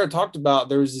Michael Cera talked about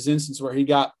there was this instance where he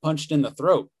got punched in the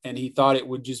throat and he thought it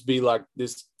would just be like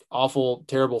this awful,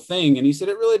 terrible thing. And he said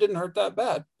it really didn't hurt that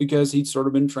bad because he'd sort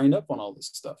of been trained up on all this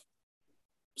stuff.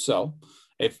 So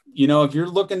if you're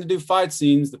looking to do fight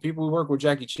scenes, the people who work with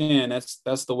Jackie Chan,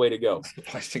 that's the way to go. That's the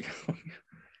place to go.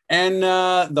 And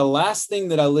the last thing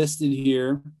that I listed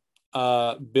here,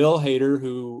 Bill Hader,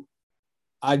 who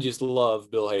I just love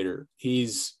Bill Hader.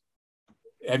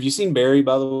 Have you seen Barry,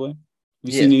 by the way? Have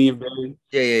you seen any of Barry?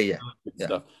 Yeah.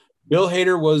 Stuff. Bill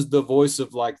Hader was the voice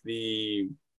of like the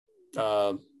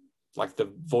voiceover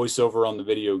on the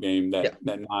video game that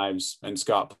Knives and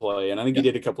Scott play. And I think he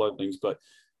did a couple other things, but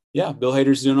yeah, Bill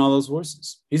Hader's doing all those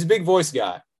voices. He's a big voice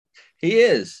guy. He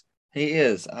is.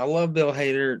 I love Bill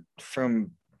Hader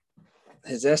from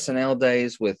his SNL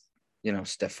days with,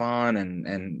 Stefan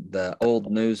and the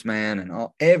old newsman and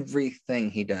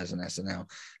everything he does in SNL,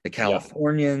 the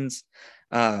Californians,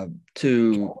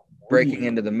 to breaking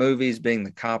into the movies, being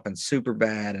the cop in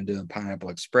Superbad and doing Pineapple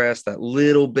Express, that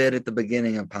little bit at the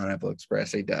beginning of Pineapple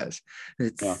Express he does.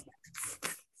 It's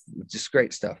just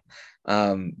great stuff.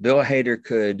 Bill Hader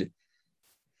could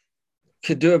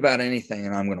do about anything,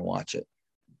 and I'm going to watch it.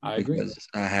 I agree. Because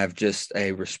I have just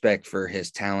a respect for his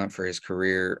talent, for his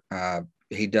career.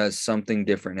 He does something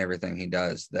different in everything he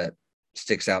does that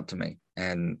sticks out to me.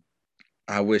 And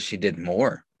I wish he did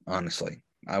more, honestly.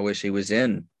 I wish he was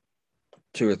in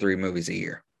 2 or 3 movies a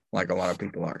year, like a lot of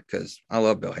people are, because I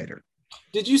love Bill Hader.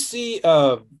 Did you see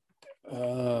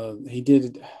he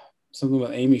did something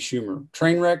with Amy Schumer?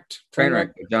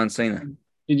 Trainwreck with John Cena.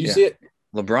 Did you see it?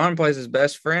 LeBron plays his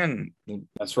best friend.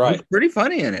 That's right. He's pretty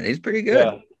funny in it. He's pretty good.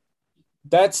 Yeah.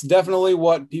 That's definitely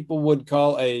what people would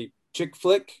call a chick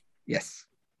flick. Yes.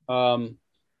 I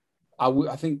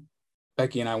think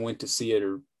Becky and I went to see it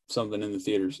or something in the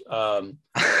theaters. I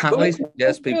always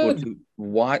suggest people to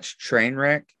watch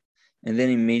Trainwreck and then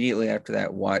immediately after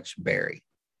that watch Barry.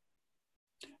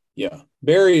 Yeah,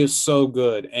 Barry is so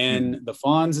good, and the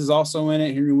Fonz is also in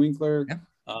it. Henry Winkler. Yeah.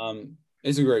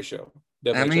 It's a great show.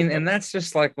 Definitely and that's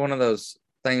just like one of those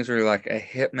things where you're like a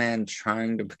hitman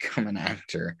trying to become an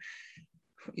actor.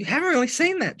 You haven't really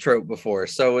seen that trope before,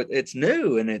 so it's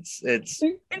new and it's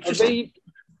interesting.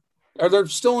 Are there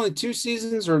still only 2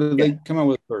 seasons, or did they come out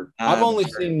with a third? I've only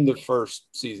seen the first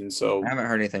season, so I haven't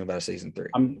heard anything about a season 3.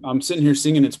 I'm sitting here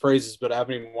singing its praises, but I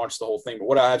haven't even watched the whole thing. But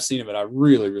what I have seen of it, I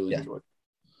really, really enjoyed.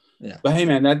 Yeah. But hey,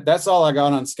 man, that's all I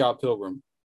got on Scott Pilgrim.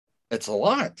 It's a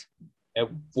lot. It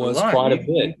was quite a bit.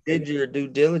 You did your due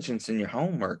diligence and your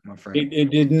homework, my friend.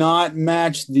 It did not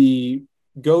match the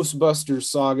Ghostbusters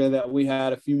saga that we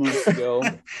had a few months ago,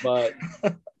 but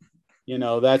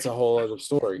that's a whole other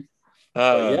story.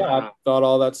 I thought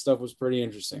all that stuff was pretty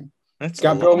interesting.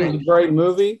 Scott Pilgrim was a great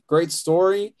movie, great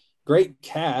story, great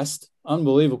cast,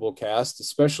 unbelievable cast,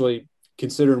 especially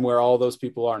considering where all those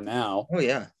people are now. Oh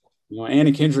yeah.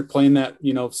 Anna Kendrick playing that,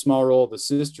 small role of the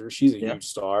sister. She's a Yeah. huge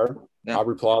star. Yeah.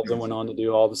 Aubrey Plaza went on to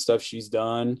do all the stuff she's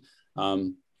done.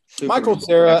 Michael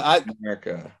Cera,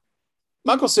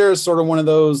 Michael Cera is sort of one of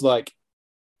those, like,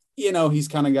 he's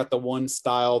kind of got the one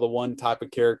style, the one type of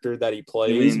character that he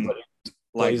plays. But he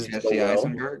plays Jesse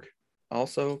Eisenberg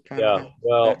also kind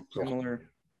of similar.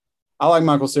 I like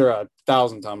Michael Cera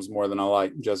 1,000 times more than I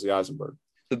like Jesse Eisenberg.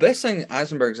 The best thing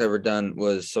Eisenberg's ever done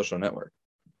was Social Network.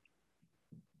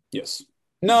 Yes.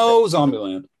 No,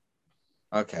 Zombieland.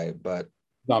 Okay, but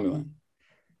Zombieland.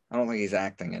 I don't think he's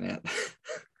acting in it.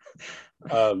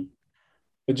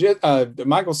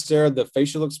 Michael Cera, the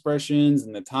facial expressions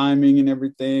and the timing and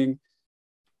everything,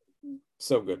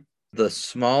 so good. The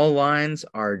small lines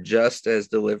are just as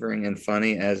delivering and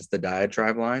funny as the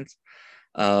diatribe lines.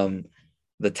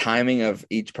 The timing of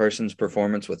each person's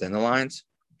performance within the lines,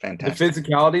 fantastic. The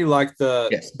physicality, like the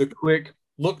quick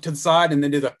look to the side and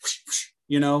then do the,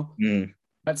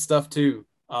 that stuff too.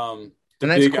 And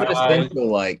that's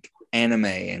quintessential like anime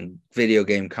and video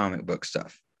game comic book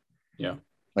stuff. Yeah.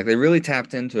 Like they really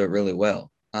tapped into it really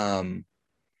well.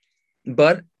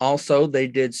 But also they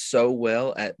did so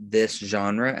well at this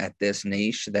genre, at this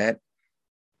niche, that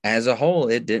as a whole,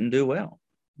 it didn't do well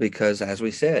because, as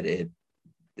we said, it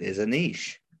is a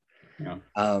niche. Yeah.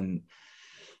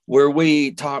 Where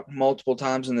we talk multiple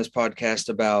times in this podcast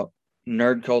about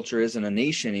nerd culture isn't a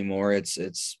niche anymore.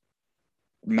 It's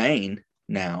main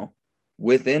now.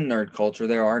 Within nerd culture,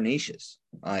 there are niches.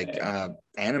 Like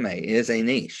anime is a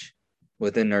niche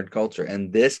within nerd culture.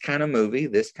 And this kind of movie,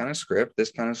 this kind of script,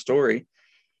 this kind of story,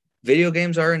 video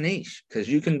games are a niche because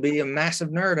you can be a massive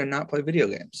nerd and not play video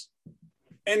games.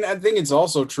 And I think it's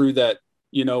also true that,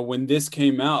 when this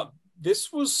came out,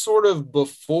 this was sort of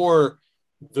before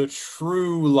the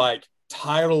true like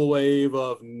tidal wave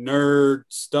of nerd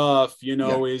stuff,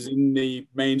 is in the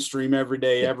mainstream every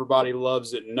day. Yeah. Everybody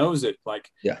loves it and knows it. Like,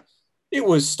 it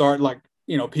was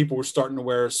people were starting to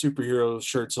wear superhero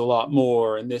shirts a lot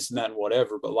more and this and that and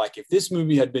whatever. But like, if this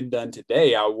movie had been done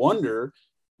today, I wonder,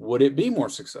 would it be more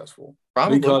successful?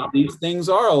 Probably. Because these things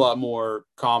are a lot more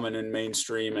common and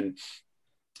mainstream. And,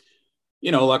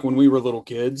 like when we were little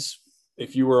kids,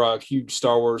 if you were a huge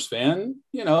Star Wars fan,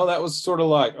 that was sort of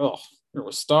like, oh, you're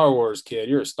a Star Wars kid,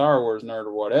 you're a Star Wars nerd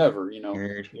or whatever,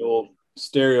 Nerd. The old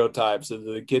stereotypes of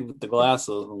the kid with the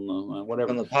glasses and whatever.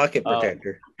 From the pocket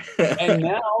protector. And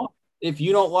now, if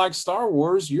you don't like Star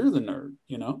Wars, you're the nerd,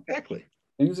 Exactly.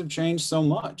 Things have changed so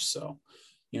much. So,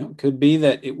 it could be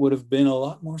that it would have been a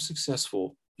lot more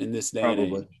successful in this day and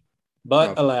age.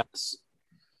 But alas,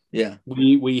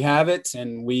 we have it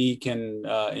and we can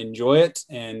enjoy it.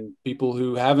 And people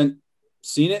who haven't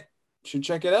seen it should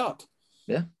check it out.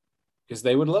 Yeah. Because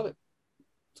they would love it.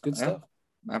 It's good stuff.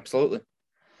 Absolutely.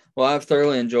 Well, I've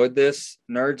thoroughly enjoyed this.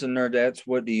 Nerds and nerdettes,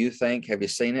 what do you think? Have you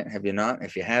seen it? Have you not?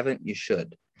 If you haven't, you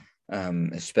should.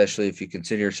 Especially if you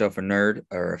consider yourself a nerd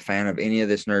or a fan of any of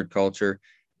this nerd culture,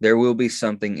 there will be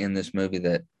something in this movie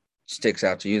that sticks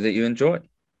out to you that you enjoy,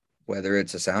 whether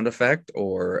it's a sound effect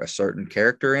or a certain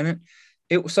character in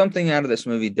it. Something out of this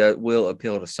movie will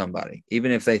appeal to somebody,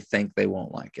 even if they think they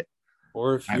won't like it.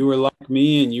 Or if you were like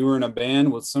me and you were in a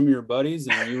band with some of your buddies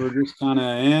and you were just kind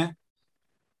of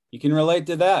you can relate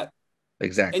to that.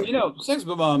 Exactly. And Sex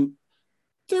Bob-omb,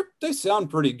 they sound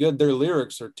pretty good. Their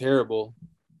lyrics are terrible.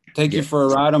 Take you for a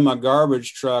ride on my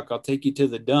garbage truck. I'll take you to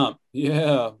the dump.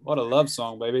 Yeah, what a love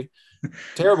song, baby.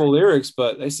 Terrible lyrics,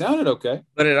 but they sounded okay.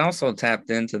 But it also tapped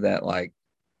into that like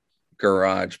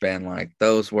garage band, like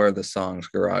those were the songs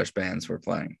garage bands were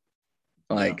playing.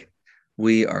 Like,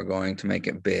 we are going to make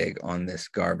it big on this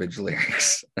garbage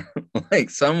lyrics. Like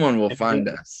someone will find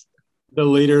us. The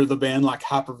leader of the band like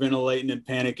hyperventilating and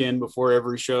panicking before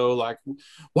every show. Like,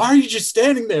 why are you just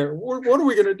standing there? What are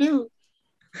we going to do?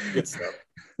 Good stuff.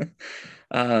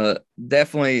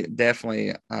 Definitely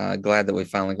glad that we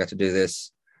finally got to do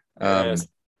this. Yes.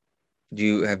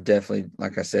 You have definitely,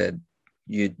 like I said,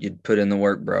 you'd put in the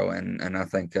work, bro. And I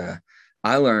think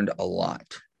I learned a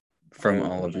lot from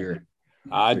all of your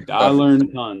I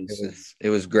learned tons. It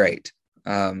was great.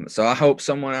 So I hope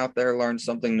someone out there learned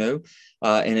something new.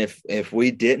 And if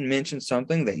we didn't mention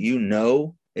something that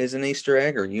is an Easter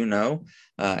egg, or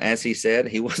as he said,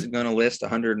 he wasn't going to list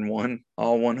 101,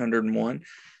 all 101.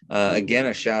 Again,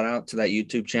 a shout out to that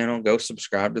YouTube channel. Go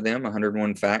subscribe to them,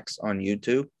 101 Facts on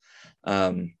YouTube,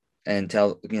 and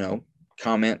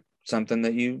comment something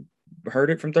that you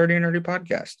heard it from 30 and Nerdy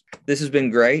Podcast. This has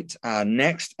been great.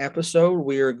 Next episode,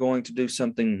 we are going to do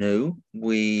something new.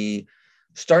 We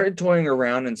started toying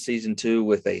around in season 2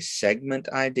 with a segment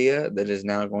idea that is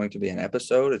now going to be an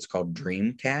episode. It's called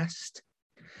Dreamcast.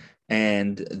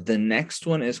 And the next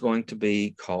one is going to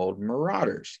be called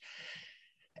Marauders.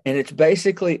 And it's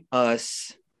basically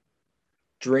us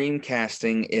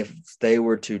dreamcasting if they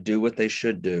were to do what they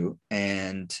should do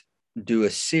and do a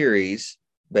series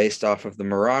based off of the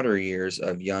Marauder years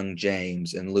of young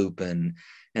James and Lupin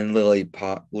and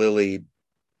Lily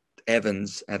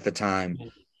Evans at the time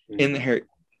in the Harry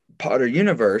Potter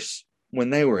universe when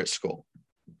they were at school.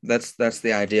 That's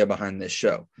the idea behind this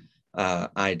show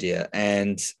idea.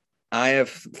 And I have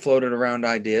floated around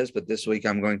ideas, but this week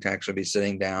I'm going to actually be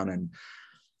sitting down and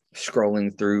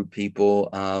scrolling through people.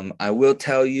 I will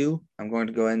tell you, I'm going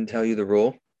to go ahead and tell you the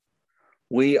rule.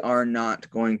 We are not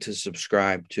going to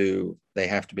subscribe to they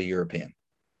have to be European.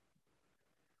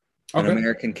 An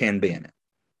American can be in it.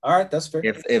 All right, that's fair.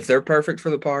 If they're perfect for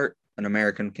the part, an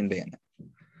American can be in it.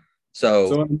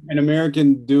 So an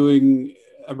American doing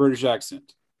a British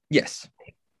accent. Yes.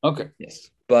 Okay. Yes.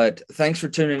 But thanks for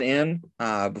tuning in.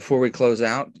 Before we close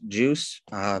out, Juice,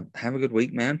 have a good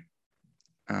week, man.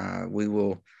 We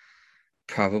will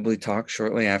probably talk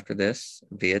shortly after this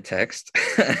via text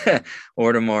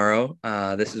or tomorrow.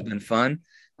 This has been fun.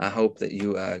 I hope that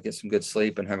you get some good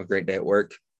sleep and have a great day at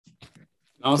work.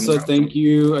 Also, thank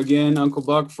you again, Uncle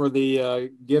Buck, for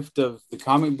the gift of the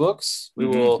comic books. We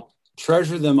will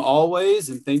treasure them always,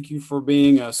 and thank you for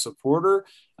being a supporter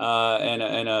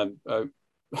and a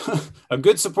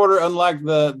good supporter, unlike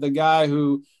the guy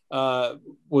who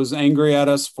was angry at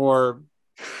us for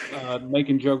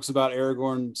making jokes about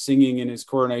Aragorn singing in his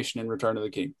coronation in Return of the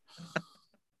King.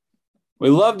 We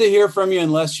love to hear from you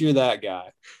unless you're that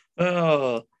guy.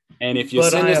 Oh, and if you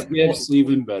send us gifts,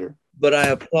 even better. But I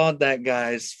applaud that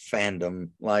guy's fandom.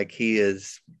 Like, he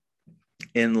is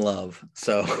in love.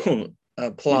 So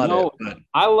applaud it. But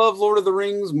I love Lord of the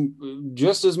Rings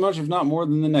just as much, if not more,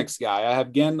 than the next guy. I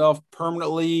have Gandalf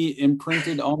permanently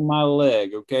imprinted on my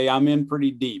leg. Okay, I'm in pretty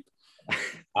deep.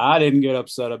 I didn't get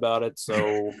upset about it,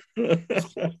 so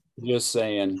just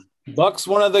saying. Buck's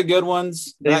one of the good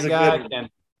ones. That guy can.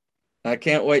 I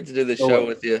can't wait to do the show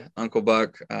with you, Uncle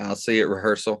Buck. I'll see you at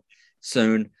rehearsal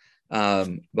soon.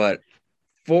 But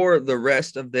for the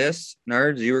rest of this,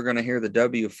 nerds, you are going to hear the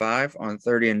W5 on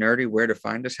 30 and Nerdy, where to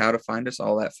find us, how to find us,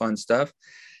 all that fun stuff.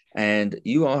 And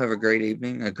you all have a great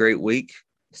evening, a great week.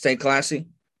 Stay classy,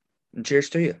 and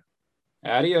cheers to you.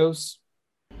 Adios.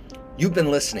 You've been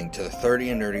listening to the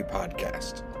 30 and Nerdy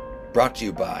podcast, brought to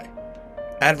you by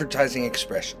Advertising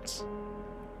Expressions,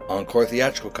 Encore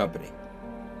Theatrical Company,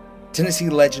 Tennessee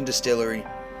Legend Distillery,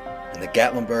 and the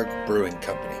Gatlinburg Brewing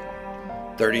Company.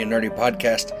 30 and Nerdy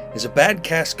podcast is a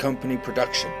Badcast Company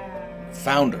production,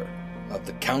 founder of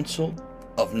the Council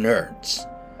of Nerds.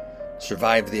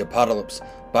 Survive the apocalypse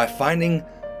by finding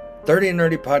 30 and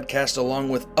Nerdy podcast along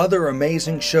with other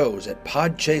amazing shows at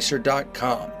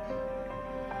podchaser.com.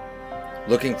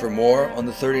 Looking for more on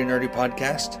the 30 and Nerdy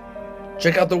podcast?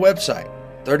 Check out the website,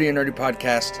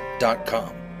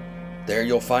 30andnerdypodcast.com. There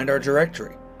you'll find our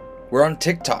directory. We're on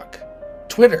TikTok,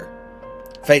 Twitter,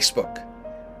 Facebook,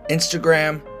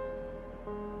 Instagram,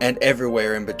 and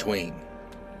everywhere in between.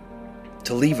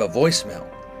 To leave a voicemail,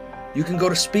 you can go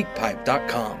to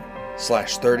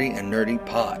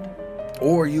speakpipe.com/30andnerdypod,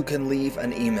 or you can leave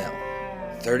an email,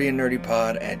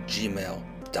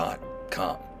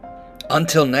 30andnerdypod@gmail.com.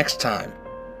 Until next time,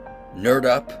 nerd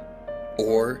up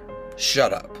or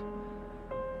shut up.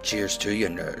 Cheers to you,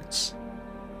 nerds.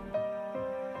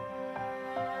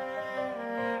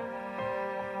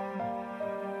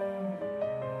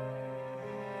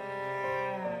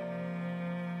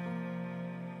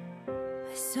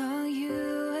 I saw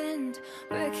you and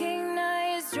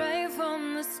recognized right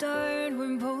from the start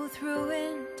we're both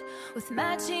ruined with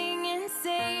matching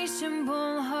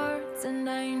insatiable hearts, and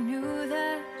I knew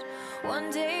that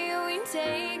one day we'd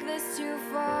take this too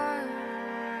far.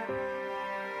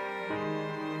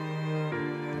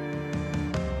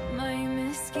 My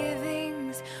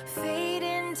misgivings fade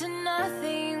into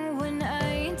nothing when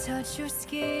I touch your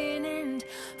skin and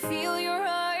feel your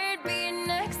heart beat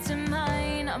next to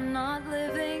mine. I'm not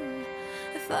living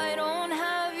if I don't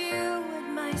have